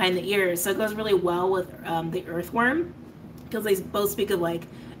wet behind the ears. So it goes really well with the earthworm, because they both speak of like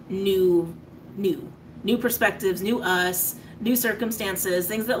new perspectives, new us, new circumstances,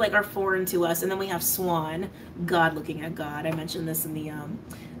 things that like are foreign to us. And then we have Swan, God looking at God. I mentioned this in the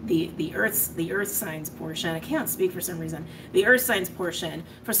earth signs portion. I can't speak for some reason. The earth signs portion.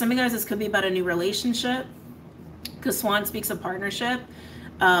 For some of you guys, this could be about a new relationship, because Swan speaks of partnership.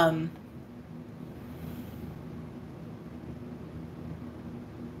 God,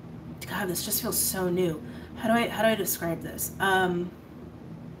 this just feels so new. How do I describe this?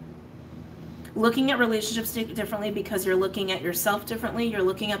 Looking at relationships differently, because you're looking at yourself differently, you're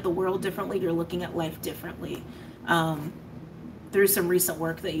looking at the world differently, you're looking at life differently, through some recent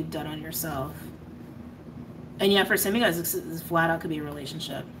work that you've done on yourself. And yeah, for some of you guys, this flat out could be a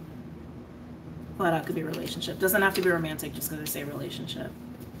relationship. Flat out could be a relationship. Doesn't have to be romantic just because I say relationship.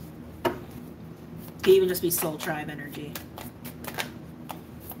 Could even just be soul tribe energy.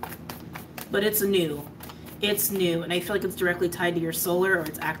 But it's new. It's new, and I feel like it's directly tied to your solar, or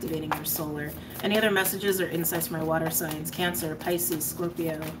it's activating your solar. Any other messages or insights from our water signs? Cancer, Pisces,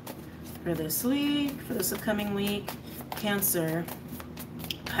 Scorpio for this week, for this upcoming week. Cancer,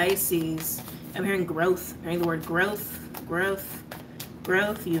 Pisces. I'm hearing growth. I'm hearing the word growth.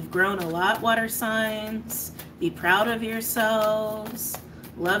 You've grown a lot, water signs. Be proud of yourselves.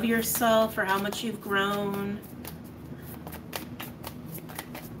 Love yourself for how much you've grown.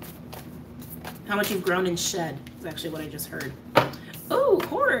 How much you've grown and shed is actually what I just heard. Oh,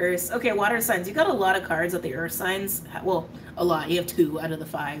 horse. Okay, water signs. You got a lot of cards at the earth signs. Well, a lot. You have 2 out of the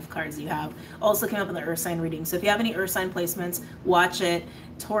 5 cards you have. Also came up in the earth sign reading. So if you have any earth sign placements, watch it.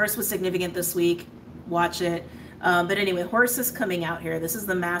 Taurus was significant this week. Watch it. But anyway, horse is coming out here. This is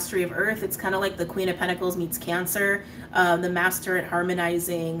the mastery of earth. It's kind of like the Queen of Pentacles meets Cancer. The master at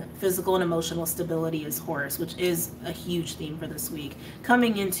harmonizing physical and emotional stability is horse, which is a huge theme for this week.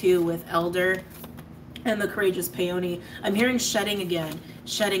 Coming into with elder and the courageous peony. I'm hearing shedding again.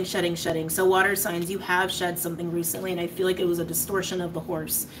 Shedding, shedding, shedding. So water signs, you have shed something recently, and I feel like it was a distortion of the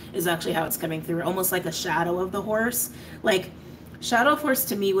horse is actually how it's coming through. Almost like a shadow of the horse. Like, shadow force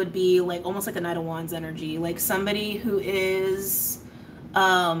to me would be like almost like a Knight of Wands energy. Like somebody who is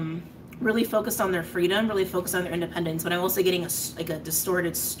really focused on their freedom, really focused on their independence. But I'm also getting a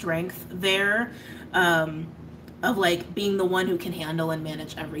distorted strength there. Of like being the one who can handle and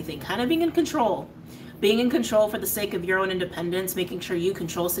manage everything. Kind of being in control. Being in control for the sake of your own independence, making sure you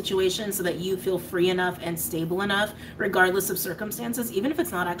control situations so that you feel free enough and stable enough, regardless of circumstances, even if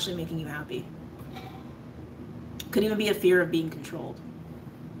it's not actually making you happy. Could even be a fear of being controlled.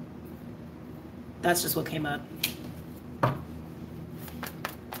 That's just what came up.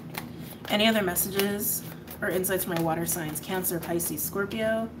 Any other messages or insights from my water signs? Cancer, Pisces,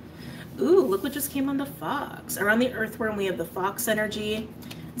 Scorpio. Ooh, look what just came on the fox. Around the earthworm, we have the fox energy.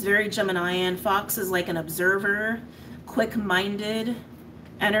 It's very Geminian. Fox is like an observer, quick-minded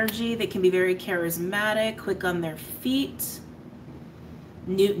energy. They can be very charismatic, quick on their feet.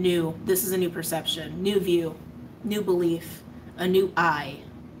 New. This is a new perception, new view, new belief, a new eye.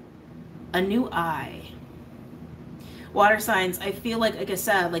 A new eye. Water signs, I feel like I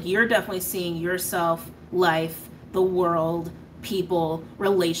said, like you're definitely seeing yourself, life, the world, people,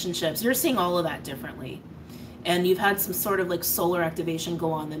 relationships. You're seeing all of that differently. And you've had some sort of like solar activation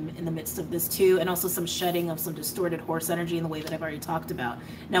go on in the midst of this too, and also some shedding of some distorted horse energy in the way that I've already talked about.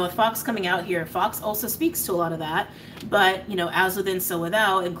 Now with Fox coming out here, Fox also speaks to a lot of that, but you know, as within, so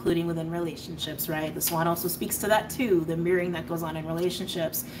without, including within relationships, right? The Swan also speaks to that too, the mirroring that goes on in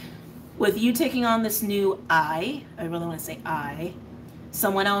relationships. With you taking on this new I really want to say I,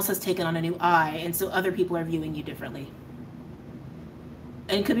 someone else has taken on a new I, and so other people are viewing you differently.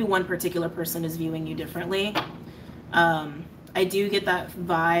 And it could be one particular person is viewing you differently. I do get that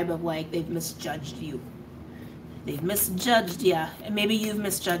vibe of like they've misjudged you. They've misjudged you. And maybe you've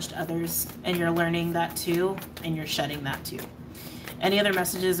misjudged others and you're learning that too, and you're shedding that too. Any other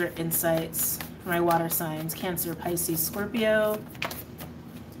messages or insights for my water signs? Cancer, Pisces, Scorpio.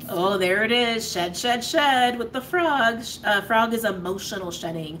 Oh, there it is. Shed, shed, shed with the frog. Frog is emotional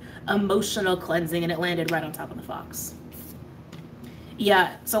shedding, emotional cleansing, and it landed right on top of the fox.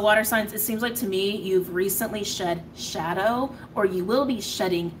 Yeah, so water signs, it seems like to me you've recently shed shadow, or you will be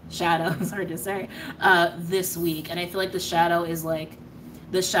shedding shadow, it's hard to say, this week. And I feel like the shadow is like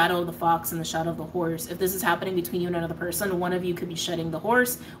the shadow of the fox and the shadow of the horse. If this is happening between you and another person, one of you could be shedding the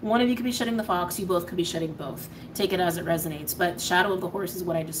horse, one of you could be shedding the fox, you both could be shedding both. Take it as it resonates. But shadow of the horse is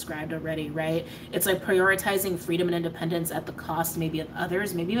what I described already, right? It's like prioritizing freedom and independence at the cost maybe of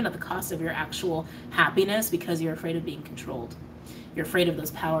others, maybe even at the cost of your actual happiness because you're afraid of being controlled. You're afraid of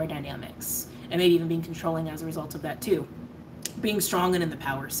those power dynamics, and maybe even being controlling as a result of that too. Being strong and in the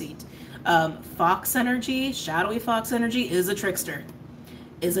power seat. Fox energy, shadowy fox energy is a trickster,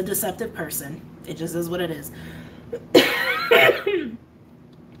 is a deceptive person. It just is what it is.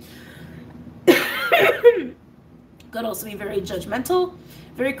 Could also be very judgmental,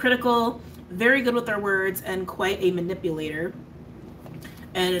 very critical, very good with their words, and quite a manipulator.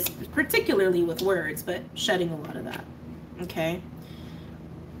 And it's particularly with words, but shedding a lot of that. Okay.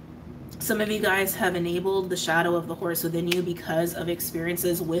 Some of you guys have enabled the shadow of the horse within you because of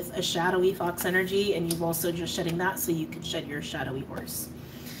experiences with a shadowy fox energy, and you've also just shedding that so you can shed your shadowy horse.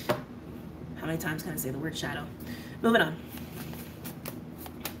 How many times can I say the word shadow? Moving on.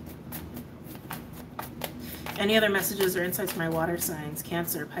 Any other messages or insights from my water signs?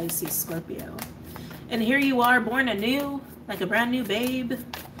 Cancer, Pisces, Scorpio. And here you are, born anew, like a brand new babe.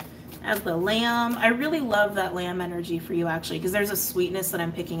 As the lamb. I really love that lamb energy for you actually, because there's a sweetness that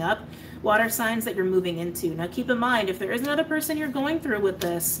I'm picking up. Water signs that you're moving into. Now keep in mind, if there is another person you're going through with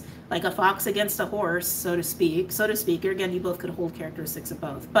this, like a fox against a horse, so to speak, or again, you both could hold characteristics of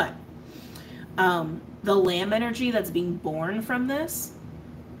both, but the lamb energy that's being born from this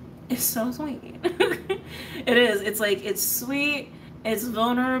is so sweet. It is. It's like, it's sweet, it's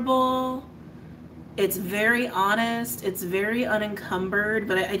vulnerable, it's very honest, it's very unencumbered,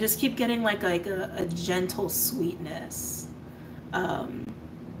 but I just keep getting like a gentle sweetness.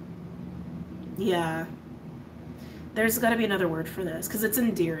 Yeah. There's got to be another word for this because it's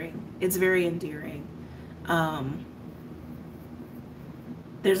endearing. It's very endearing.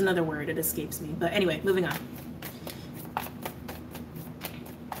 There's another word. It escapes me. But anyway, moving on.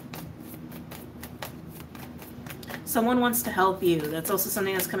 Someone wants to help you. That's also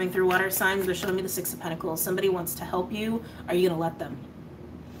something that's coming through water signs. They're showing me the Six of Pentacles. Somebody wants to help you. Are you going to let them?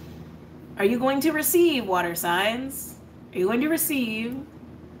 Are you going to receive, water signs? Are you going to receive?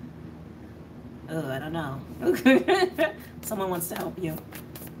 Oh, I don't know. Someone wants to help you.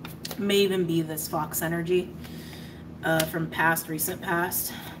 May even be this fox energy from past, recent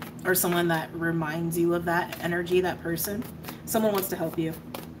past. Or someone that reminds you of that energy, that person. Someone wants to help you.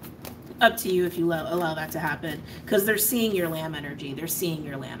 Up to you if you allow that to happen. Because they're seeing your lamb energy. They're seeing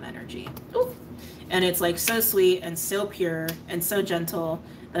your lamb energy. Ooh. And it's like so sweet and so pure and so gentle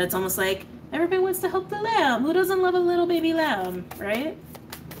that it's almost like everybody wants to help the lamb. Who doesn't love a little baby lamb, right?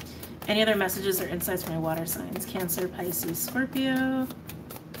 Any other messages or insights from my water signs? Cancer, Pisces, Scorpio.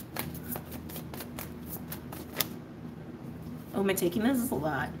 Oh, am I taking this? This is a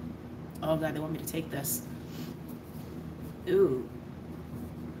lot. Oh God, they want me to take this. Ooh.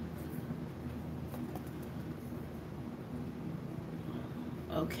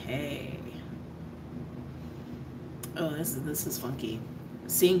 Okay. Oh, this is funky.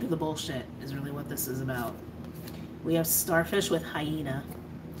 Seeing through the bullshit is really what this is about. We have starfish with hyena.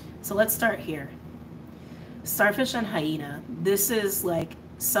 So let's start here. Starfish and hyena. This is like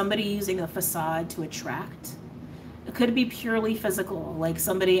somebody using a facade to attract. It could be purely physical, like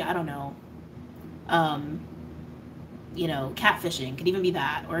somebody, I don't know, you know, catfishing. Could even be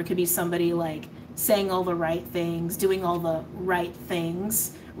that. Or it could be somebody like saying all the right things, doing all the right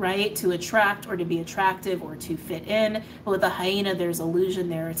things, right, to attract or to be attractive or to fit in. But with the hyena, there's illusion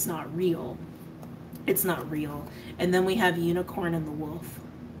there. It's not real. It's not real. And then we have unicorn and the wolf.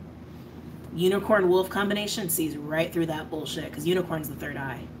 Unicorn wolf combination sees right through that bullshit because unicorn's the third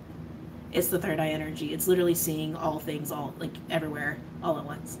eye. It's the third eye energy. It's literally seeing all things, all like everywhere, all at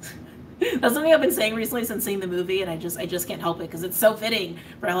once. That's something I've been saying recently since seeing the movie, and I just can't help it because it's so fitting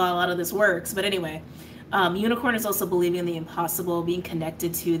for how a lot of this works. But anyway, unicorn is also believing in the impossible, being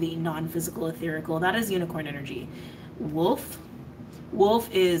connected to the non-physical, etherical. That is unicorn energy. Wolf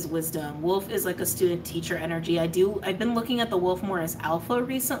is wisdom. Wolf is like a student teacher energy. I've been looking at the wolf more as alpha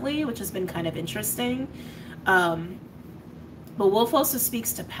recently, which has been kind of interesting. But wolf also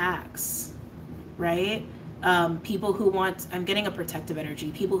speaks to packs, right? People who want, I'm getting a protective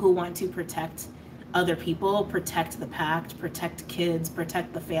energy, people who want to protect other people, protect the pact, protect kids,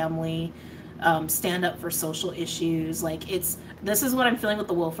 protect the family, stand up for social issues. Like this is what I'm feeling with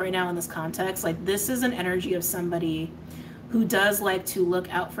the wolf right now in this context. Like this is an energy of somebody who does like to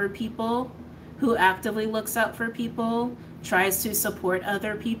look out for people, who actively looks out for people, tries to support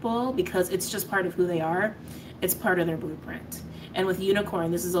other people because it's just part of who they are. It's part of their blueprint. And with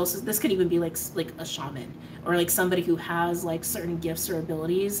unicorn, this could even be like a shaman or like somebody who has like certain gifts or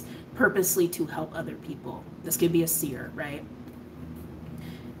abilities purposely to help other people. This could be a seer, right?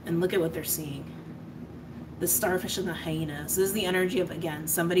 And look at what they're seeing. The starfish and the hyenas. This is the energy of, again,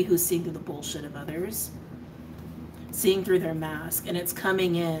 somebody who's seeing through the bullshit of others, seeing through their mask, and it's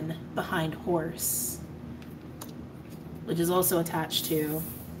coming in behind horse, which is also attached to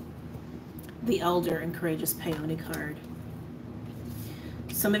the elder and courageous peony card.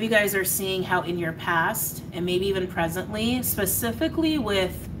 Some of you guys are seeing how in your past, and maybe even presently, specifically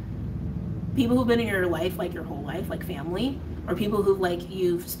with people who've been in your life, like your whole life, like family, or people who like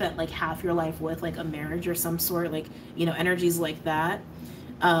you've spent like half your life with, like a marriage or some sort, like, you know, energies like that,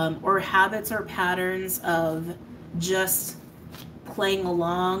 or habits or patterns of just playing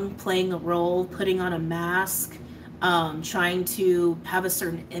along, playing a role, putting on a mask, trying to have a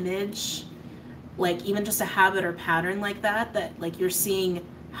certain image, like even just a habit or pattern like that like you're seeing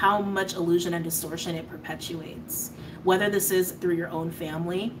how much illusion and distortion it perpetuates, whether this is through your own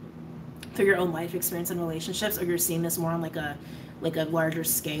family, through your own life experience and relationships, or you're seeing this more on like a larger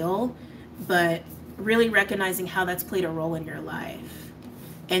scale, but really recognizing how that's played a role in your life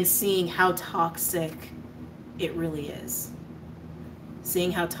and seeing how toxic it really is.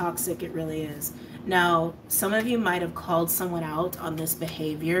 Seeing how toxic it really is. Now, some of you might have called someone out on this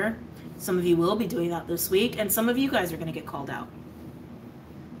behavior. Some of you will be doing that this week, and some of you guys are going to get called out.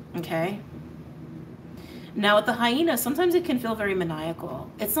 Okay? Now, with the hyena, sometimes it can feel very maniacal.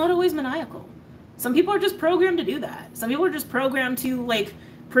 It's not always maniacal. Some people are just programmed to do that. Some people are just programmed to, like,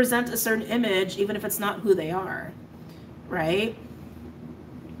 present a certain image, even if it's not who they are. Right?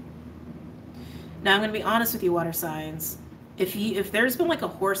 Now, I'm going to be honest with you, water signs. If there's been, like, a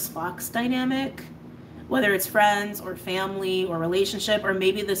horse-fox dynamic, whether it's friends or family or relationship, or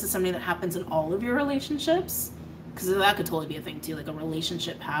maybe this is something that happens in all of your relationships, because that could totally be a thing too, like a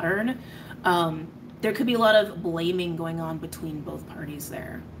relationship pattern. There could be a lot of blaming going on between both parties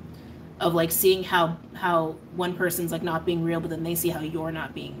there, of like seeing how one person's like not being real, but then they see how you're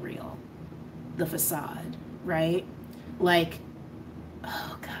not being real, the facade, right? Like,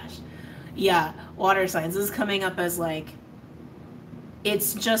 oh gosh, yeah, water signs, this is coming up as like,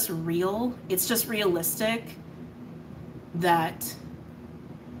 it's just real, it's just realistic, that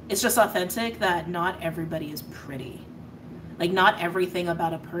it's just authentic that not everybody is pretty. Like, not everything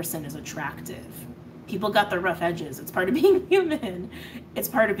about a person is attractive. People got their rough edges. It's part of being human. It's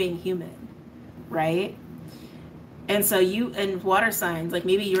part of being human, right? And so you, and water signs, like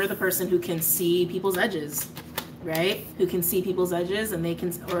maybe you're the person who can see people's edges, right? Who can see people's edges, and they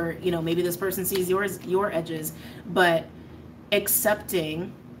can, or, you know, maybe this person sees your edges, but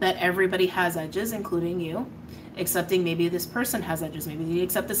accepting that everybody has edges, including you, accepting maybe this person has edges, maybe they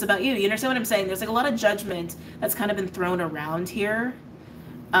accept this about you. You understand what I'm saying? There's like a lot of judgment that's kind of been thrown around here.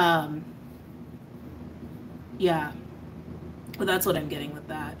 Yeah, but that's what I'm getting with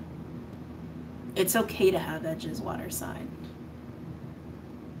that. It's okay to have edges, water sign.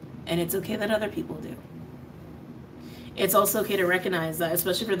 And it's okay that other people do. It's also okay to recognize that,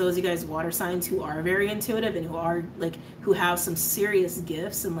 especially for those of you guys water signs who are very intuitive and who are like, who have some serious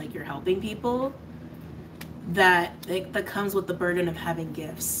gifts and like you're helping people, that comes with the burden of having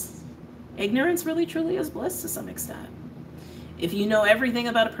gifts. Ignorance really truly is bliss to some extent. If you know everything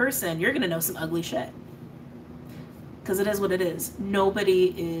about a person, you're gonna know some ugly shit. Because it is what it is.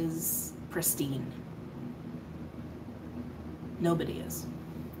 Nobody is pristine. Nobody is.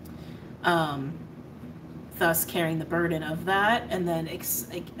 Thus carrying the burden of that, and then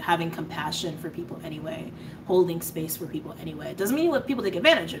having compassion for people anyway, holding space for people anyway. It doesn't mean you let people take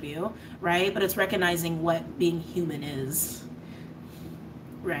advantage of you, right? But it's recognizing what being human is,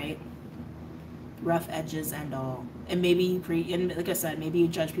 right? Rough edges and all. And maybe and like I said, maybe you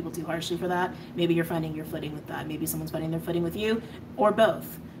judge people too harshly for that. Maybe you're finding your footing with that. Maybe someone's finding their footing with you, or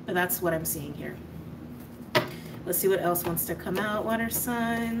both. But that's what I'm seeing here. Let's see what else wants to come out, water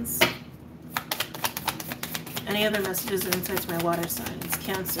signs. Any other messages or insights for my water signs?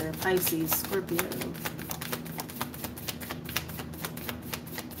 Cancer, Pisces, Scorpio.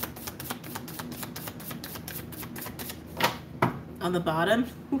 On the bottom,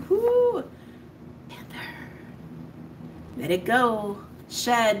 woohoo! Panther. Let it go.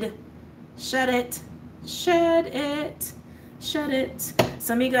 Shed. Shed it. Shed it. Shed it.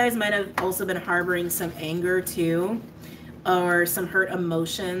 Some of you guys might have also been harboring some anger too, or some hurt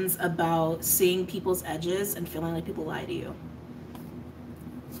emotions about seeing people's edges and feeling like people lie to you.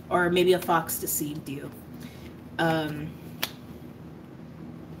 Or maybe a fox deceived you. Let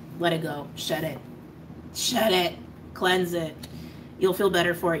it go. Shed it. Shed it. Cleanse it. You'll feel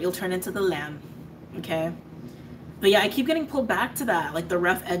better for it. You'll turn into the lamb. Okay? But yeah, I keep getting pulled back to that, like the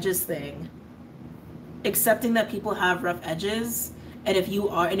rough edges thing. Accepting that people have rough edges, and if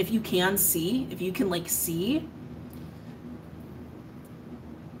you can see, if you can like see,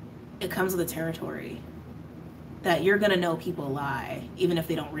 it comes with the territory that you're gonna know people lie, even if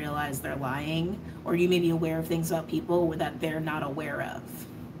they don't realize they're lying, or you may be aware of things about people that they're not aware of.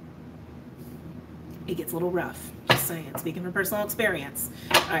 It gets a little rough, just saying, speaking from personal experience.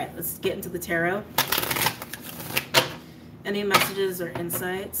 All right, let's get into the tarot. Any messages or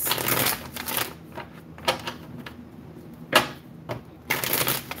insights?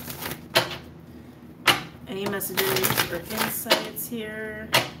 Any messages or insights here?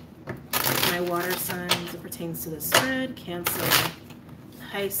 My water signs, it pertains to the spread. Cancer,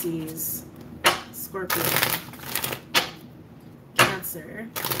 Pisces, Scorpio. Cancer,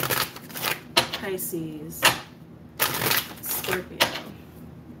 Pisces, Scorpio.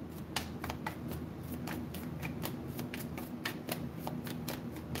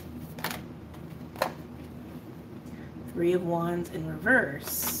 Three of Wands in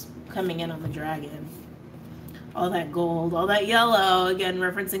reverse, coming in on the dragon. All that gold, all that yellow, again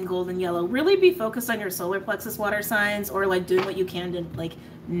referencing gold and yellow. Really be focused on your solar plexus, water signs, or like doing what you can to like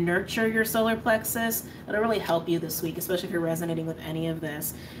nurture your solar plexus. It'll really help you this week, especially if you're resonating with any of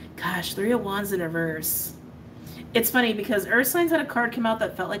this. Gosh, Three of Wands in reverse. It's funny because Earth signs had a card come out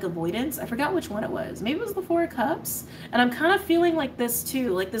that felt like avoidance. I forgot which one it was. Maybe it was the Four of Cups. And I'm kind of feeling like this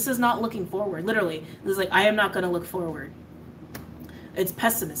too. Like this is not looking forward. Literally, this is like, I am not going to look forward. It's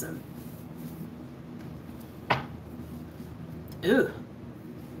pessimism. Ooh.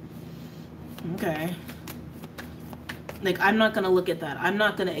 Okay. Like, I'm not going to look at that. I'm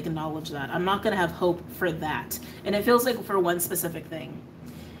not going to acknowledge that. I'm not going to have hope for that. And it feels like for one specific thing.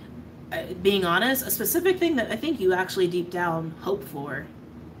 Being honest, a specific thing that I think you actually deep down hope for.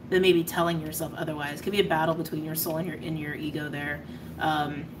 than maybe telling yourself otherwise. It could be a battle between your soul and your ego there.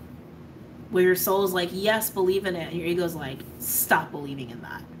 Where your soul is like, yes, believe in it, and your ego is like, stop believing in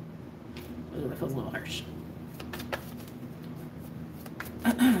that. Ooh, that feels a little harsh.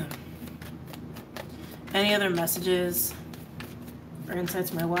 Any other messages or insights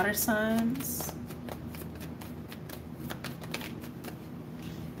from my water signs?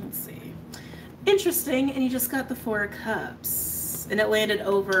 Let's see. Interesting, and you just got the 4 of Cups, and it landed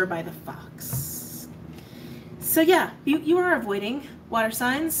over by the fox. So yeah, you are avoiding, water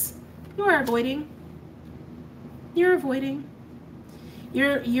signs. You are avoiding. You're avoiding.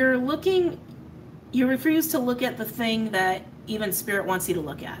 You're looking. You refuse to look at the thing that even Spirit wants you to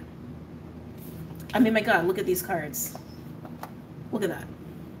look at. I mean, my God, look at these cards. Look at that.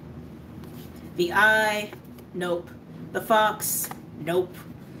 The eye, nope. The fox, nope.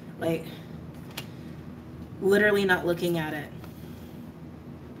 Like, literally not looking at it.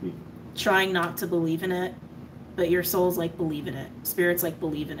 Trying not to believe in it. But your soul's like, believe in it. Spirit's like,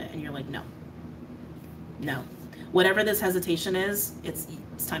 believe in it. And you're like, no. No. Whatever this hesitation is, it's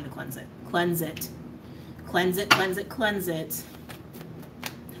time to cleanse it. Cleanse it. Cleanse it, cleanse it, cleanse it.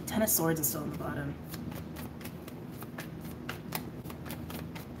 10 of Swords is still on the bottom.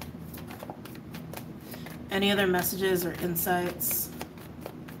 Any other messages or insights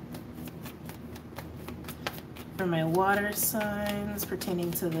for my water signs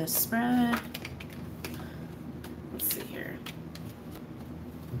pertaining to this spread?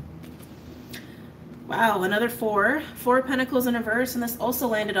 Wow, another 4. 4 of Pentacles in reverse, and this also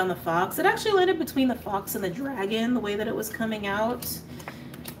landed on the fox. It actually landed between the fox and the dragon, the way that it was coming out.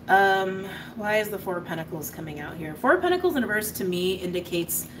 Why is the 4 of Pentacles coming out here? 4 of Pentacles in reverse to me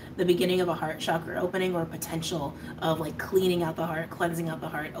indicates the beginning of a heart chakra opening, or potential of like cleaning out the heart, cleansing out the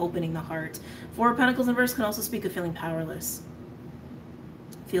heart, opening the heart. 4 of Pentacles in reverse can also speak of feeling powerless.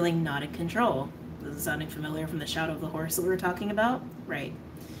 Feeling not in control. This is sounding familiar from the shadow of the horse that we were talking about? Right.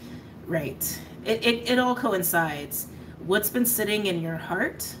 Right. It all coincides. What's been sitting in your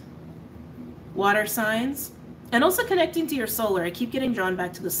heart, water signs, and also connecting to your solar. I keep getting drawn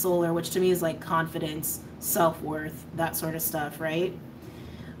back to the solar, which to me is like confidence, self-worth, that sort of stuff, right?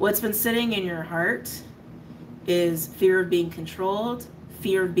 What's been sitting in your heart is fear of being controlled,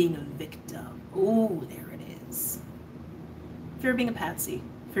 fear of being a victim. Ooh, there it is. Fear of being a patsy,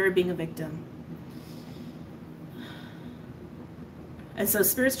 fear of being a victim. And so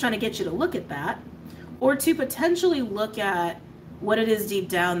Spirit's trying to get you to look at that, or to potentially look at what it is deep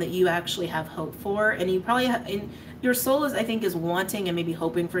down that you actually have hope for. And you probably have, in your soul is, I think, is wanting and maybe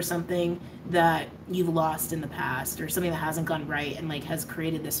hoping for something that you've lost in the past, or something that hasn't gone right, and like has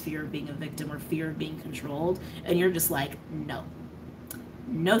created this fear of being a victim or fear of being controlled. And you're just like, no,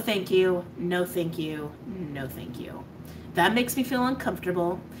 no, thank you. No, thank you. No, thank you. That makes me feel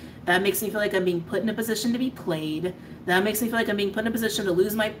uncomfortable. That makes me feel like I'm being put in a position to be played. That makes me feel like I'm being put in a position to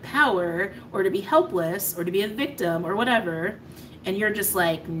lose my power, or to be helpless, or to be a victim, or whatever. And you're just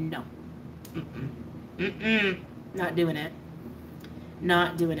like, no. Not doing it.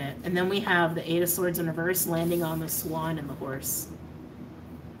 Not doing it. And then we have the 8 of Swords in reverse landing on the swan and the horse,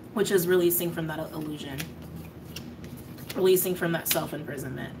 which is releasing from that illusion. Releasing from that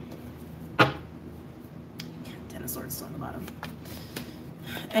self-imprisonment. 10 of Swords still on the bottom.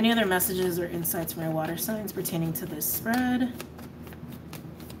 Any other messages or insights from my water signs pertaining to this spread?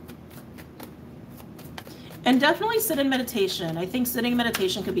 And definitely sit in meditation. I think sitting in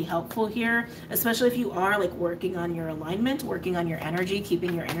meditation could be helpful here, especially if you are like working on your alignment, working on your energy,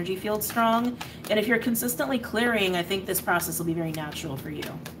 keeping your energy field strong. And if you're consistently clearing, I think this process will be very natural for you.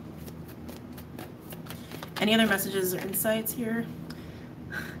 Any other messages or insights here?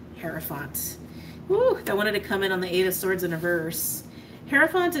 Hierophant. Woo, that wanted to come in on the 8 of Swords in reverse.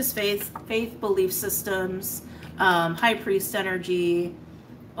 Hierophant is faith, belief systems, high priest energy.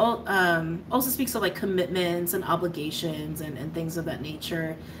 Also speaks of like commitments and obligations and things of that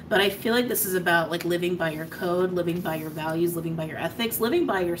nature. But I feel like this is about like living by your code, living by your values, living by your ethics, living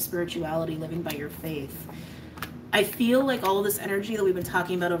by your spirituality, living by your faith. I feel like all of this energy that we've been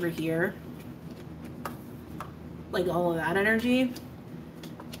talking about over here, like all of that energy,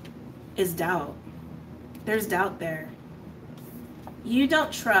 is doubt. There's doubt there. You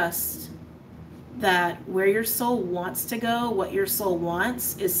don't trust that where your soul wants to go, what your soul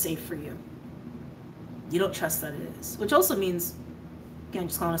wants, is safe for you. You don't trust that it is. Which also means, again,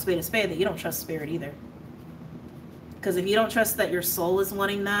 just calling a spade, that you don't trust Spirit either. Because if you don't trust that your soul is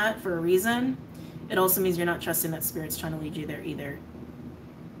wanting that for a reason, it also means you're not trusting that Spirit's trying to lead you there either.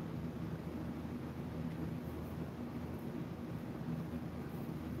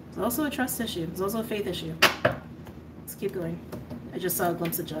 It's also a trust issue. It's also a faith issue. Let's keep going. I just saw a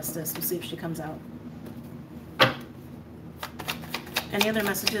glimpse of justice. We'll see if she comes out. Any other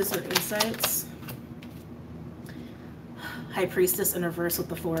messages or insights? High Priestess in reverse with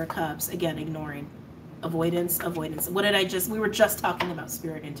the Four of Cups. Again, ignoring. Avoidance, avoidance. What did I just... We were just talking about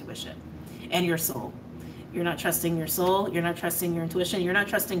spirit intuition and your soul. You're not trusting your soul. You're not trusting your intuition. You're not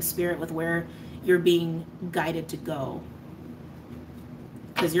trusting spirit with where you're being guided to go.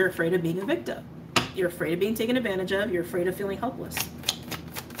 Because you're afraid of being a victim. You're afraid of being taken advantage of. You're afraid of feeling helpless.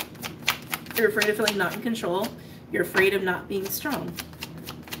 You're afraid of feeling not in control. You're afraid of not being strong.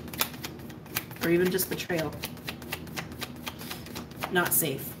 Or even just betrayal. Not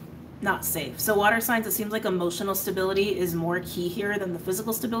safe. Not safe. So water signs, it seems like emotional stability is more key here than the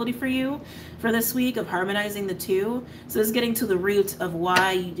physical stability for you for this week, of harmonizing the two. So this is getting to the root of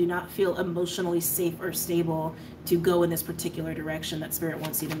why you do not feel emotionally safe or stable to go in this particular direction that spirit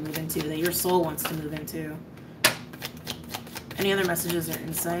wants you to move into, that your soul wants to move into. Any other messages or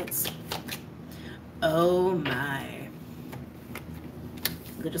insights? Oh my.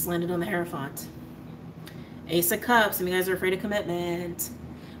 Look, it just landed on the Hierophant. Ace of Cups. Some of you guys are afraid of commitment.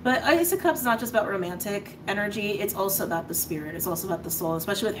 But Ace of Cups is not just about romantic energy. It's also about the spirit. It's also about the soul,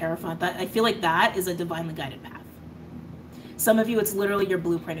 especially with Hierophant. That, I feel like that is a divinely guided path. Some of you, it's literally your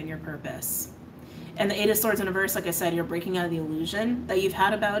blueprint and your purpose. And the Eight of Swords in reverse, like I said, you're breaking out of the illusion that you've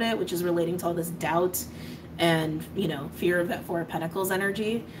had about it, which is relating to all this doubt and, you know, fear of that Four of Pentacles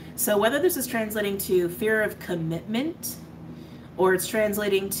energy. So whether this is translating to fear of commitment, or it's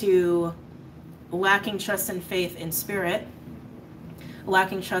translating to lacking trust and faith in spirit,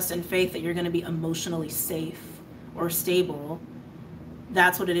 lacking trust and faith that you're going to be emotionally safe or stable,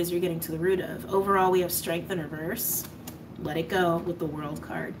 that's what it is you're getting to the root of. Overall, we have Strength in reverse. Let it go with the World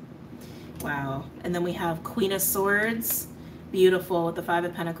card. Wow. And then we have Queen of Swords. Beautiful, with the Five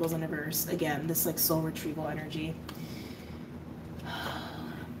of Pentacles in reverse. Again, this like soul retrieval energy.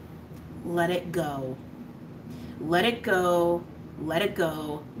 Let it go. Let it go. Let it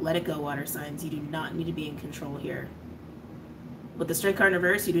go. Let it go, water signs. You do not need to be in control here. With the Strength card in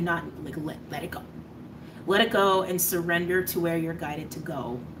reverse, you do not, like, let it go. Let it go and surrender to where you're guided to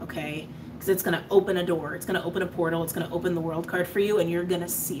go, okay? Because it's going to open a door. It's going to open a portal. It's going to open the World card for you, and you're going to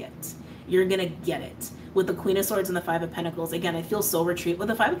see it. You're going to get it. With the Queen of Swords and the Five of Pentacles, again, I feel soul retrieval. With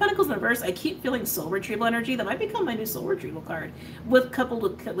the Five of Pentacles in reverse, I keep feeling soul retrieval energy. That might become my new soul retrieval card,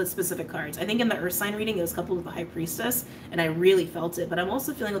 coupled with specific cards. I think in the Earth sign reading, it was coupled with the High Priestess, and I really felt it. But I'm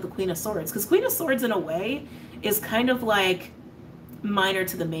also feeling with the Queen of Swords, because Queen of Swords, in a way, is kind of like minor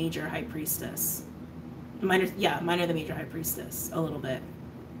to the major High Priestess. Minor to the major High Priestess, a little bit.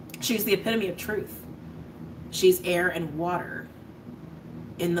 She's the epitome of truth. She's air and water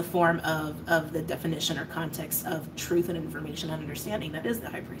in the form of the definition or context of truth and information and understanding. That is the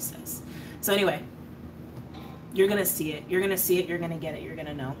High Priestess. So anyway, you're going to see it. You're going to see it. You're going to get it. You're going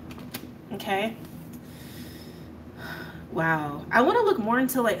to know. Okay? Wow. I want to look more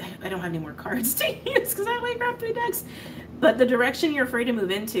into, like, I don't have any more cards to use because I like grabbed 3 decks. But the direction you're afraid to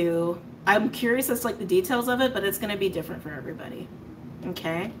move into, I'm curious as to, like, the details of it, but it's going to be different for everybody.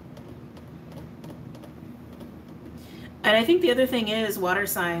 Okay? And I think the other thing is, water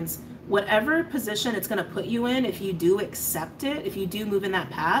signs, whatever position it's going to put you in, if you do accept it, if you do move in that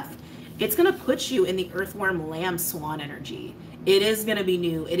path, it's going to put you in the earthworm, lamb, swan energy. It is going to be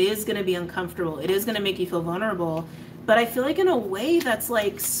new. It is going to be uncomfortable. It is going to make you feel vulnerable. But I feel like in a way that's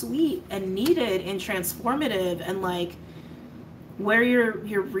like sweet and needed and transformative, and like where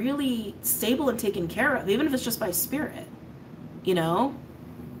you're really stable and taken care of, even if it's just by spirit, you know?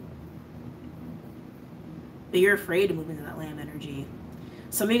 But you're afraid to move into that lamb energy.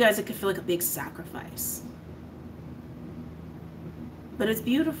 Some of you guys, it could feel like a big sacrifice. But it's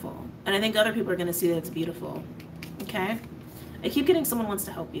beautiful. And I think other people are going to see that it's beautiful. Okay? I keep getting someone wants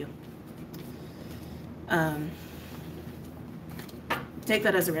to help you. Take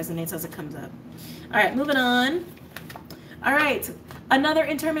that as it resonates, as it comes up. All right, moving on. All right, another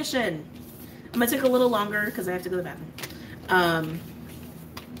intermission. I'm going to take a little longer because I have to go to the bathroom.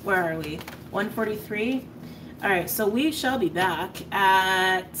 Where are we? 1:43. All right, so we shall be back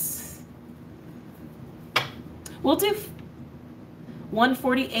at, we'll do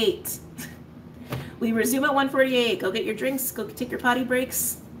 1:48. We resume at 1:48. Go get your drinks, go take your potty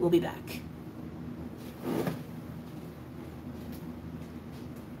breaks. We'll be back.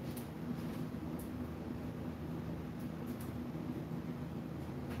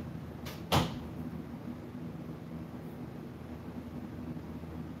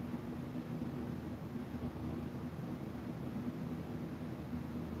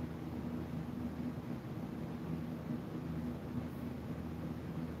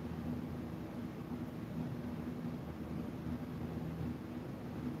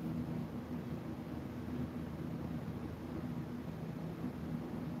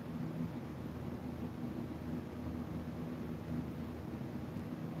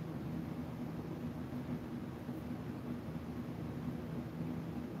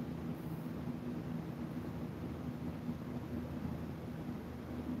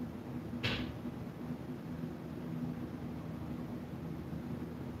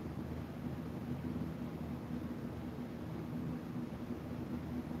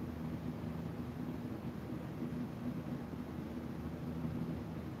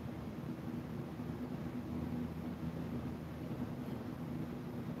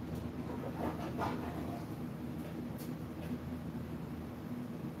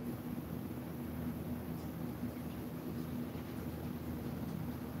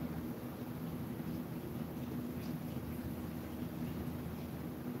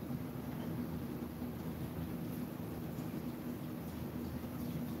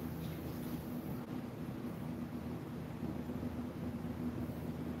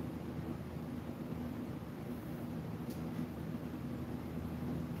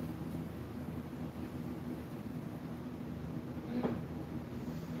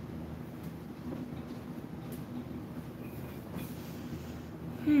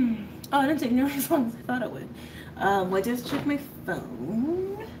 Oh, it didn't take nearly as long as I thought it would. I just check my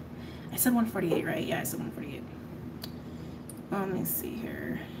phone. I said 148, right? Yeah, I said 148. Let me see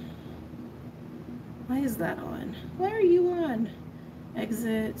here. Why is that on? Why are you on?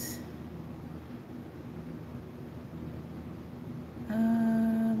 Exit.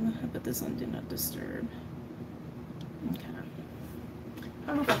 I put this on Do Not Disturb. Okay. I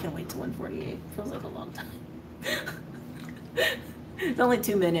don't know if I can wait till 148. Feels like a long time. It's only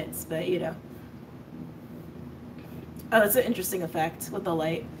 2 minutes, but you know. Oh, that's an interesting effect with the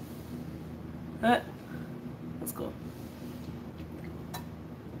light. That's cool.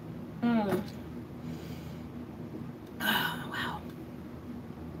 Oh, wow.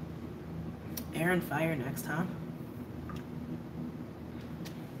 Air and fire next, huh?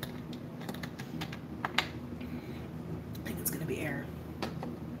 I think it's gonna be air.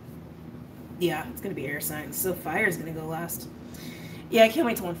 Yeah, it's gonna be air signs. So fire is gonna go last. Yeah, I can't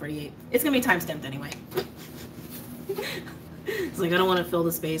wait till 148. It's gonna be time stamped anyway. It's like I don't want to fill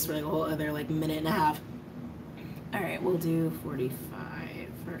the space for like a whole other like minute and a half. All right, we'll do 45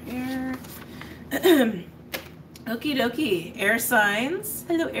 for air. Okie dokie, air signs.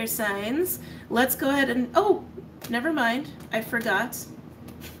 Hello, air signs. Let's go ahead and never mind. I forgot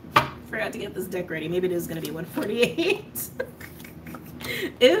to get this deck ready. Maybe it is gonna be 148.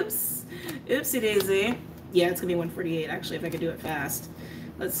 Oops, oopsie daisy. Yeah, it's gonna be 148 actually if I could do it fast.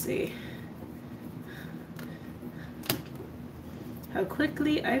 Let's see. How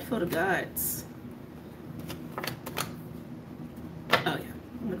quickly I forgot. Oh yeah,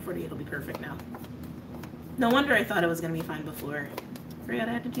 148 will be perfect now. No wonder I thought it was gonna be fine before. Forgot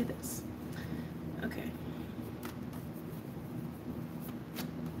I had to do this. Okay.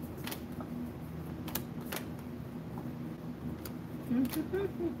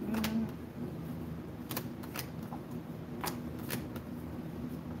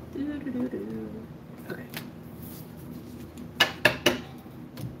 Okay.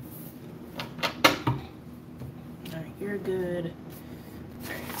 Alright, you're good.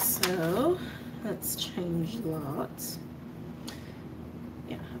 Alright, so let's change that.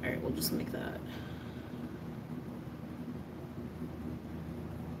 Yeah, alright, we'll just make that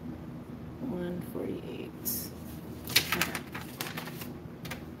 148.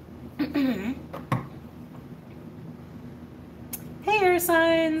 Okay. Hey, air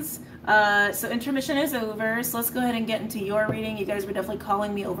signs! So intermission is over, so let's go ahead and get into your reading. You guys were definitely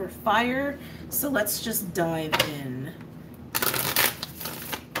calling me over fire, so let's just dive in.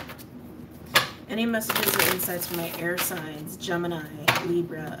 Any messages or insights from my air signs? Gemini,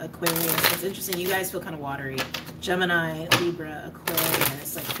 Libra, Aquarius. It's interesting, you guys feel kind of watery. Gemini, Libra,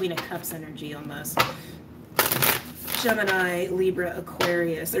 Aquarius, like Queen of Cups energy almost. Gemini, Libra,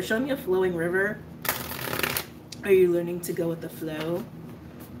 Aquarius. They're showing me a flowing river. Are you learning to go with the flow?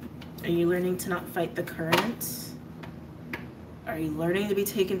 Are you learning to not fight the current? Are you learning to be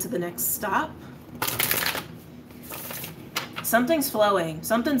taken to the next stop? Something's flowing.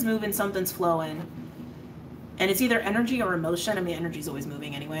 Something's moving, something's flowing. And it's either energy or emotion. I mean, energy's always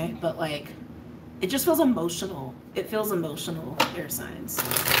moving anyway, but like, it just feels emotional. It feels emotional, air signs.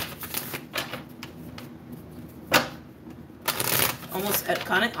 Almost,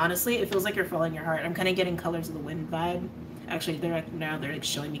 honestly, it feels like you're following your heart. I'm kind of getting Colors of the Wind vibe. Actually, they're like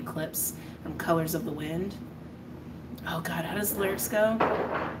showing me clips from Colors of the Wind. Oh God, how does the lyrics go?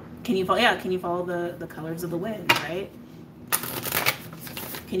 Can you follow? Yeah, can you follow the colors of the wind, right?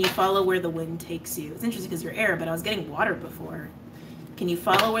 Can you follow where the wind takes you? It's interesting because you're air, but I was getting water before. Can you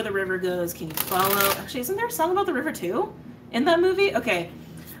follow where the river goes? Can you follow? Actually, isn't there a song about the river too in that movie? Okay.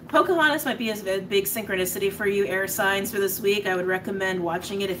 Pocahontas might be a big synchronicity for you, air signs, for this week. I would recommend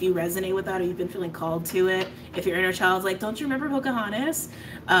watching it if you resonate with that or you've been feeling called to it. If your inner child's like, don't you remember Pocahontas?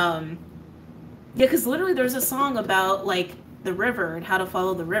 Yeah, because literally there's a song about like the river and how to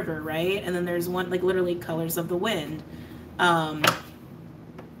follow the river, right? And then there's one like literally Colors of the Wind. Oh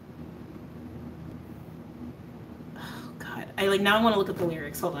God, now I want to look at the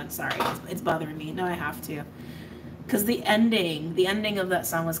lyrics. Hold on, sorry, it's bothering me. No, I have to. because the ending of that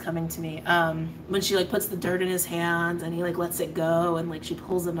song was coming to me. When she like puts the dirt in his hands and he like lets it go and like she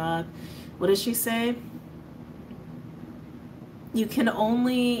pulls him up. What does she say? You can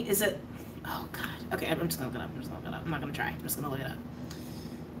only, is it, oh God. Okay, I'm just gonna look it up. I'm not gonna try. I'm just gonna look it up.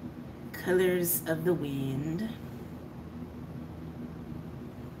 Colors of the Wind.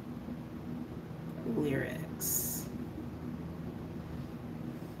 Lyrics.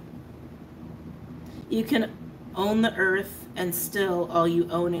 You can own the earth and still all you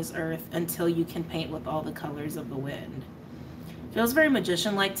own is earth until you can paint with all the colors of the wind. Feels very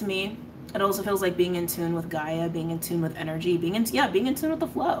magician-like to me. It also feels like being in tune with Gaia, being in tune with energy, being in tune with the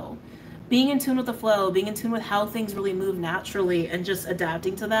flow. Being in tune with the flow, being in tune with how things really move naturally, and just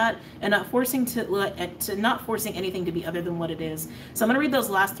adapting to that, and not forcing anything to be other than what it is. So I'm going to read those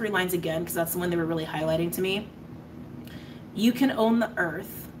last 3 lines again because that's the one they were really highlighting to me. You can own the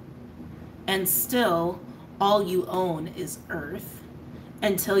earth, and still all you own is earth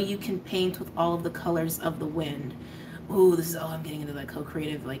until you can paint with all of the colors of the wind. Ooh, this is, oh, I'm getting into that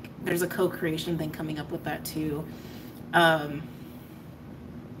co-creative, like there's a co-creation thing coming up with that too.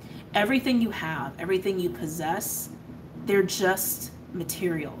 Everything you have, everything you possess, they're just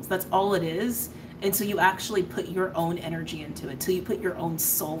materials. That's all it is. And so you actually put your own energy into it, till you put your own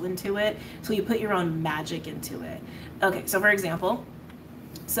soul into it, till you put your own magic into it. Okay, so for example,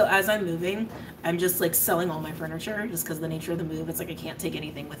 so as I'm moving, I'm just like selling all my furniture just because of the nature of the move. It's like I can't take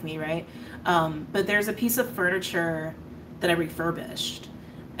anything with me, right? But there's a piece of furniture that I refurbished,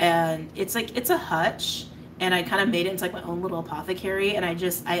 and it's like, it's a hutch, and I kind of made it into like my own little apothecary, and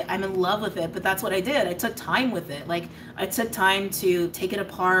I'm in love with it. But that's what I did. I took time with it. Like I took time to take it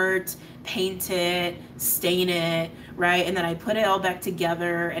apart, paint it, stain it, right? And then I put it all back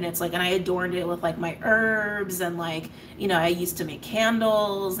together, and it's like, and I adorned it with like my herbs, and like, you know, I used to make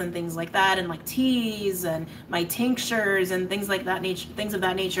candles and things like that, and like teas and my tinctures and things like that nature, things of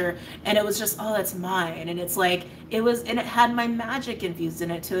that nature. And it was just, oh, that's mine. And it's like, it was, and it had my magic infused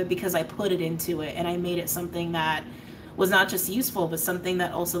in it to it because I put it into it, and I made it something that was not just useful, but something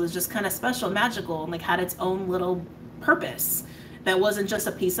that also was just kind of special, magical, and like had its own little purpose that wasn't just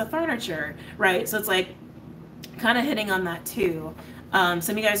a piece of furniture, right? So it's like kind of hitting on that too. Some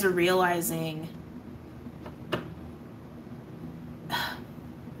of you guys are realizing, I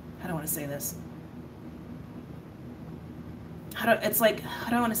don't want to say this. How do I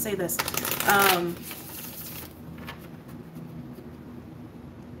want to say this?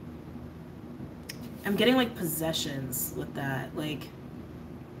 I'm getting like possessions with that. Like,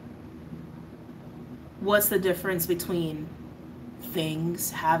 what's the difference between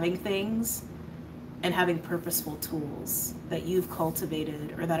having things, and having purposeful tools that you've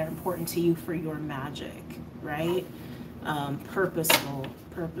cultivated or that are important to you for your magic, right? Purposeful.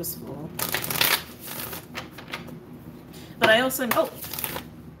 But I also,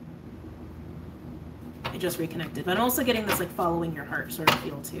 I just reconnected. But I'm also getting this like following your heart sort of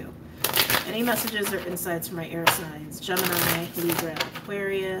feel too. Any messages or insights from my air signs? Gemini, Libra,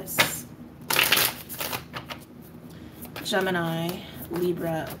 Aquarius. Gemini,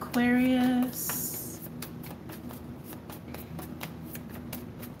 Libra, Aquarius.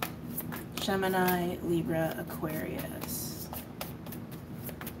 Gemini, Libra, Aquarius.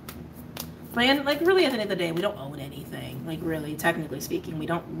 And like really at the end of the day, we don't own anything. Like really, technically speaking, we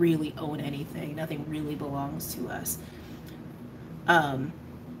don't really own anything. Nothing really belongs to us.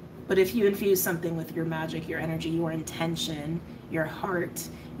 But if you infuse something with your magic, your energy, your intention, your heart,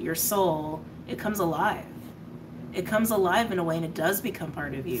 your soul, it comes alive. It comes alive in a way, and it does become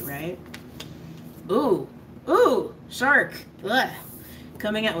part of you, right? Ooh, shark. Ugh.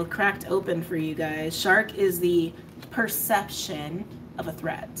 Coming out with cracked open for you guys. Shark is the perception of a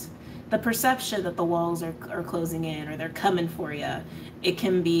threat. The perception that the walls are closing in, or they're coming for you. It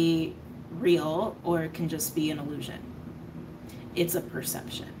can be real, or it can just be an illusion. It's a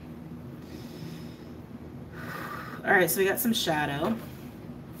perception. All right, so we got some shadow.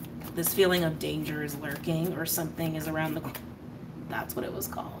 This feeling of danger is lurking, or something is around the, that's what it was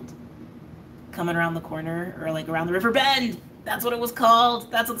called. Coming around the corner, or like around the river bend. That's what it was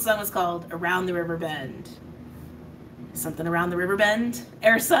called. That's what the song was called. Around the river bend. Something around the river bend.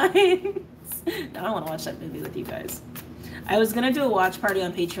 Air signs. Now I want to watch that movie with you guys. I was gonna do a watch party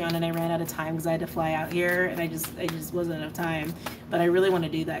on Patreon, and I ran out of time because I had to fly out here, and I just wasn't enough time. But I really want to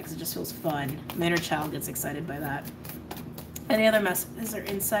do that because it just feels fun. My inner child gets excited by that. Any other messages or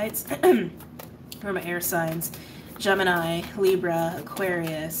insights for my air signs? Gemini, Libra,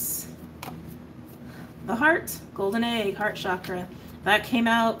 Aquarius. The heart, golden egg, heart chakra. That came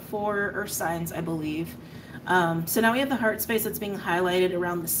out for earth signs, I believe. So now we have the heart space that's being highlighted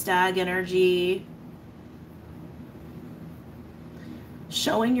around the stag energy.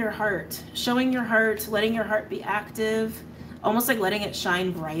 showing your heart, letting your heart be active, almost like letting it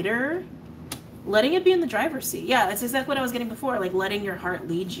shine brighter, letting it be in the driver's seat. Yeah, that's exactly what I was getting before, like letting your heart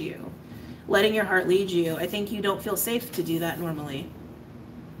lead you. Letting your heart lead you. I think you don't feel safe to do that normally.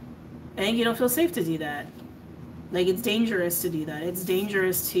 I think you don't feel safe to do that. Like, it's dangerous to do that. It's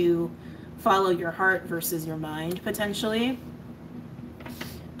dangerous to follow your heart versus your mind, potentially.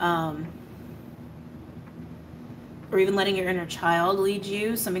 Or even letting your inner child lead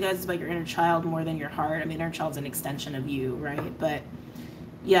you. Some of you guys, it's about your inner child more than your heart. I mean, inner child's an extension of you, right? But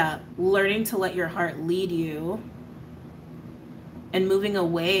yeah, learning to let your heart lead you and moving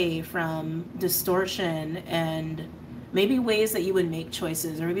away from distortion and maybe ways that you would make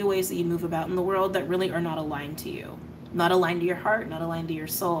choices, or maybe ways that you move about in the world that really are not aligned to you, not aligned to your heart, not aligned to your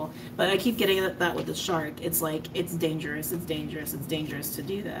soul. But I keep getting that with the shark. It's like, it's dangerous, it's dangerous, it's dangerous to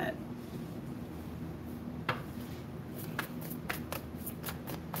do that.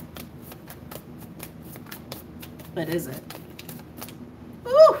 But is it?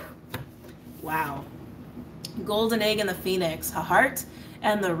 Ooh! Wow. Golden egg and the phoenix, a heart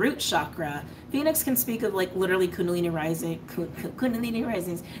and the root chakra. Phoenix can speak of like literally kundalini risings,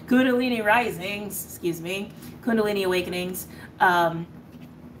 excuse me, kundalini awakenings. But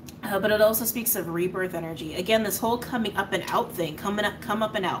it also speaks of rebirth energy. Again, this whole coming up and out thing, come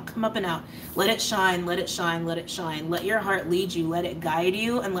up and out, come up and out. Let it shine, let it shine, let it shine. Let your heart lead you, let it guide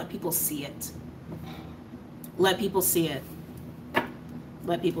you, and let people see it. Let people see it.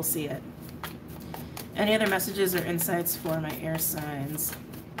 Let people see it. Any other messages or insights for my air signs?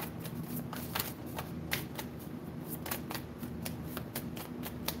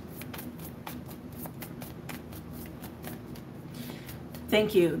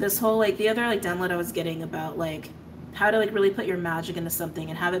 Thank you. This whole, like, the other, like, download I was getting about, like, how to, like, really put your magic into something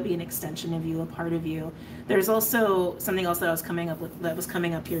and have it be an extension of you, a part of you. There's also something else that I was coming up with, that was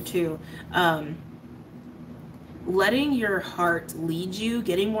coming up here, too. Letting your heart lead you,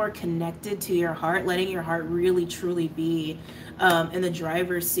 getting more connected to your heart, letting your heart really, truly be in the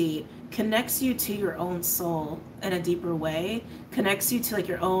driver's seat, connects you to your own soul in a deeper way, connects you to like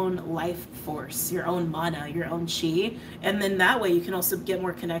your own life force, your own mana, your own chi, and then that way you can also get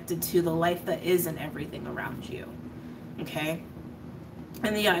more connected to the life that is in everything around you. Okay?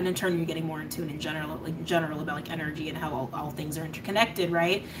 And yeah, and in turn you're getting more in tune in general about like energy and how all things are interconnected,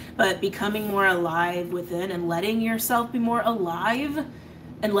 right? But becoming more alive within and letting yourself be more alive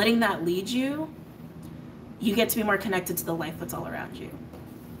and letting that lead you, you get to be more connected to the life that's all around you.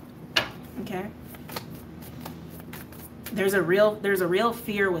 Okay? There's a real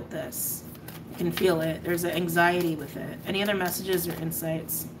fear with this. You can feel it. There's an anxiety with it. Any other messages or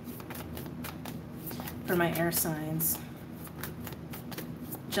insights for my air signs?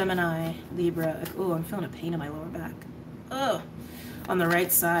 Gemini, Libra. Oh, I'm feeling a pain in my lower back. Oh, on the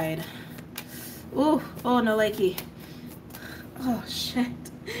right side. Oh, no likey. Oh, shit.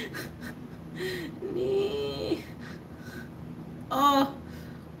 Knee. Oh.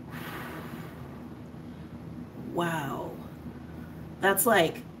 Wow. That's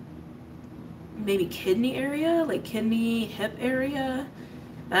like maybe kidney area, like kidney, hip area.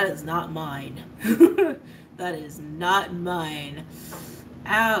 That is not mine. That is not mine.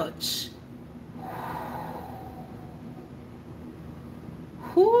 Ouch.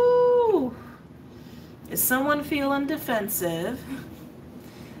 Whoo. Is someone feeling defensive?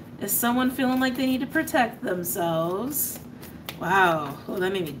 Is someone feeling like they need to protect themselves? Wow. Oh,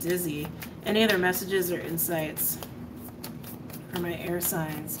 that made me dizzy. Any other messages or insights for my air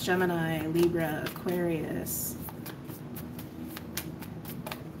signs? Gemini, Libra, Aquarius.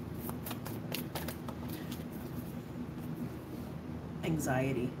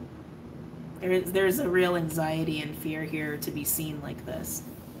 Anxiety. There's a real anxiety and fear here to be seen like this.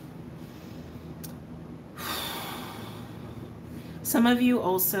 Some of you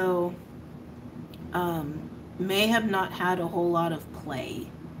also may have not had a whole lot of play,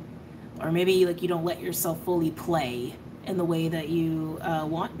 or maybe like you don't let yourself fully play in the way that you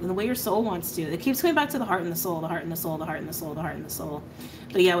want, in the way your soul wants to. It keeps going back to the heart and the soul, the heart and the soul, the heart and the soul, the heart and the soul.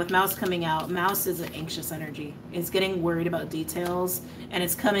 But yeah, with Mouse coming out, Mouse is an anxious energy. It's getting worried about details, and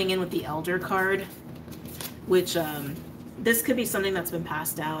it's coming in with the Elder card, which this could be something that's been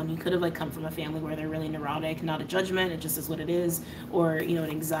passed down. You could have like come from a family where they're really neurotic, not a judgment, it just is what it is, or you know,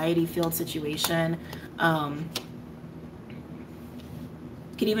 an anxiety-filled situation.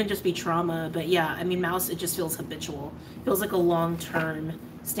 Could even just be trauma, but yeah, I mean, Mouse, it just feels habitual. It feels like a long-term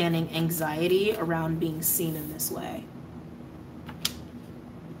standing anxiety around being seen in this way.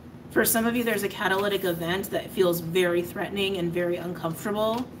 For some of you, there's a catalytic event that feels very threatening and very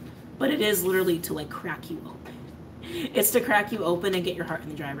uncomfortable, but it is literally to like crack you open. It's to crack you open and get your heart in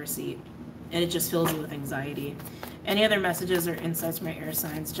the driver's seat. And it just fills you with anxiety. Any other messages or insights from my air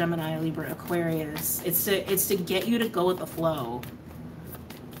signs? Gemini, Libra, Aquarius. It's to get you to go with the flow.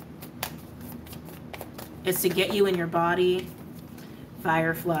 It's to get you in your body.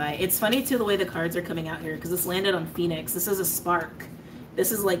 Firefly. It's funny too the way the cards are coming out here, because this landed on Phoenix. This is a spark.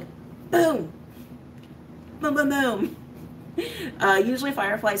 This is like boom, boom, boom, boom. Usually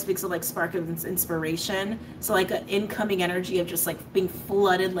Firefly speaks of like spark of inspiration, so like an incoming energy of just like being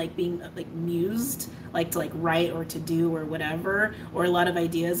flooded, like being like mused, like to like write or to do or whatever, or a lot of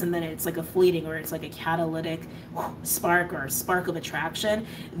ideas, and then it's like a fleeting, or it's like a catalytic spark or a spark of attraction.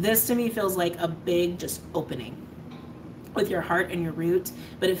 This to me feels like a big just opening with your heart and your root,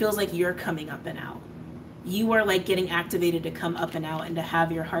 but it feels like you're coming up and out. You are like getting activated to come up and out and to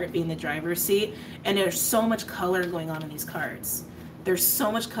have your heart be in the driver's seat. And there's so much color going on in these cards. There's so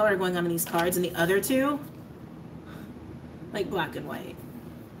much color going on in these cards, and the other two, like black and white.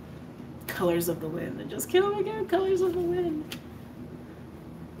 Colors of the wind. And just kill them again. Colors of the wind.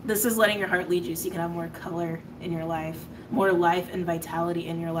 This is letting your heart lead you so you can have more color in your life, more life and vitality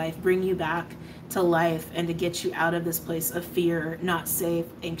in your life, bring you back to life and to get you out of this place of fear, not safe,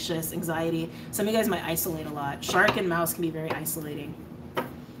 anxious, anxiety. Some of you guys might isolate a lot. Shark and mouse can be very isolating.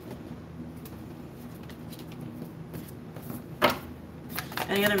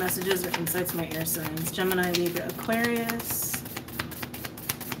 Any other messages or insights from my air signs? Gemini, Libra, Aquarius.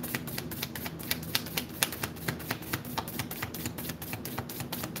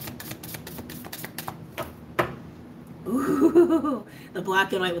 Ooh, the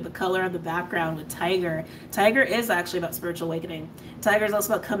black and white with the color of the background with Tiger. Tiger is actually about spiritual awakening. Tiger is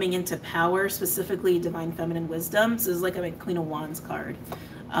also about coming into power, specifically divine feminine wisdom. So it's like a Queen of Wands card.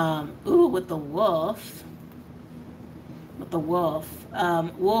 Ooh, with the wolf. With the wolf.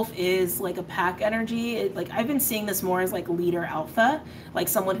 Wolf is like a pack energy. Like I've been seeing this more as like leader alpha, like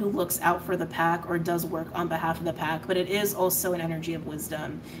someone who looks out for the pack or does work on behalf of the pack. But it is also an energy of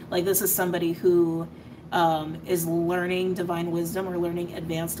wisdom. Like this is somebody who is learning divine wisdom or learning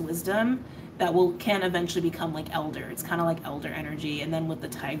advanced wisdom that can eventually become like elder. It's kind of like elder energy. And then with the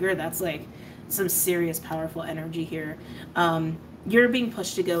tiger, that's like some serious powerful energy here. You're being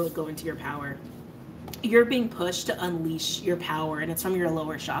pushed to go into your power. You're being pushed to unleash your power, and it's from your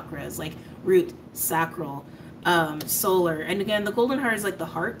lower chakras, like root, sacral, solar. And again, the golden heart is like the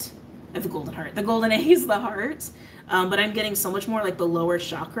heart of the golden heart. The golden A is the heart, but I'm getting so much more like the lower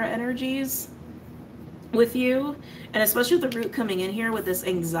chakra energies with you, and especially with the root coming in here with this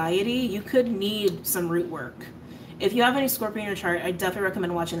anxiety, you could need some root work. If you have any Scorpio in your chart, I definitely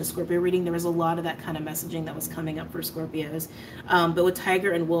recommend watching the Scorpio reading. There was a lot of that kind of messaging that was coming up for Scorpios. But with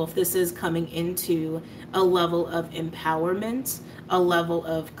Tiger and Wolf, this is coming into a level of empowerment, a level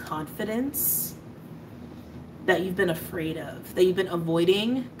of confidence that you've been afraid of, that you've been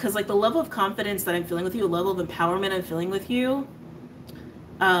avoiding. Because like the level of confidence that I'm feeling with you, a level of empowerment I'm feeling with you,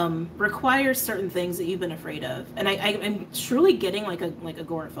 requires certain things that you've been afraid of. And I'm truly getting like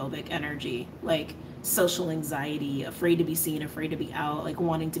agoraphobic energy, like social anxiety, afraid to be seen, afraid to be out, like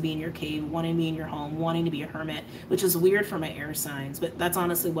wanting to be in your cave, wanting to be in your home, wanting to be a hermit, which is weird for my air signs, but that's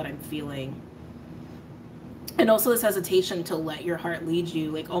honestly what I'm feeling. And also this hesitation to let your heart lead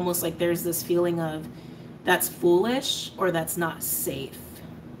you, like almost like there's this feeling of that's foolish or that's not safe.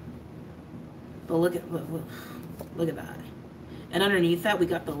 But look at that. And underneath that, we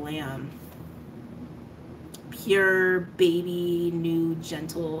got the lamb. Pure, baby, new,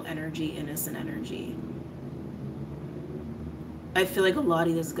 gentle energy, innocent energy. I feel like a lot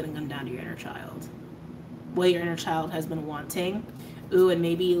of this is going to come down to your inner child. What your inner child has been wanting. Ooh, and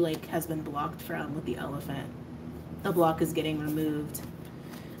maybe like has been blocked from with the elephant. The block is getting removed.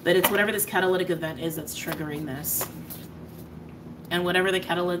 But it's whatever this catalytic event is that's triggering this. And whatever the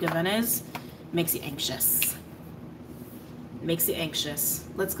catalytic event is, makes you anxious. Makes you anxious.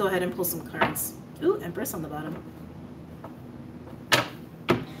 Let's go ahead and pull some cards. Ooh, Empress on the bottom.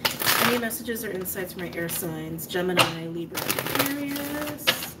 Any messages or insights from my air signs? Gemini, Libra,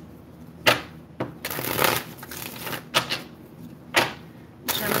 Aquarius.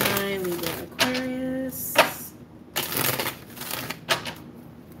 Gemini, Libra, Aquarius.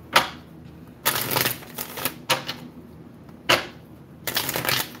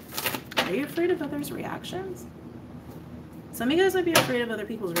 Are you afraid of others' reactions? Some of you guys might be afraid of other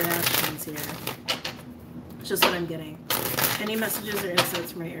people's reactions here. It's just what I'm getting. Any messages or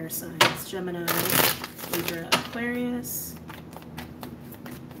insights from my air signs? Gemini, Libra, Aquarius.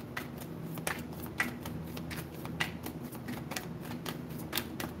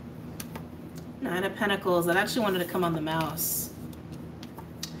 Nine of Pentacles. That actually wanted to come on the mouse.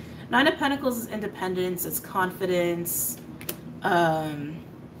 Nine of Pentacles is independence, it's confidence,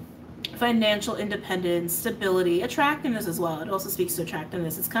 financial independence, stability, attractiveness as well. It also speaks to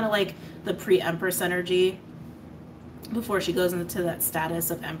attractiveness. It's kind of like the pre-Empress energy before she goes into that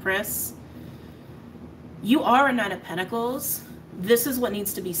status of Empress. You are a Nine of Pentacles. This is what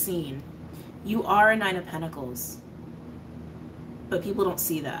needs to be seen. You are a Nine of Pentacles. But people don't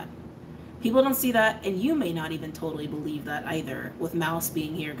see that. People don't see that, and you may not even totally believe that either, with Mouse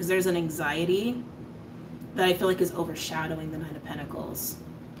being here, because there's an anxiety that I feel like is overshadowing the Nine of Pentacles.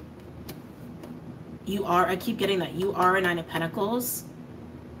 You are, I keep getting that, you are a Nine of Pentacles,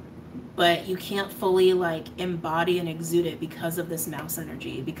 but you can't fully like embody and exude it because of this Mouse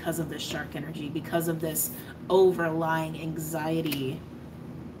energy, because of this Shark energy, because of this overlying anxiety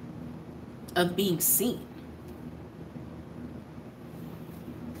of being seen.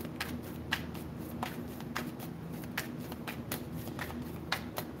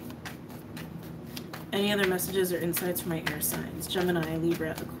 Any other messages or insights for my air signs? Gemini,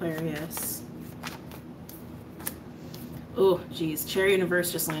 Libra, Aquarius. Oh, geez. Chariot and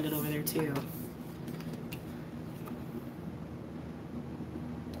Reverse just landed over there, too.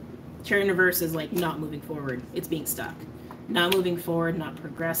 Chariot and Reverse is, like, not moving forward. It's being stuck. Not moving forward, not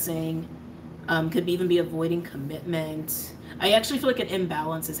progressing. Could even be avoiding commitment. I actually feel like an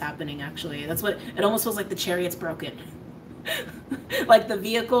imbalance is happening, actually. That's what... It almost feels like the Chariot's broken. Like the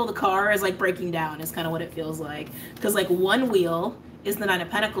vehicle, the car is like breaking down is kind of what it feels like, because like one wheel is the Nine of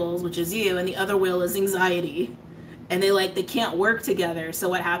Pentacles, which is you, and the other wheel is anxiety, and they can't work together. So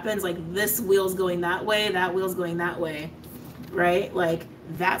what happens, like this wheel's going that way, that wheel's going that way, right? Like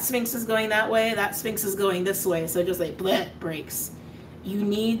that Sphinx is going that way, that Sphinx is going this way, so it just like bleh, breaks. You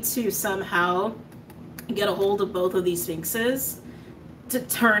need to somehow get a hold of both of these Sphinxes to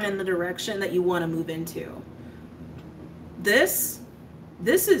turn in the direction that you want to move into. This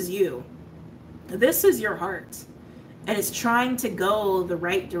is you. This is your heart. And it's trying to go the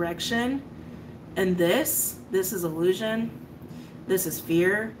right direction. And this is illusion. This is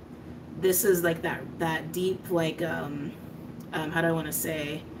fear. This is like that deep, like, how do I want to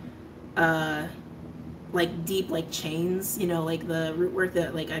say, like deep, like chains, you know, like the root work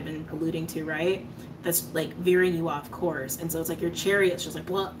that like I've been alluding to, right? That's like veering you off course. And so it's like your chariot's just like,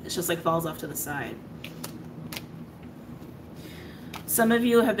 well, it's just like falls off to the side. Some of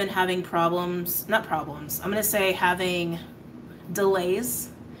you have been having problems, not problems, I'm going to say having delays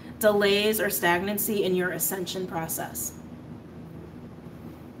or stagnancy in your ascension process.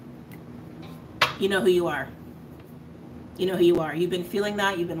 You know who you are. You know who you are. You've been feeling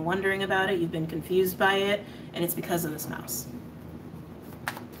that, you've been wondering about it, you've been confused by it, and it's because of this Mouse.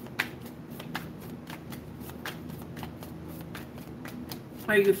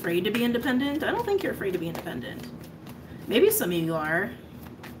 Are you afraid to be independent? I don't think you're afraid to be independent. Maybe some of you are.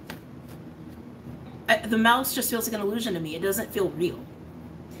 The Mouse just feels like an illusion to me. It doesn't feel real.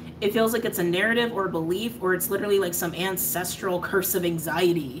 It feels like it's a narrative or a belief, or it's literally like some ancestral curse of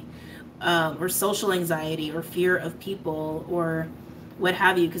anxiety, or social anxiety, or fear of people, or what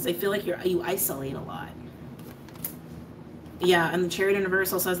have you, because I feel like you isolate a lot. Yeah, and the Chariot in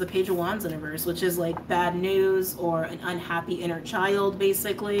Reverse also has the Page of Wands in Reverse, which is like bad news or an unhappy inner child,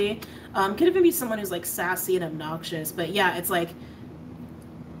 basically. Could even be someone who's like sassy and obnoxious. But yeah, it's like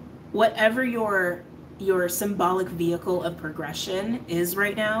whatever your symbolic vehicle of progression is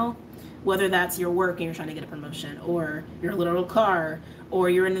right now, whether that's your work and you're trying to get a promotion, or your literal car,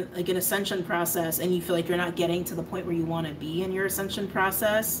 or you're in like an ascension process and you feel like you're not getting to the point where you want to be in your ascension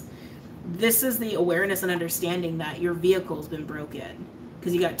process. This is the awareness and understanding that your vehicle's been broken,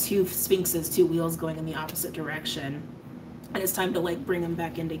 because you got two Sphinxes, two wheels going in the opposite direction, and it's time to like bring them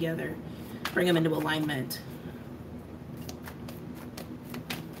back in together, bring them into alignment.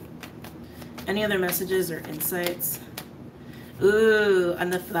 Any other messages or insights? Ooh,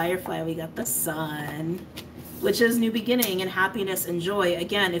 on the Firefly we got the Sun, which is new beginning and happiness and joy.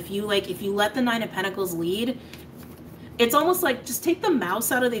 Again, if you let the Nine of Pentacles lead, it's almost like just take the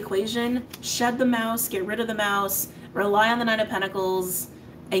Mouse out of the equation, shed the Mouse, get rid of the Mouse, rely on the Nine of Pentacles,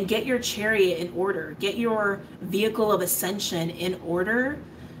 and get your chariot in order. Get your vehicle of ascension in order,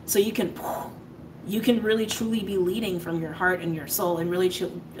 so you can really truly be leading from your heart and your soul, and really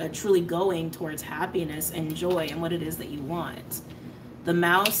truly going towards happiness and joy and what it is that you want. The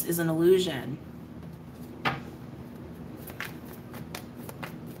Mouse is an illusion.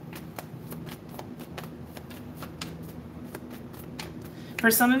 For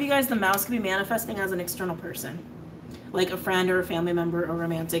some of you guys, the Mouse could be manifesting as an external person, like a friend or a family member or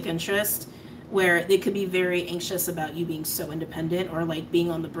romantic interest, where they could be very anxious about you being so independent, or like being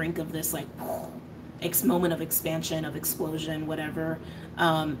on the brink of this like moment of expansion, of explosion, whatever,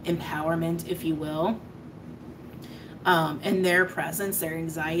 empowerment, if you will. And their presence, their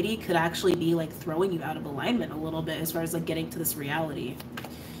anxiety could actually be like throwing you out of alignment a little bit as far as like getting to this reality.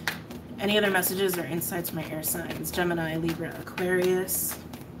 Any other messages or insights from my air signs? Gemini, Libra, Aquarius.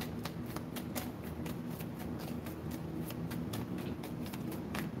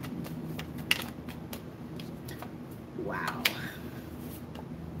 Wow.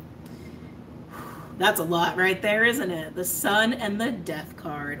 That's a lot right there, isn't it? The Sun and the Death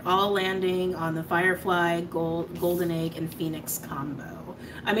card, all landing on the Firefly, Golden Egg, and Phoenix combo.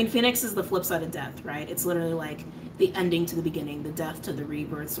 I mean, Phoenix is the flip side of death, right? It's literally like the ending to the beginning, the death to the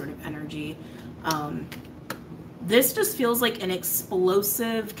rebirth sort of energy. This just feels like an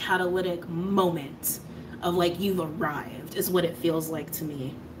explosive, catalytic moment of like you've arrived, is what it feels like to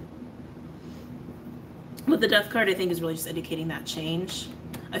me. With the Death card, I think is really just indicating that change.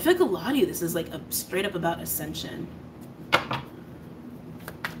 I feel like a lot of you, this is like straight up about ascension.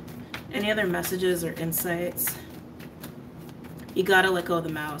 Any other messages or insights? You gotta let go of the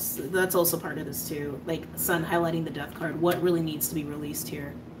mouse. That's also part of this too. Like Sun highlighting the Death card. What really needs to be released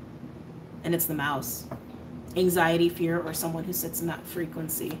here? And it's the mouse. Anxiety, fear, or someone who sits in that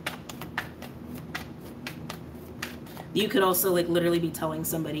frequency. You could also like literally be telling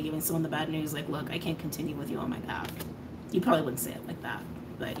somebody, giving someone the bad news, like, look, I can't continue with you on my path. You probably wouldn't say it like that,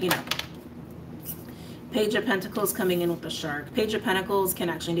 but you know. Page of Pentacles coming in with the Shark. Page of Pentacles can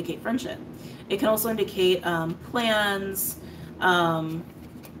actually indicate friendship. It can also indicate plans,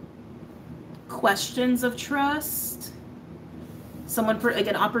 questions of trust. Someone, like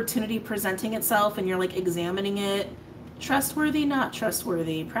an opportunity presenting itself and you're like examining it. Trustworthy, not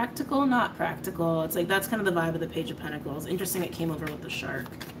trustworthy. Practical, not practical. It's like that's kind of the vibe of the Page of Pentacles. Interesting it came over with the Shark.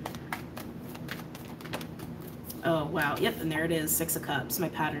 Oh, wow. Yep, and there it is, Six of Cups, my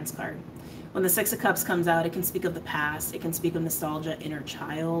Patterns card. When the Six of Cups comes out, it can speak of the past. It can speak of nostalgia, inner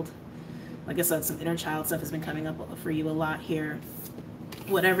child. Like I said, some inner child stuff has been coming up for you a lot here.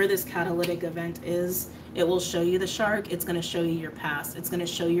 Whatever this catalytic event is, it will show you the Shark. It's going to show you your past. It's going to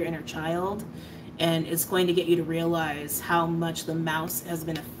show your inner child. And it's going to get you to realize how much the mouse has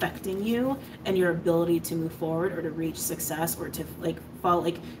been affecting you and your ability to move forward or to reach success or to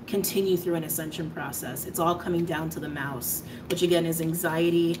continue through an ascension process. It's all coming down to the mouse, which again is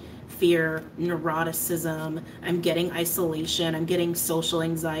anxiety, fear, neuroticism. I'm getting isolation. I'm getting social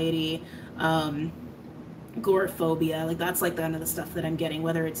anxiety, agoraphobia. Like that's like the end of the stuff that I'm getting,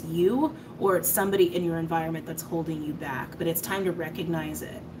 whether it's you or it's somebody in your environment that's holding you back. But it's time to recognize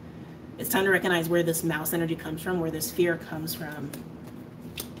it. It's time to recognize where this mouse energy comes from, where this fear comes from.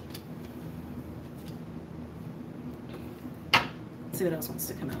 Let's see what else wants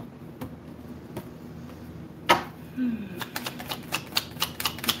to come out.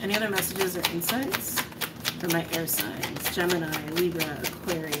 Any other messages or insights for my air signs? Gemini, Libra,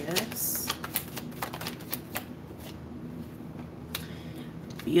 Aquarius.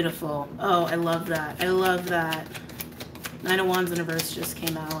 Beautiful. Oh, I love that. I love that. Nine of Wands in reverse just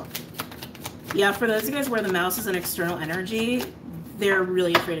came out. Yeah, for those of you guys where the mouse is an external energy, they're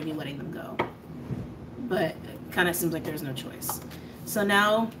really afraid of you letting them go. But it kind of seems like there's no choice. So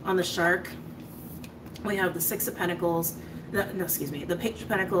now on the Shark, we have the Six of Pentacles, the Page of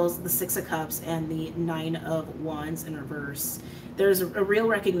Pentacles, the Six of Cups, and the Nine of Wands in reverse. There's a real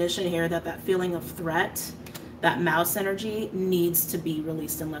recognition here that that feeling of threat, that mouse energy needs to be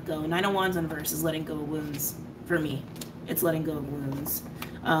released and let go. Nine of Wands in reverse is letting go of wounds for me. It's letting go of wounds.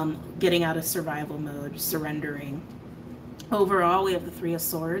 Getting out of survival mode, surrendering. Overall, we have the Three of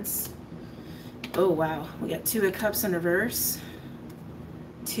Swords. Oh, wow. We got Two of Cups in reverse.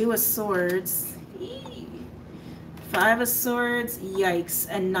 Two of Swords. Five of Swords. Yikes.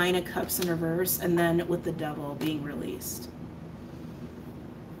 And Nine of Cups in reverse. And then with the Devil being released.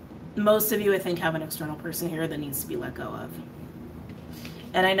 Most of you, I think, have an external person here that needs to be let go of.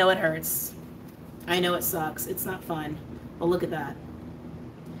 And I know it hurts. I know it sucks. It's not fun. But look at that.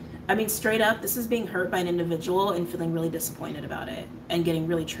 I mean, straight up, this is being hurt by an individual and feeling really disappointed about it and getting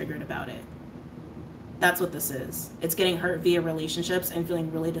really triggered about it. That's what this is. It's getting hurt via relationships and feeling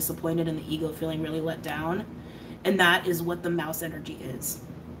really disappointed and the ego feeling really let down. And that is what the mouse energy is.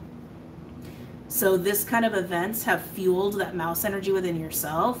 So this kind of events have fueled that mouse energy within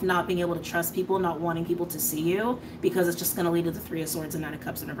yourself, not being able to trust people, not wanting people to see you, because it's just going to lead to the Three of Swords and Nine of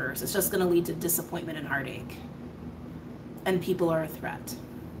Cups in reverse. It's just going to lead to disappointment and heartache. And people are a threat.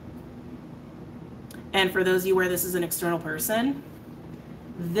 And for those of you where this is an external person,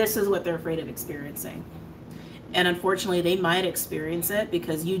 this is what they're afraid of experiencing. And unfortunately, they might experience it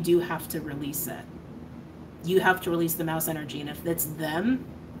because you do have to release it. You have to release the mouse energy. And if it's them,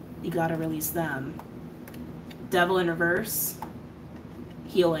 you got to release them. Devil in reverse,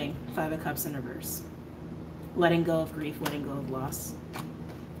 healing, 5 of Cups in reverse. Letting go of grief, letting go of loss.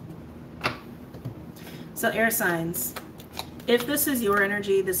 So air signs, if this is your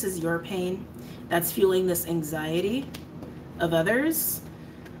energy, this is your pain that's fueling this anxiety of others,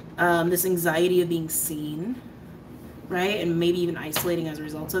 this anxiety of being seen, right? And maybe even isolating as a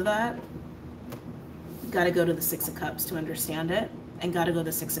result of that. Got to go to the 6 of Cups to understand it, and got to go to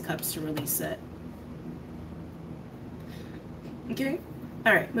the 6 of Cups to release it. Okay?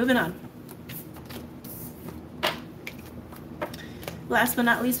 All right, moving on. Last but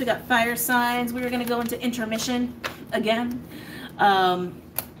not least, we got fire signs. We're going to go into intermission again. Oh,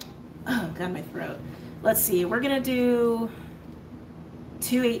 God, my throat. Let's see. We're going to do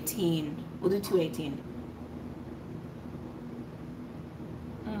 218. We'll do 218.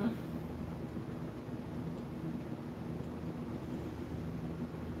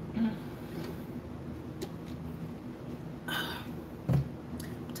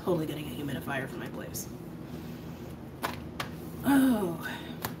 Totally getting a humidifier for my place. Oh.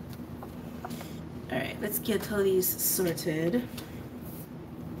 All right, let's get all these sorted.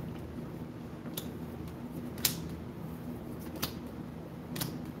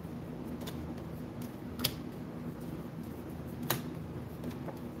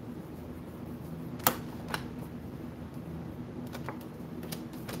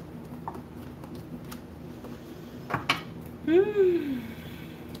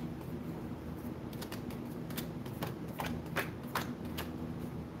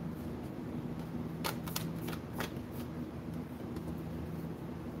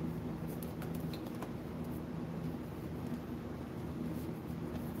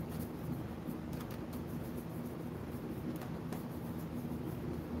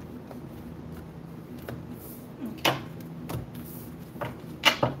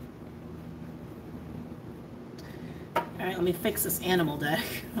 Let me fix this animal deck.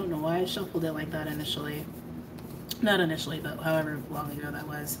 I don't know why I shuffled it like that initially. Not initially, but however long ago that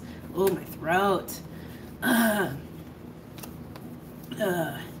was. Oh, my throat.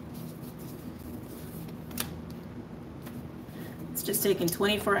 It's just taken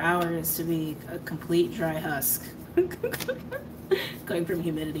 24 hours to be a complete dry husk. Going from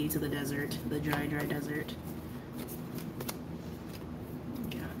humidity to the desert, the dry, dry desert.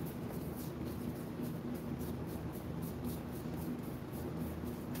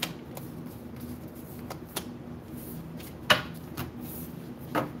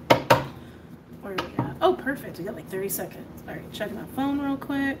 Perfect. We got like 30 seconds. All right, checking my phone real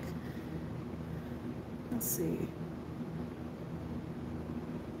quick. Let's see.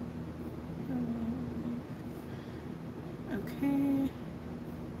 Okay.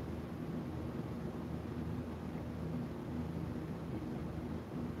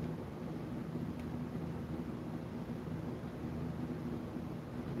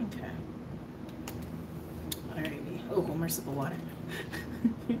 Okay. All righty. Oh, one more sip of water.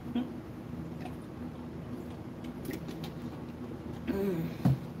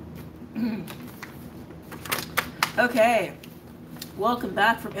 Okay, welcome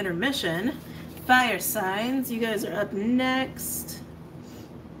back from intermission. Fire signs, you guys are up next.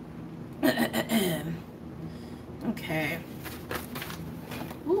 Okay.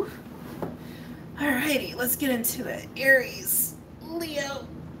 Whew. Alrighty, let's get into it. Aries, Leo,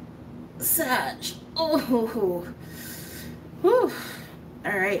 Sag. Oh, whew.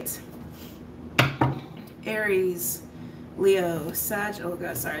 All right. Aries, Leo, Sag. Oh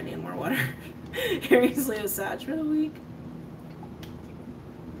God, sorry, I need more water. Aries, Leo, Sag for the week.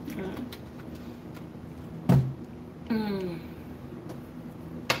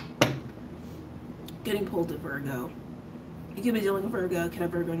 Getting pulled to Virgo. You could be dealing with Virgo, could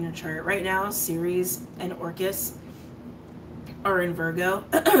have Virgo in your chart. Right now, Ceres and Orcus are in Virgo.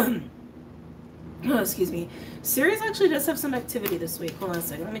 Oh, excuse me. Ceres actually does have some activity this week. Hold on a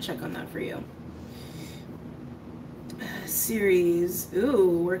second. Let me check on that for you. Ceres.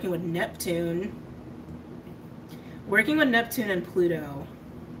 Ooh, working with Neptune. Working with Neptune and Pluto.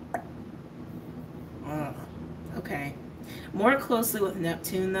 Oh, okay. More closely with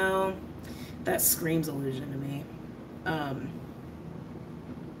Neptune, though. That screams illusion to me.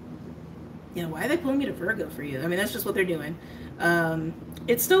 You know, why are they pulling me to Virgo for you? I mean, that's just what they're doing.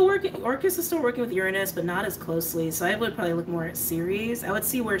 It's still working. Orcus is still working with Uranus, but not as closely. So I would probably look more at Ceres. I would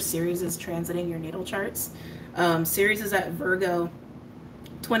see where Ceres is transiting your natal charts. Ceres is at Virgo,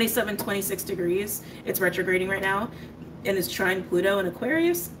 27, 26 degrees. It's retrograding right now and is trine Pluto in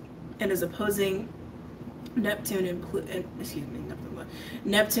Aquarius and is opposing Neptune and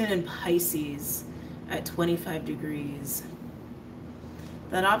Neptune and Pisces at 25 degrees.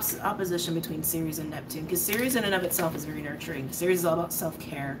 that opposition between Ceres and Neptune, because Ceres in and of itself is very nurturing. Ceres is all about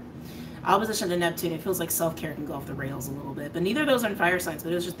self-care. Opposition to Neptune, it feels like self-care can go off the rails a little bit, but neither of those are in fire signs,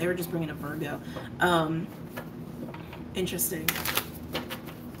 but it was just, they were just bringing a Virgo. Interesting.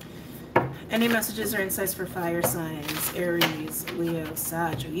 Any messages or insights for fire signs? Aries, Leo,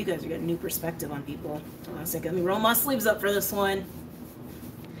 Sag. Oh, you guys are getting new perspective on people. Hold on a second. Let me roll my sleeves up for this one.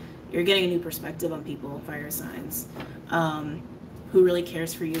 You're getting a new perspective on people, fire signs. Who really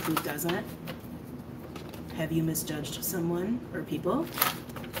cares for you, who doesn't? Have you misjudged someone or people?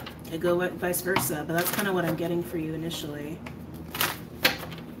 It go vice versa, but that's kind of what I'm getting for you initially.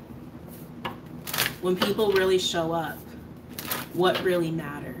 When people really show up, what really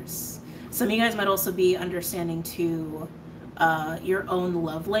matters? Some of you guys might also be understanding to your own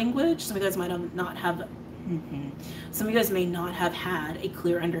love language. Some of you guys might not have, some of you guys may not have had a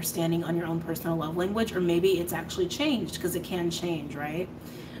clear understanding on your own personal love language, or maybe it's actually changed, because it can change, right?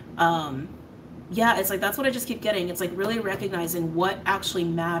 Yeah, it's like, that's what I just keep getting. It's like really recognizing what actually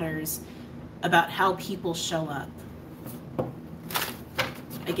matters about how people show up.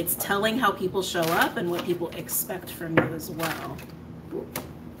 Like, it's telling how people show up and what people expect from you as well.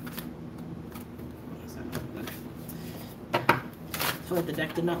 I feel like the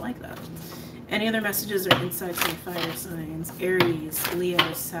deck did not like that. Any other messages or insights from fire signs? Aries,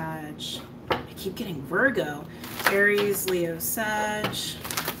 Leo, Sag. I keep getting Virgo. Aries, Leo, Sag.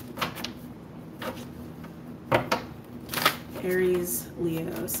 Aries,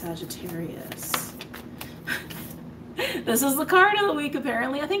 Leo, Sagittarius. This is the card of the week,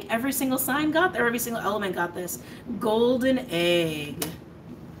 apparently. I think every single sign got there, every single element got this. Golden egg.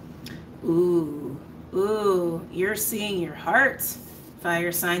 Ooh, ooh, you're seeing your heart,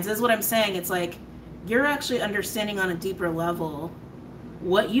 fire signs. This is what I'm saying. It's like you're actually understanding on a deeper level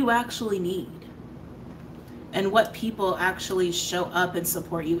what you actually need and what people actually show up and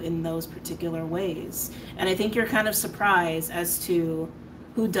support you in those particular ways. And I think you're kind of surprised as to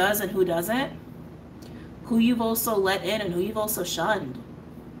who does and who doesn't, who you've also let in and who you've also shunned,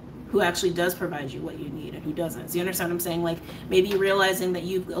 who actually does provide you what you need and who doesn't. So you understand what I'm saying? Like, maybe realizing that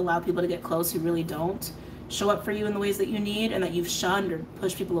you've allowed people to get close who really don't show up for you in the ways that you need, and that you've shunned or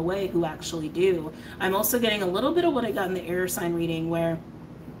pushed people away who actually do. I'm also getting a little bit of what I got in the air sign reading, where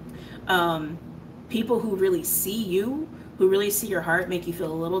people who really see you, who really see your heart, make you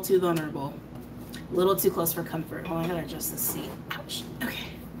feel a little too vulnerable, a little too close for comfort. Hold on, I gotta adjust this seat. Ouch. Okay.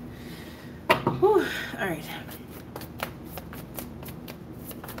 Whew. All right.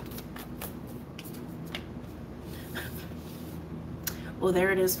 Well,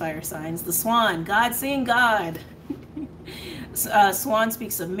 there it is, fire signs. The swan, God seeing God. Swan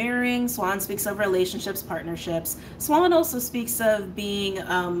speaks of mirroring. Swan speaks of relationships, partnerships. Swan also speaks of being,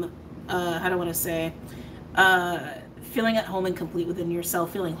 how do I want to say, feeling at home and complete within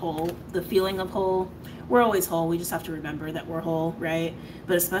yourself, feeling whole, the feeling of whole. We're always whole. We just have to remember that we're whole, right?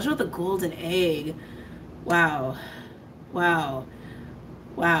 But especially with the golden egg, wow, wow,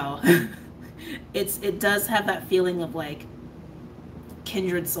 wow. It does have that feeling of like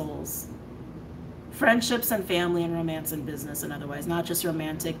kindred souls, friendships and family and romance and business and otherwise, not just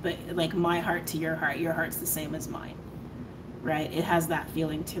romantic, but like my heart to your heart's the same as mine, right? It has that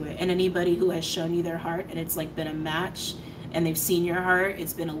feeling to it. And anybody who has shown you their heart and it's like been a match and they've seen your heart,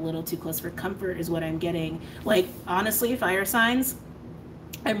 it's been a little too close for comfort is what I'm getting. Like, honestly, fire signs,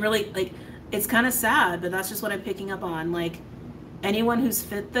 I'm really like, it's kind of sad, but that's just what I'm picking up on. Like, anyone who's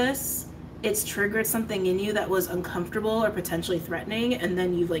fit this, it's triggered something in you that was uncomfortable or potentially threatening, and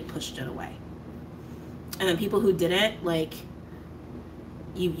then you've like pushed it away. And then people who didn't, like,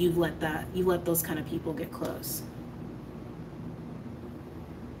 you've let those kind of people get close.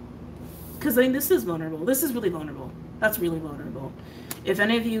 Because I mean, this is vulnerable. This is really vulnerable. That's really vulnerable. If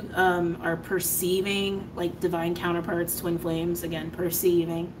any of you are perceiving like divine counterparts, twin flames, again,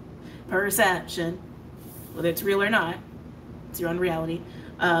 perceiving, perception, whether it's real or not, it's your own reality.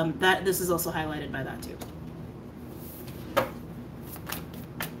 That this is also highlighted by that too.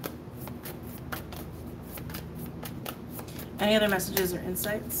 Any other messages or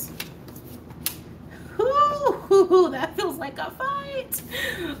insights? Ooh, that feels like a fight.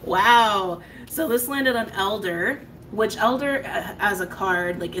 Wow. So this landed on Elder, which Elder as a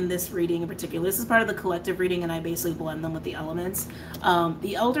card, like in this reading in particular, this is part of the collective reading and I basically blend them with the elements.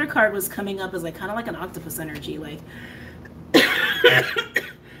 The Elder card was coming up as like kind of like an octopus energy, like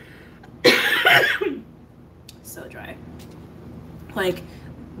so dry. Like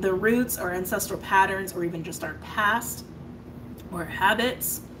the roots or ancestral patterns or even just our past or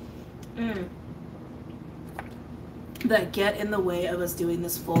habits that get in the way of us doing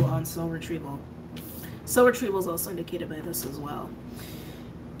this full-on soul retrieval. Soul retrieval is also indicated by this as well.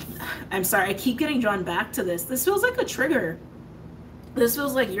 I'm sorry, I keep getting drawn back to this. This feels like a trigger. This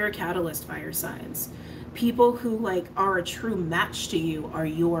feels like you're a catalyst, fire signs. People who like are a true match to you are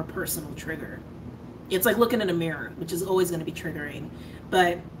your personal trigger. It's like looking in a mirror, which is always going to be triggering.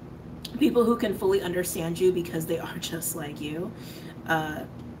 But people who can fully understand you because they are just like you,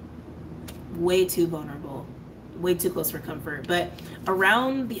 way too vulnerable, way too close for comfort. But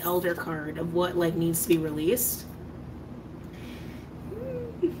around the Elder card of what like needs to be released,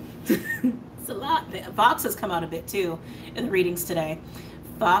 it's a lot. Fox has come out a bit too in the readings today.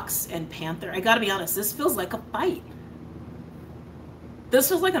 Fox and Panther. I gotta be honest, this feels like a fight. This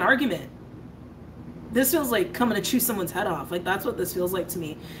feels like an argument. This feels like coming to chew someone's head off. Like, that's what this feels like to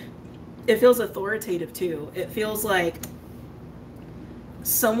me. It feels authoritative too. It feels like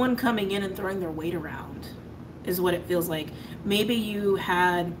someone coming in and throwing their weight around is what it feels like. Maybe you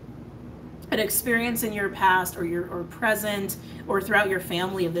had an experience in your past or present or throughout your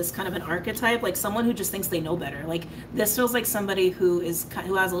family of this kind of an archetype, like someone who just thinks they know better. Like, this feels like somebody who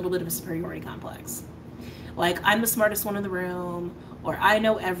has a little bit of a superiority complex. Like, I'm the smartest one in the room, or I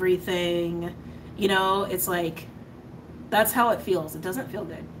know everything. You know, it's like, that's how it feels. It doesn't feel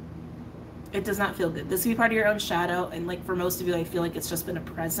good. It does not feel good. This could be part of your own shadow, and like for most of you, I feel like it's just been a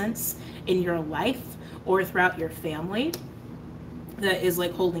presence in your life or throughout your family that is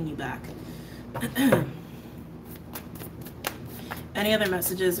like holding you back. Any other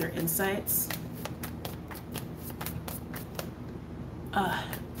messages or insights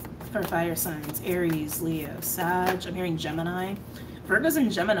for fire signs? Aries, Leo, Sag. I'm hearing Gemini. Virgos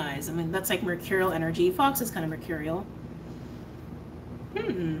and Geminis. I mean, that's like mercurial energy. Fox is kind of mercurial.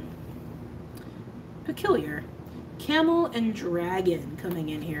 Peculiar. Camel and Dragon coming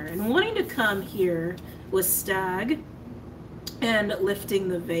in here. And wanting to come here with Stag and lifting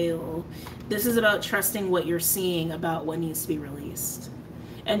the veil. This is about trusting what you're seeing about what needs to be released.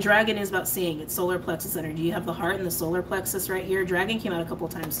 And Dragon is about seeing. It's solar plexus energy. You have the heart and the solar plexus right here. Dragon came out a couple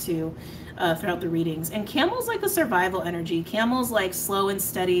times too throughout the readings. And Camel's like a survival energy. Camel's like slow and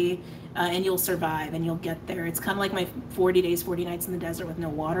steady, and you'll survive and you'll get there. It's kind of like my 40 days, 40 nights in the desert with no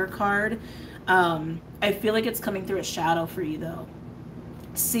water card. I feel like it's coming through a shadow for you though.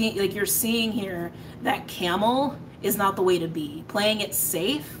 See, like you're seeing here that camel is not the way to be. Playing it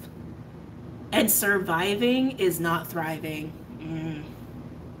safe and surviving is not thriving.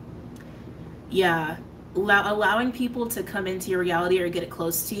 Yeah, allowing people to come into your reality or get it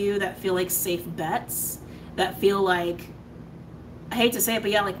close to you that feel like safe bets, that feel like, I hate to say it,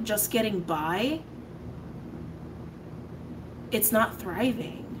 but yeah, like just getting by, it's not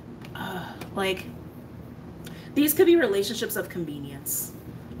thriving. Like, these could be relationships of convenience,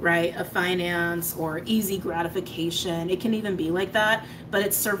 right? Of finance or easy gratification. It can even be like that, but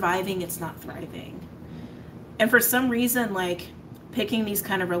it's surviving, it's not thriving. And for some reason, like, picking these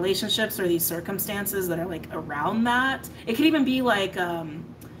kind of relationships or these circumstances that are like around that, it could even be like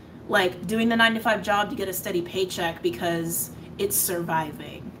doing the 9-to-5 job to get a steady paycheck because it's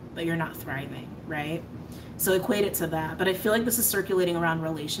surviving, but you're not thriving, right? So equate it to that. But I feel like this is circulating around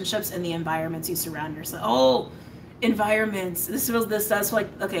relationships and the environments you surround yourself. Oh, environments. That's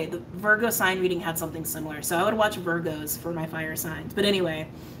like, okay, the Virgo sign reading had something similar. So I would watch Virgos for my fire signs. But anyway,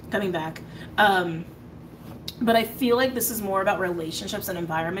 coming back. But I feel like this is more about relationships and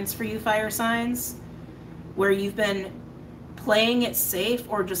environments for you, fire signs, where you've been playing it safe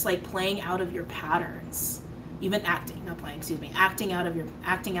or just like playing out of your patterns. You've been acting out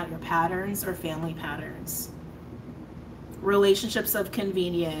your patterns or family patterns. Relationships of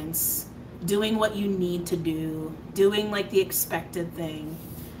convenience, doing what you need to do, doing like the expected thing,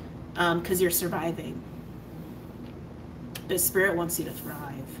 because you're surviving. But Spirit wants you to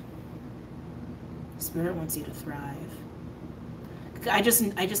thrive. Spirit wants you to thrive. I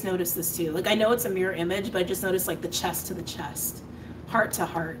just noticed this too. Like, I know it's a mirror image, but I just noticed like the chest to the chest, heart to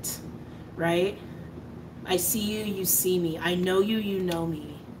heart, right? I see you, you see me. I know you, you know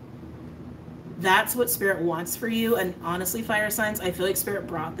me. That's what Spirit wants for you. And honestly, fire signs, I feel like Spirit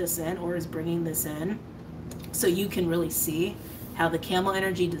brought this in or is bringing this in so you can really see how the camel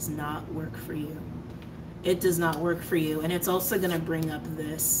energy does not work for you. It does not work for you. And it's also going to bring up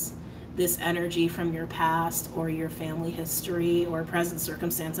this energy from your past or your family history or present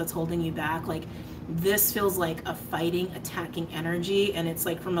circumstance that's holding you back. Like, this feels like a fighting, attacking energy, and it's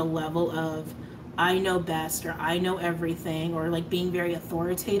like from a level of I know best or I know everything, or like being very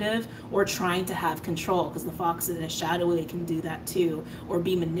authoritative or trying to have control, because the fox in a shadow, they can do that too, or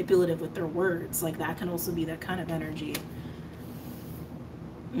be manipulative with their words. Like, that can also be that kind of energy.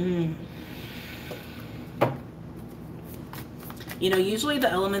 You know, usually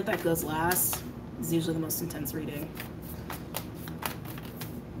the element that goes last is usually the most intense reading.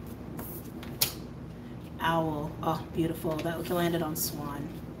 owl. Oh, beautiful. That landed on swan.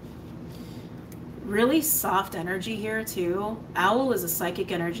 Really soft energy here too. Owl is a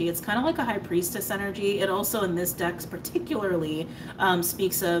psychic energy. It's kind of like a high priestess energy. It also, in this deck particularly,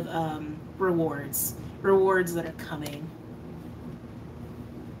 speaks of rewards that are coming.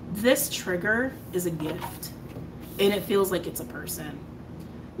 This trigger is a gift, and it feels like it's a person.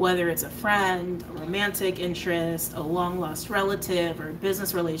 Whether it's a friend, a romantic interest, a long-lost relative, or a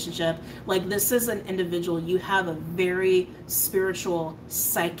business relationship, like this is an individual you have a very spiritual,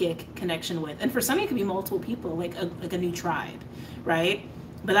 psychic connection with. And for some, it could be multiple people, like a new tribe, right?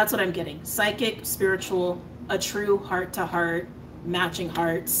 But that's what I'm getting. Psychic, spiritual, a true heart-to-heart, matching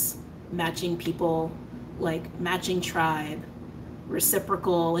hearts, matching people, like matching tribe,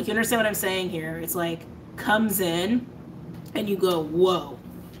 reciprocal. Like, you understand what I'm saying here? It's like, comes in, and you go, whoa.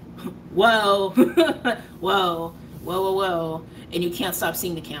 Whoa, whoa, whoa, whoa, whoa. And you can't stop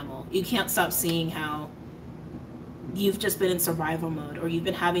seeing the camel. You can't stop seeing how you've just been in survival mode, or you've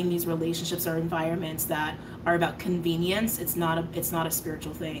been having these relationships or environments that are about convenience. It's not a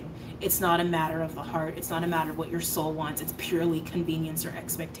spiritual thing. It's not a matter of the heart. It's not a matter of what your soul wants. It's purely convenience or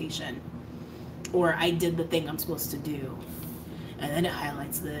expectation. Or I did the thing I'm supposed to do. And then it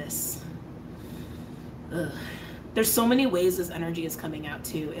highlights this. Ugh. There's so many ways this energy is coming out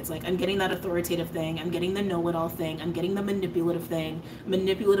too. It's like, I'm getting that authoritative thing. I'm getting the know-it-all thing. I'm getting the manipulative thing,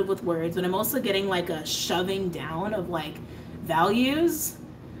 manipulative with words. But I'm also getting like a shoving down of like values,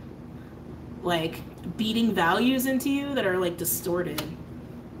 like beating values into you that are like distorted.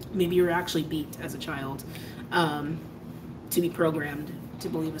 Maybe you were actually beat as a child to be programmed to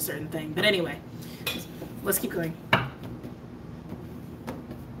believe a certain thing. But anyway, let's keep going.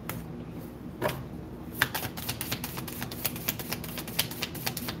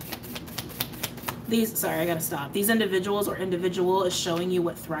 Sorry, I gotta stop. These individuals or individual is showing you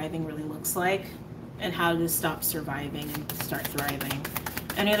what thriving really looks like and how to stop surviving and start thriving.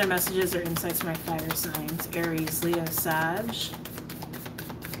 Any other messages or insights for my fire signs? Aries, Leo, Sag.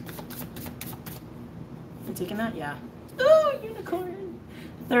 You taking that? Yeah. Ooh, unicorn.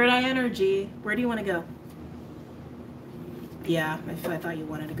 Third eye energy. Where do you want to go? Yeah, I thought you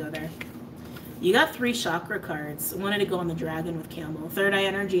wanted to go there. You got 3 chakra cards. I wanted to go on the dragon with camel. Third eye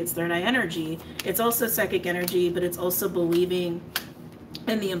energy, it's third eye energy. It's also psychic energy, but it's also believing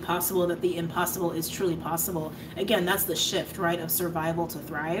in the impossible, that the impossible is truly possible. Again, that's the shift, right, of survival to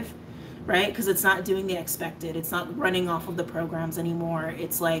thrive, right? Because it's not doing the expected. It's not running off of the programs anymore.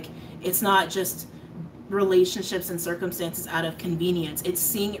 It's like, it's not just relationships and circumstances out of convenience. It's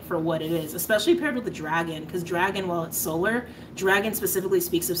seeing it for what it is, especially paired with the dragon, because dragon, while it's solar, dragon specifically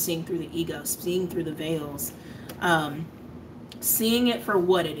speaks of seeing through the ego, seeing through the veils, seeing it for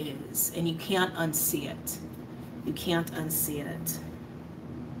what it is, and you can't unsee it. You can't unsee it.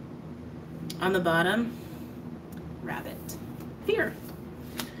 On the bottom, rabbit. Fear.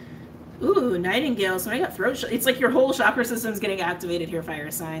 Ooh, nightingale. So I got throat. It's like your whole chakra system is getting activated here, fire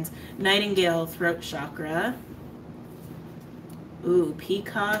signs. Nightingale, throat chakra. Ooh,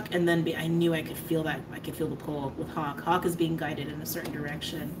 peacock. And then I knew I could feel that. I could feel the pull with hawk. Hawk is being guided in a certain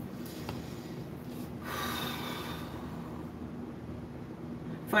direction.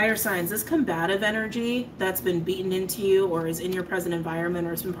 Fire signs, this combative energy that's been beaten into you or is in your present environment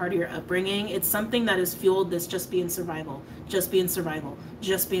or it's been part of your upbringing, it's something that has fueled this just be in survival, just be in survival,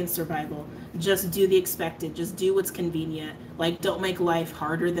 just be in survival, just do the expected, just do what's convenient. Like, don't make life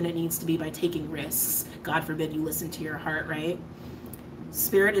harder than it needs to be by taking risks. God forbid you listen to your heart, right?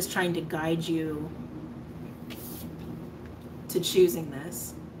 Spirit is trying to guide you to choosing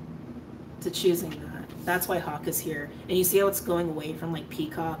this, to choosing that. That's why hawk is here. And you see how it's going away from like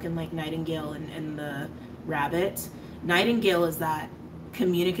peacock and like nightingale and the rabbit. Nightingale is that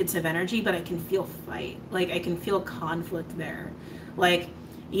communicative energy, but I can feel fight. Like I can feel conflict there. Like,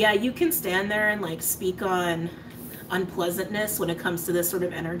 yeah, you can stand there and like speak on unpleasantness when it comes to this sort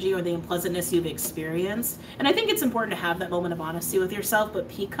of energy or the unpleasantness you've experienced. And I think it's important to have that moment of honesty with yourself, but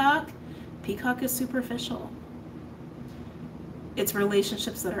peacock is superficial. It's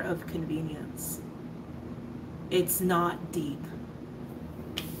relationships that are of convenience. It's not deep.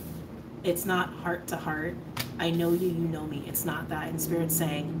 It's not heart to heart. I know you, you know me. It's not that. And Spirit's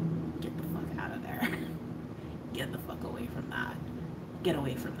saying, get the fuck out of there. Get the fuck away from that. Get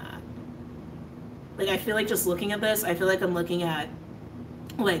away from that. Like, I feel like just looking at this, I feel like I'm looking at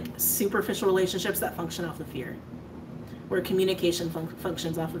like superficial relationships that function off of fear. Where communication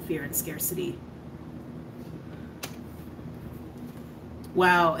functions off of fear and scarcity.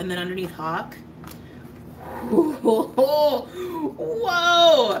 Wow. And then underneath hawk. Whoa!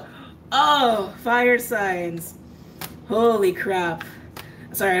 Oh, fire signs. Holy crap.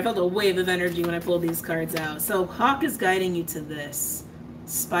 Sorry, I felt a wave of energy when I pulled these cards out. So Hawk is guiding you to this.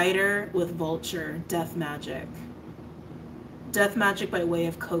 Spider with Vulture, death magic. Death magic by way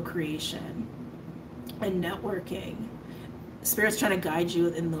of co-creation and networking. Spirit's trying to guide you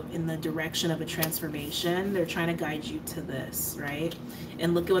in the direction of a transformation. They're trying to guide you to this, right?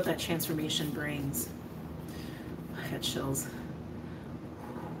 And look at what that transformation brings. I got chills.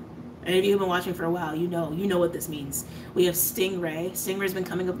 Any of you who've been watching for a while, you know what this means. We have Stingray. Stingray's been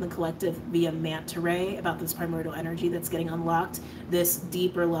coming up in the collective via Manta Ray about this primordial energy that's getting unlocked. This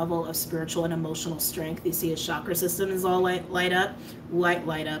deeper level of spiritual and emotional strength. You see his chakra system is all lit up. You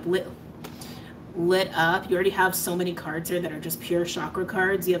already have so many cards here that are just pure chakra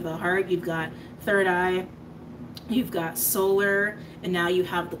cards. You have the heart, you've got third eye, you've got solar, and now you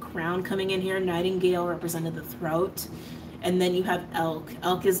have the crown coming in here. Nightingale represented the throat. And then you have elk.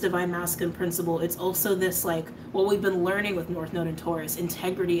 Elk is divine masculine principle. It's also this, like, what we've been learning with North Node and Taurus,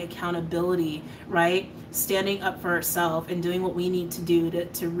 integrity, accountability, right? Standing up for ourselves and doing what we need to do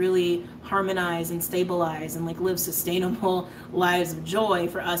to really harmonize and stabilize and, like, live sustainable lives of joy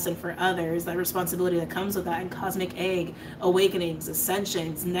for us and for others. That responsibility that comes with that. And cosmic egg, awakenings,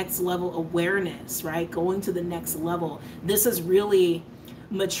 ascensions, next level awareness, right? Going to the next level. This is really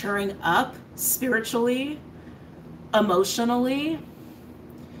maturing up spiritually, emotionally,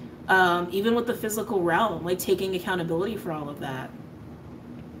 even with the physical realm, like taking accountability for all of that.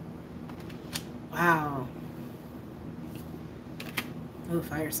 Wow. Oh,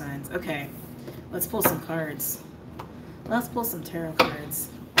 fire signs. Okay, let's pull some cards. Let's pull some tarot cards.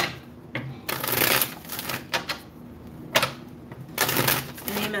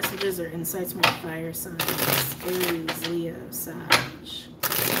 Any messages or insights from fire signs? Aries, Leo, Sag.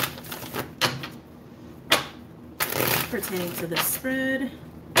 Pertaining to the spread.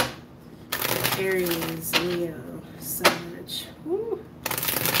 Aries, Leo, Sag. Woo.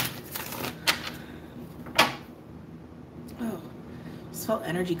 Oh, just felt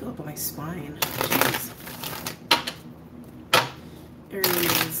energy go up on my spine. Jeez.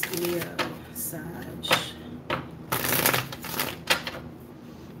 Aries, Leo, Sag.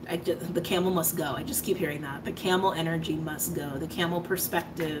 The camel must go. I just keep hearing that. The camel energy must go. The camel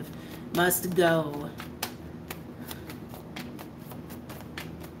perspective must go.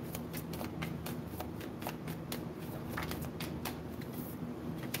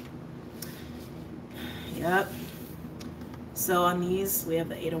 Yep. So on these, we have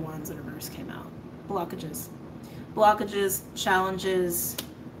the Eight of Wands in reverse came out. Blockages. Blockages, challenges,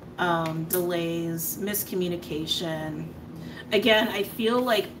 delays, miscommunication. Again, I feel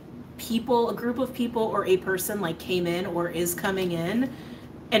like a group of people or a person like came in or is coming in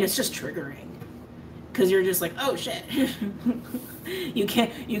and it's just triggering. Because you're just like, oh shit. You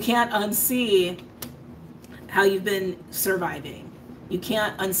can't unsee how you've been surviving. You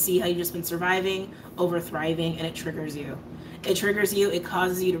can't unsee how you've just been surviving, over thriving, and it triggers you. It triggers you, it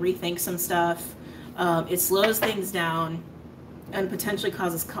causes you to rethink some stuff. It slows things down and potentially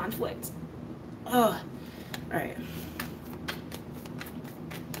causes conflict. Oh, all right.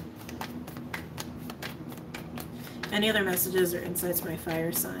 Any other messages or insights for my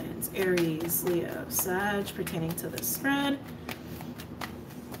fire signs? Aries, Leo, Sag, pertaining to this spread.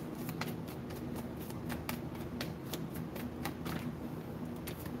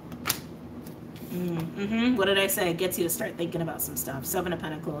 What did I say? It gets you to start thinking about some stuff. Seven of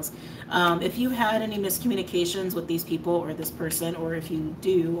Pentacles. If you had any miscommunications with these people or this person, or if you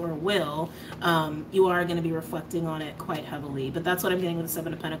do or will, you are going to be reflecting on it quite heavily. But that's what I'm getting with the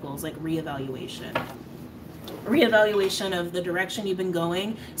Seven of Pentacles, like reevaluation. Reevaluation of the direction you've been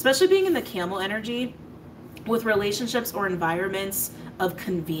going, especially being in the camel energy with relationships or environments of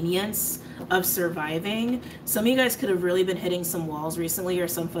convenience, of surviving. Some of you guys could have really been hitting some walls recently or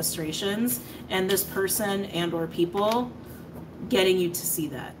some frustrations, and this person and or people getting you to see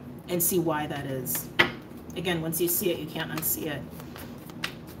that and see why that is. Again, once you see it, you can't unsee it.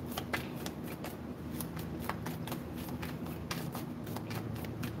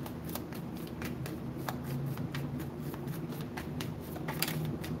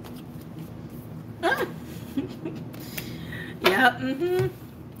 Yep,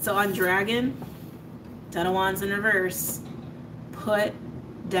 So on Dragon, Ten of Wands in reverse, put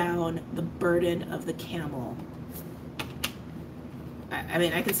down the burden of the camel. I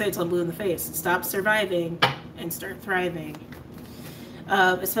mean, I can say it till I'm blue in the face. Stop surviving and start thriving.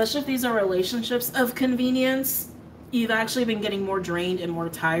 Especially if these are relationships of convenience, you've actually been getting more drained and more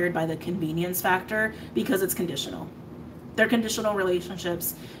tired by the convenience factor because it's conditional. They're conditional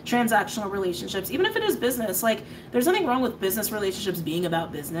relationships, transactional relationships, even if it is business. Like, there's nothing wrong with business relationships being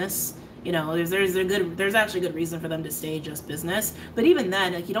about business. You know, there's actually good reason for them to stay just business. But even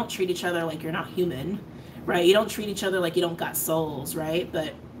then, like, you don't treat each other like you're not human, right? You don't treat each other like you don't got souls, right?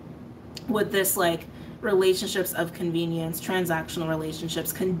 But with this, like, relationships of convenience, transactional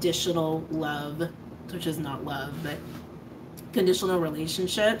relationships, conditional love, which is not love, but conditional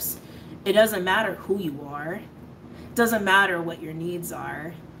relationships, it doesn't matter who you are. It doesn't matter what your needs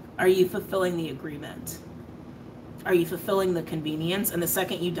are. Are you fulfilling the agreement? Are you fulfilling the convenience? And the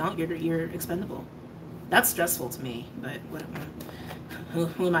second you don't, you're expendable. That's stressful to me, but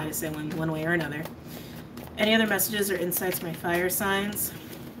who am I to say one way or another? Any other messages or insights from my fire signs?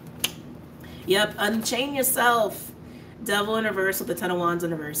 Yep, unchain yourself. Devil in reverse with the 10 of Wands in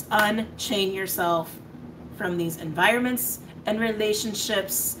reverse. Unchain yourself from these environments and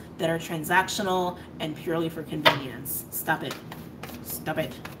relationships that are transactional and purely for convenience. Stop it. Stop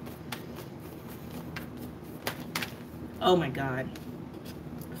it. Oh my God.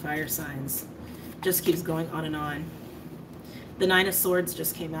 Fire signs. Just keeps going on and on. The 9 of Swords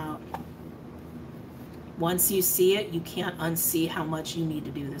just came out. Once you see it, you can't unsee how much you need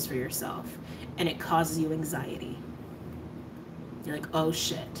to do this for yourself. And it causes you anxiety. You're like, oh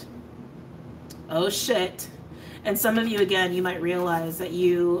shit. Oh shit. And some of you, again, you might realize that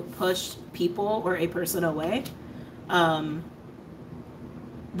you pushed people or a person away. That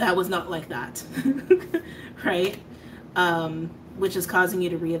was not like that. Right? Which is causing you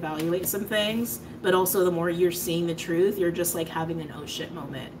to reevaluate some things. But also the more you're seeing the truth, you're just like having an oh shit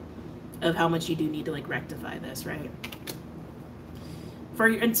moment of how much you do need to like rectify this, right?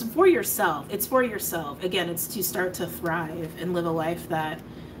 It's for yourself. It's for yourself. Again, it's to start to thrive and live a life that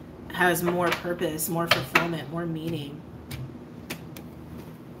has more purpose, more fulfillment, more meaning.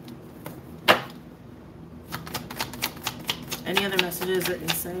 Any other messages or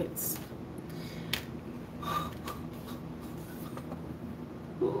insights?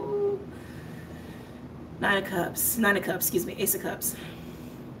 Ooh. Nine of Cups, excuse me, Ace of Cups.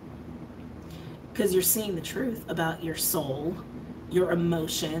 Because you're seeing the truth about your soul, your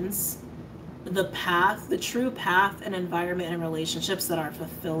emotions, the path, the true path and environment and relationships that are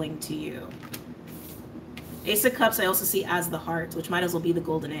fulfilling to you. Ace of Cups I also see as the heart, which might as well be the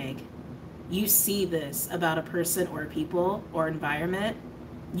golden egg. You see this about a person or people or environment.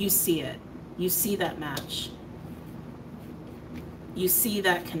 You see it. You see that match. You see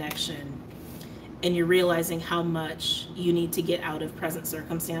that connection. And you're realizing how much you need to get out of present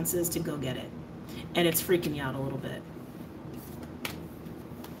circumstances to go get it. And it's freaking you out a little bit.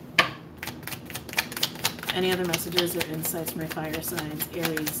 Any other messages or insights from my fire signs?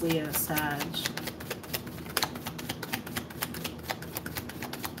 Aries, Leo, Sag.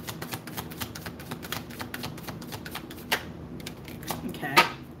 Okay.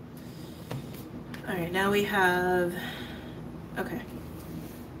 All right, now we have, okay.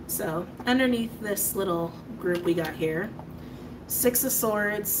 So underneath this little group we got here, 6 of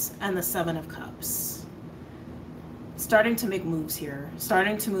Swords and the 7 of Cups. Starting to make moves here,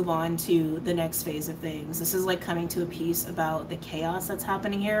 starting to move on to the next phase of things. This is like coming to a peace about the chaos that's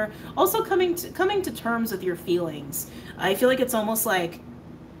happening here. Also coming to terms with your feelings. I feel like it's almost like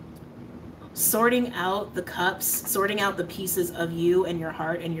sorting out the cups, sorting out the pieces of you and your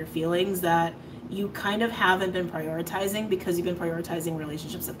heart and your feelings that you kind of haven't been prioritizing because you've been prioritizing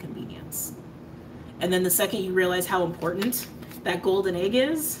relationships of convenience. And then the second you realize how important that golden egg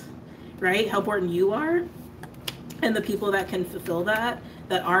is, right? How important you are, and the people that can fulfill that,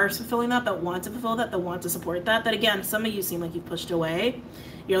 that are fulfilling that, that want to fulfill that, that want to support that, that again, some of you seem like you pushed away.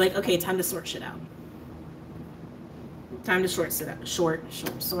 You're like, okay, time to sort shit out. Time to sort shit out. Sort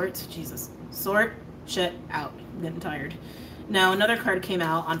shit out. I'm getting tired. Now, another card came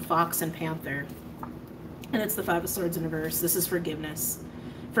out on Fox and Panther, and it's the 5 of Swords in reverse. This is forgiveness.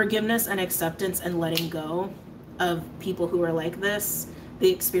 Forgiveness and acceptance and letting go of people who are like this, the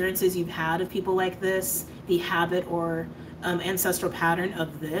experiences you've had of people like this, the habit or ancestral pattern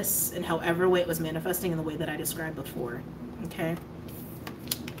of this, and however way it was manifesting in the way that I described before, okay?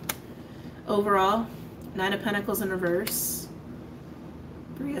 Overall, 9 of Pentacles in reverse,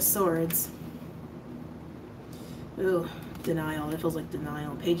 3 of Swords. Ooh, denial. It feels like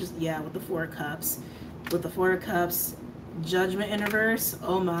denial. Pages, yeah, with the 4 of Cups. With the 4 of Cups, Judgment in reverse.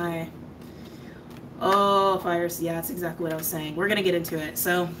 Oh my. Oh, fires. Yeah, that's exactly what I was saying. We're going to get into it.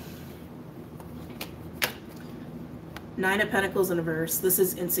 So, 9 of Pentacles in reverse. This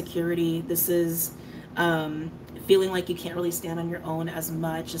is insecurity. This is feeling like you can't really stand on your own as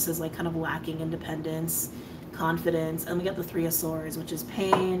much. This is like kind of lacking independence, confidence. And we got the 3 of Swords, which is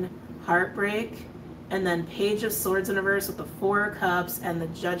pain, heartbreak, and then Page of Swords in reverse with the 4 of Cups and the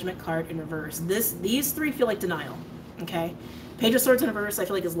Judgment card in reverse. These 3 feel like denial, okay? Page of Swords in reverse, I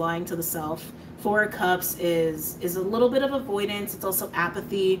feel like, is lying to the self. Four of Cups is a little bit of avoidance. It's also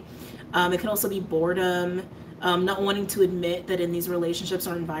apathy. It can also be boredom. Not wanting to admit that in these relationships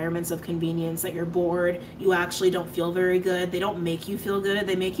or environments of convenience that you're bored, you actually don't feel very good. They don't make you feel good.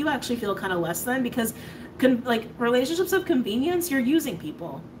 They make you actually feel kind of less than, because like relationships of convenience, you're using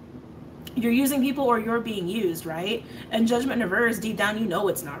people. You're using people, or you're being used, right? And Judgment in reverse, deep down, you know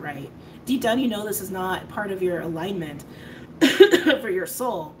it's not right. Deep down, you know this is not part of your alignment for your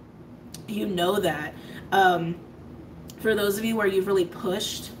soul. You know that. For those of you where you've really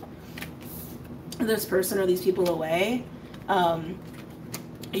pushed this person or these people away,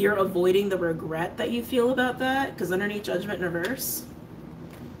 you're avoiding the regret that you feel about that, because underneath Judgment in reverse,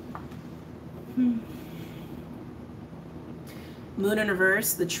 Moon in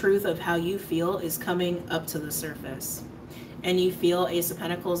reverse, the truth of how you feel is coming up to the surface. And you feel Ace of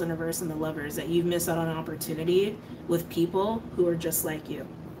Pentacles in reverse and the Lovers, that you've missed out on an opportunity with people who are just like you.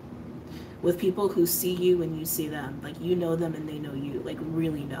 With people who see you when you see them. Like, you know them and they know you. Like,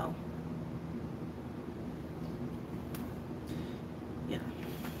 really know. Yeah.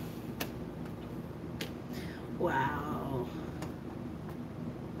 Wow.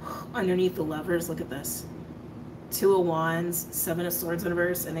 Underneath the Lovers, look at this. Two of Wands, Seven of Swords in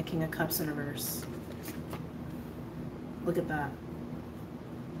reverse, and a King of Cups in reverse. Look at that.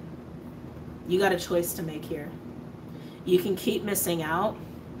 You got a choice to make here. You can keep missing out,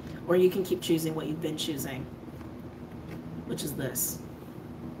 or you can keep choosing what you've been choosing, which is this.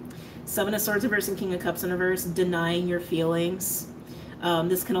 Seven of Swords in reverse and King of Cups in reverse, denying your feelings.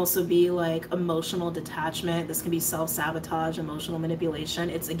 This can also be like emotional detachment. This can be self-sabotage, emotional manipulation.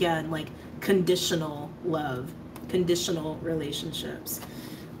 It's, again, like conditional love, conditional relationships.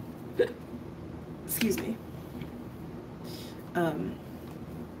 Excuse me.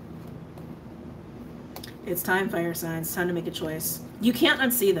 It's time, fire signs. It's time to make a choice. You can't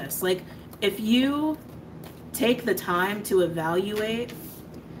unsee this. Like, if you take the time to evaluate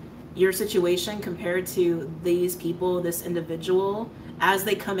your situation compared to these people, this individual, as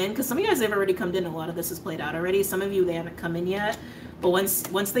they come in, because some of you guys have already come in, a lot of this is played out already. Some of you, they haven't come in yet, but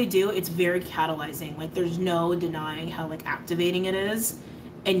once they do, it's very catalyzing. Like, there's no denying how like activating it is,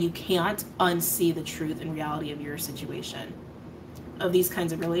 and you can't unsee the truth and reality of your situation, of these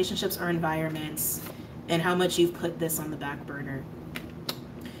kinds of relationships or environments, and how much you've put this on the back burner.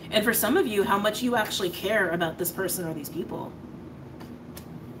 And for some of you, how much you actually care about this person or these people.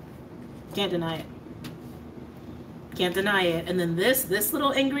 Can't deny it. Can't deny it. And then this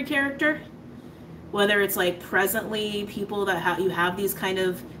little angry character, whether it's like presently people that you have these kind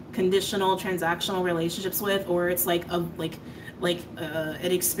of conditional transactional relationships with, or it's like an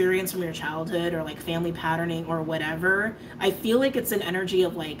experience from your childhood, or like family patterning or whatever, I feel like it's an energy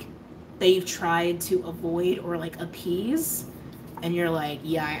of like that you've tried to avoid or like appease, and you're like,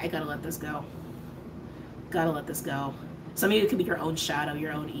 yeah, I gotta let this go. Gotta let this go. Some of you, it could be your own shadow,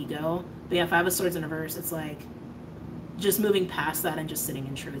 your own ego. But yeah, Five of Swords in reverse, it's like just moving past that and just sitting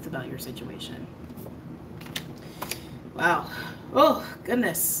in truth about your situation. Wow. Oh,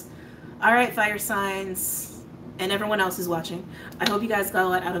 goodness. All right, fire signs, and everyone else who's watching, I hope you guys got a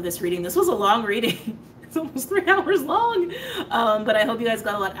lot out of this reading. This was a long reading. It's almost 3 hours long, but I hope you guys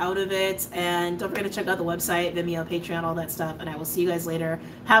got a lot out of it. And don't forget to check out the website, Vimeo, Patreon, all that stuff. And I will see you guys later.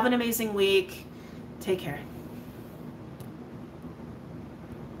 Have an amazing week. Take care.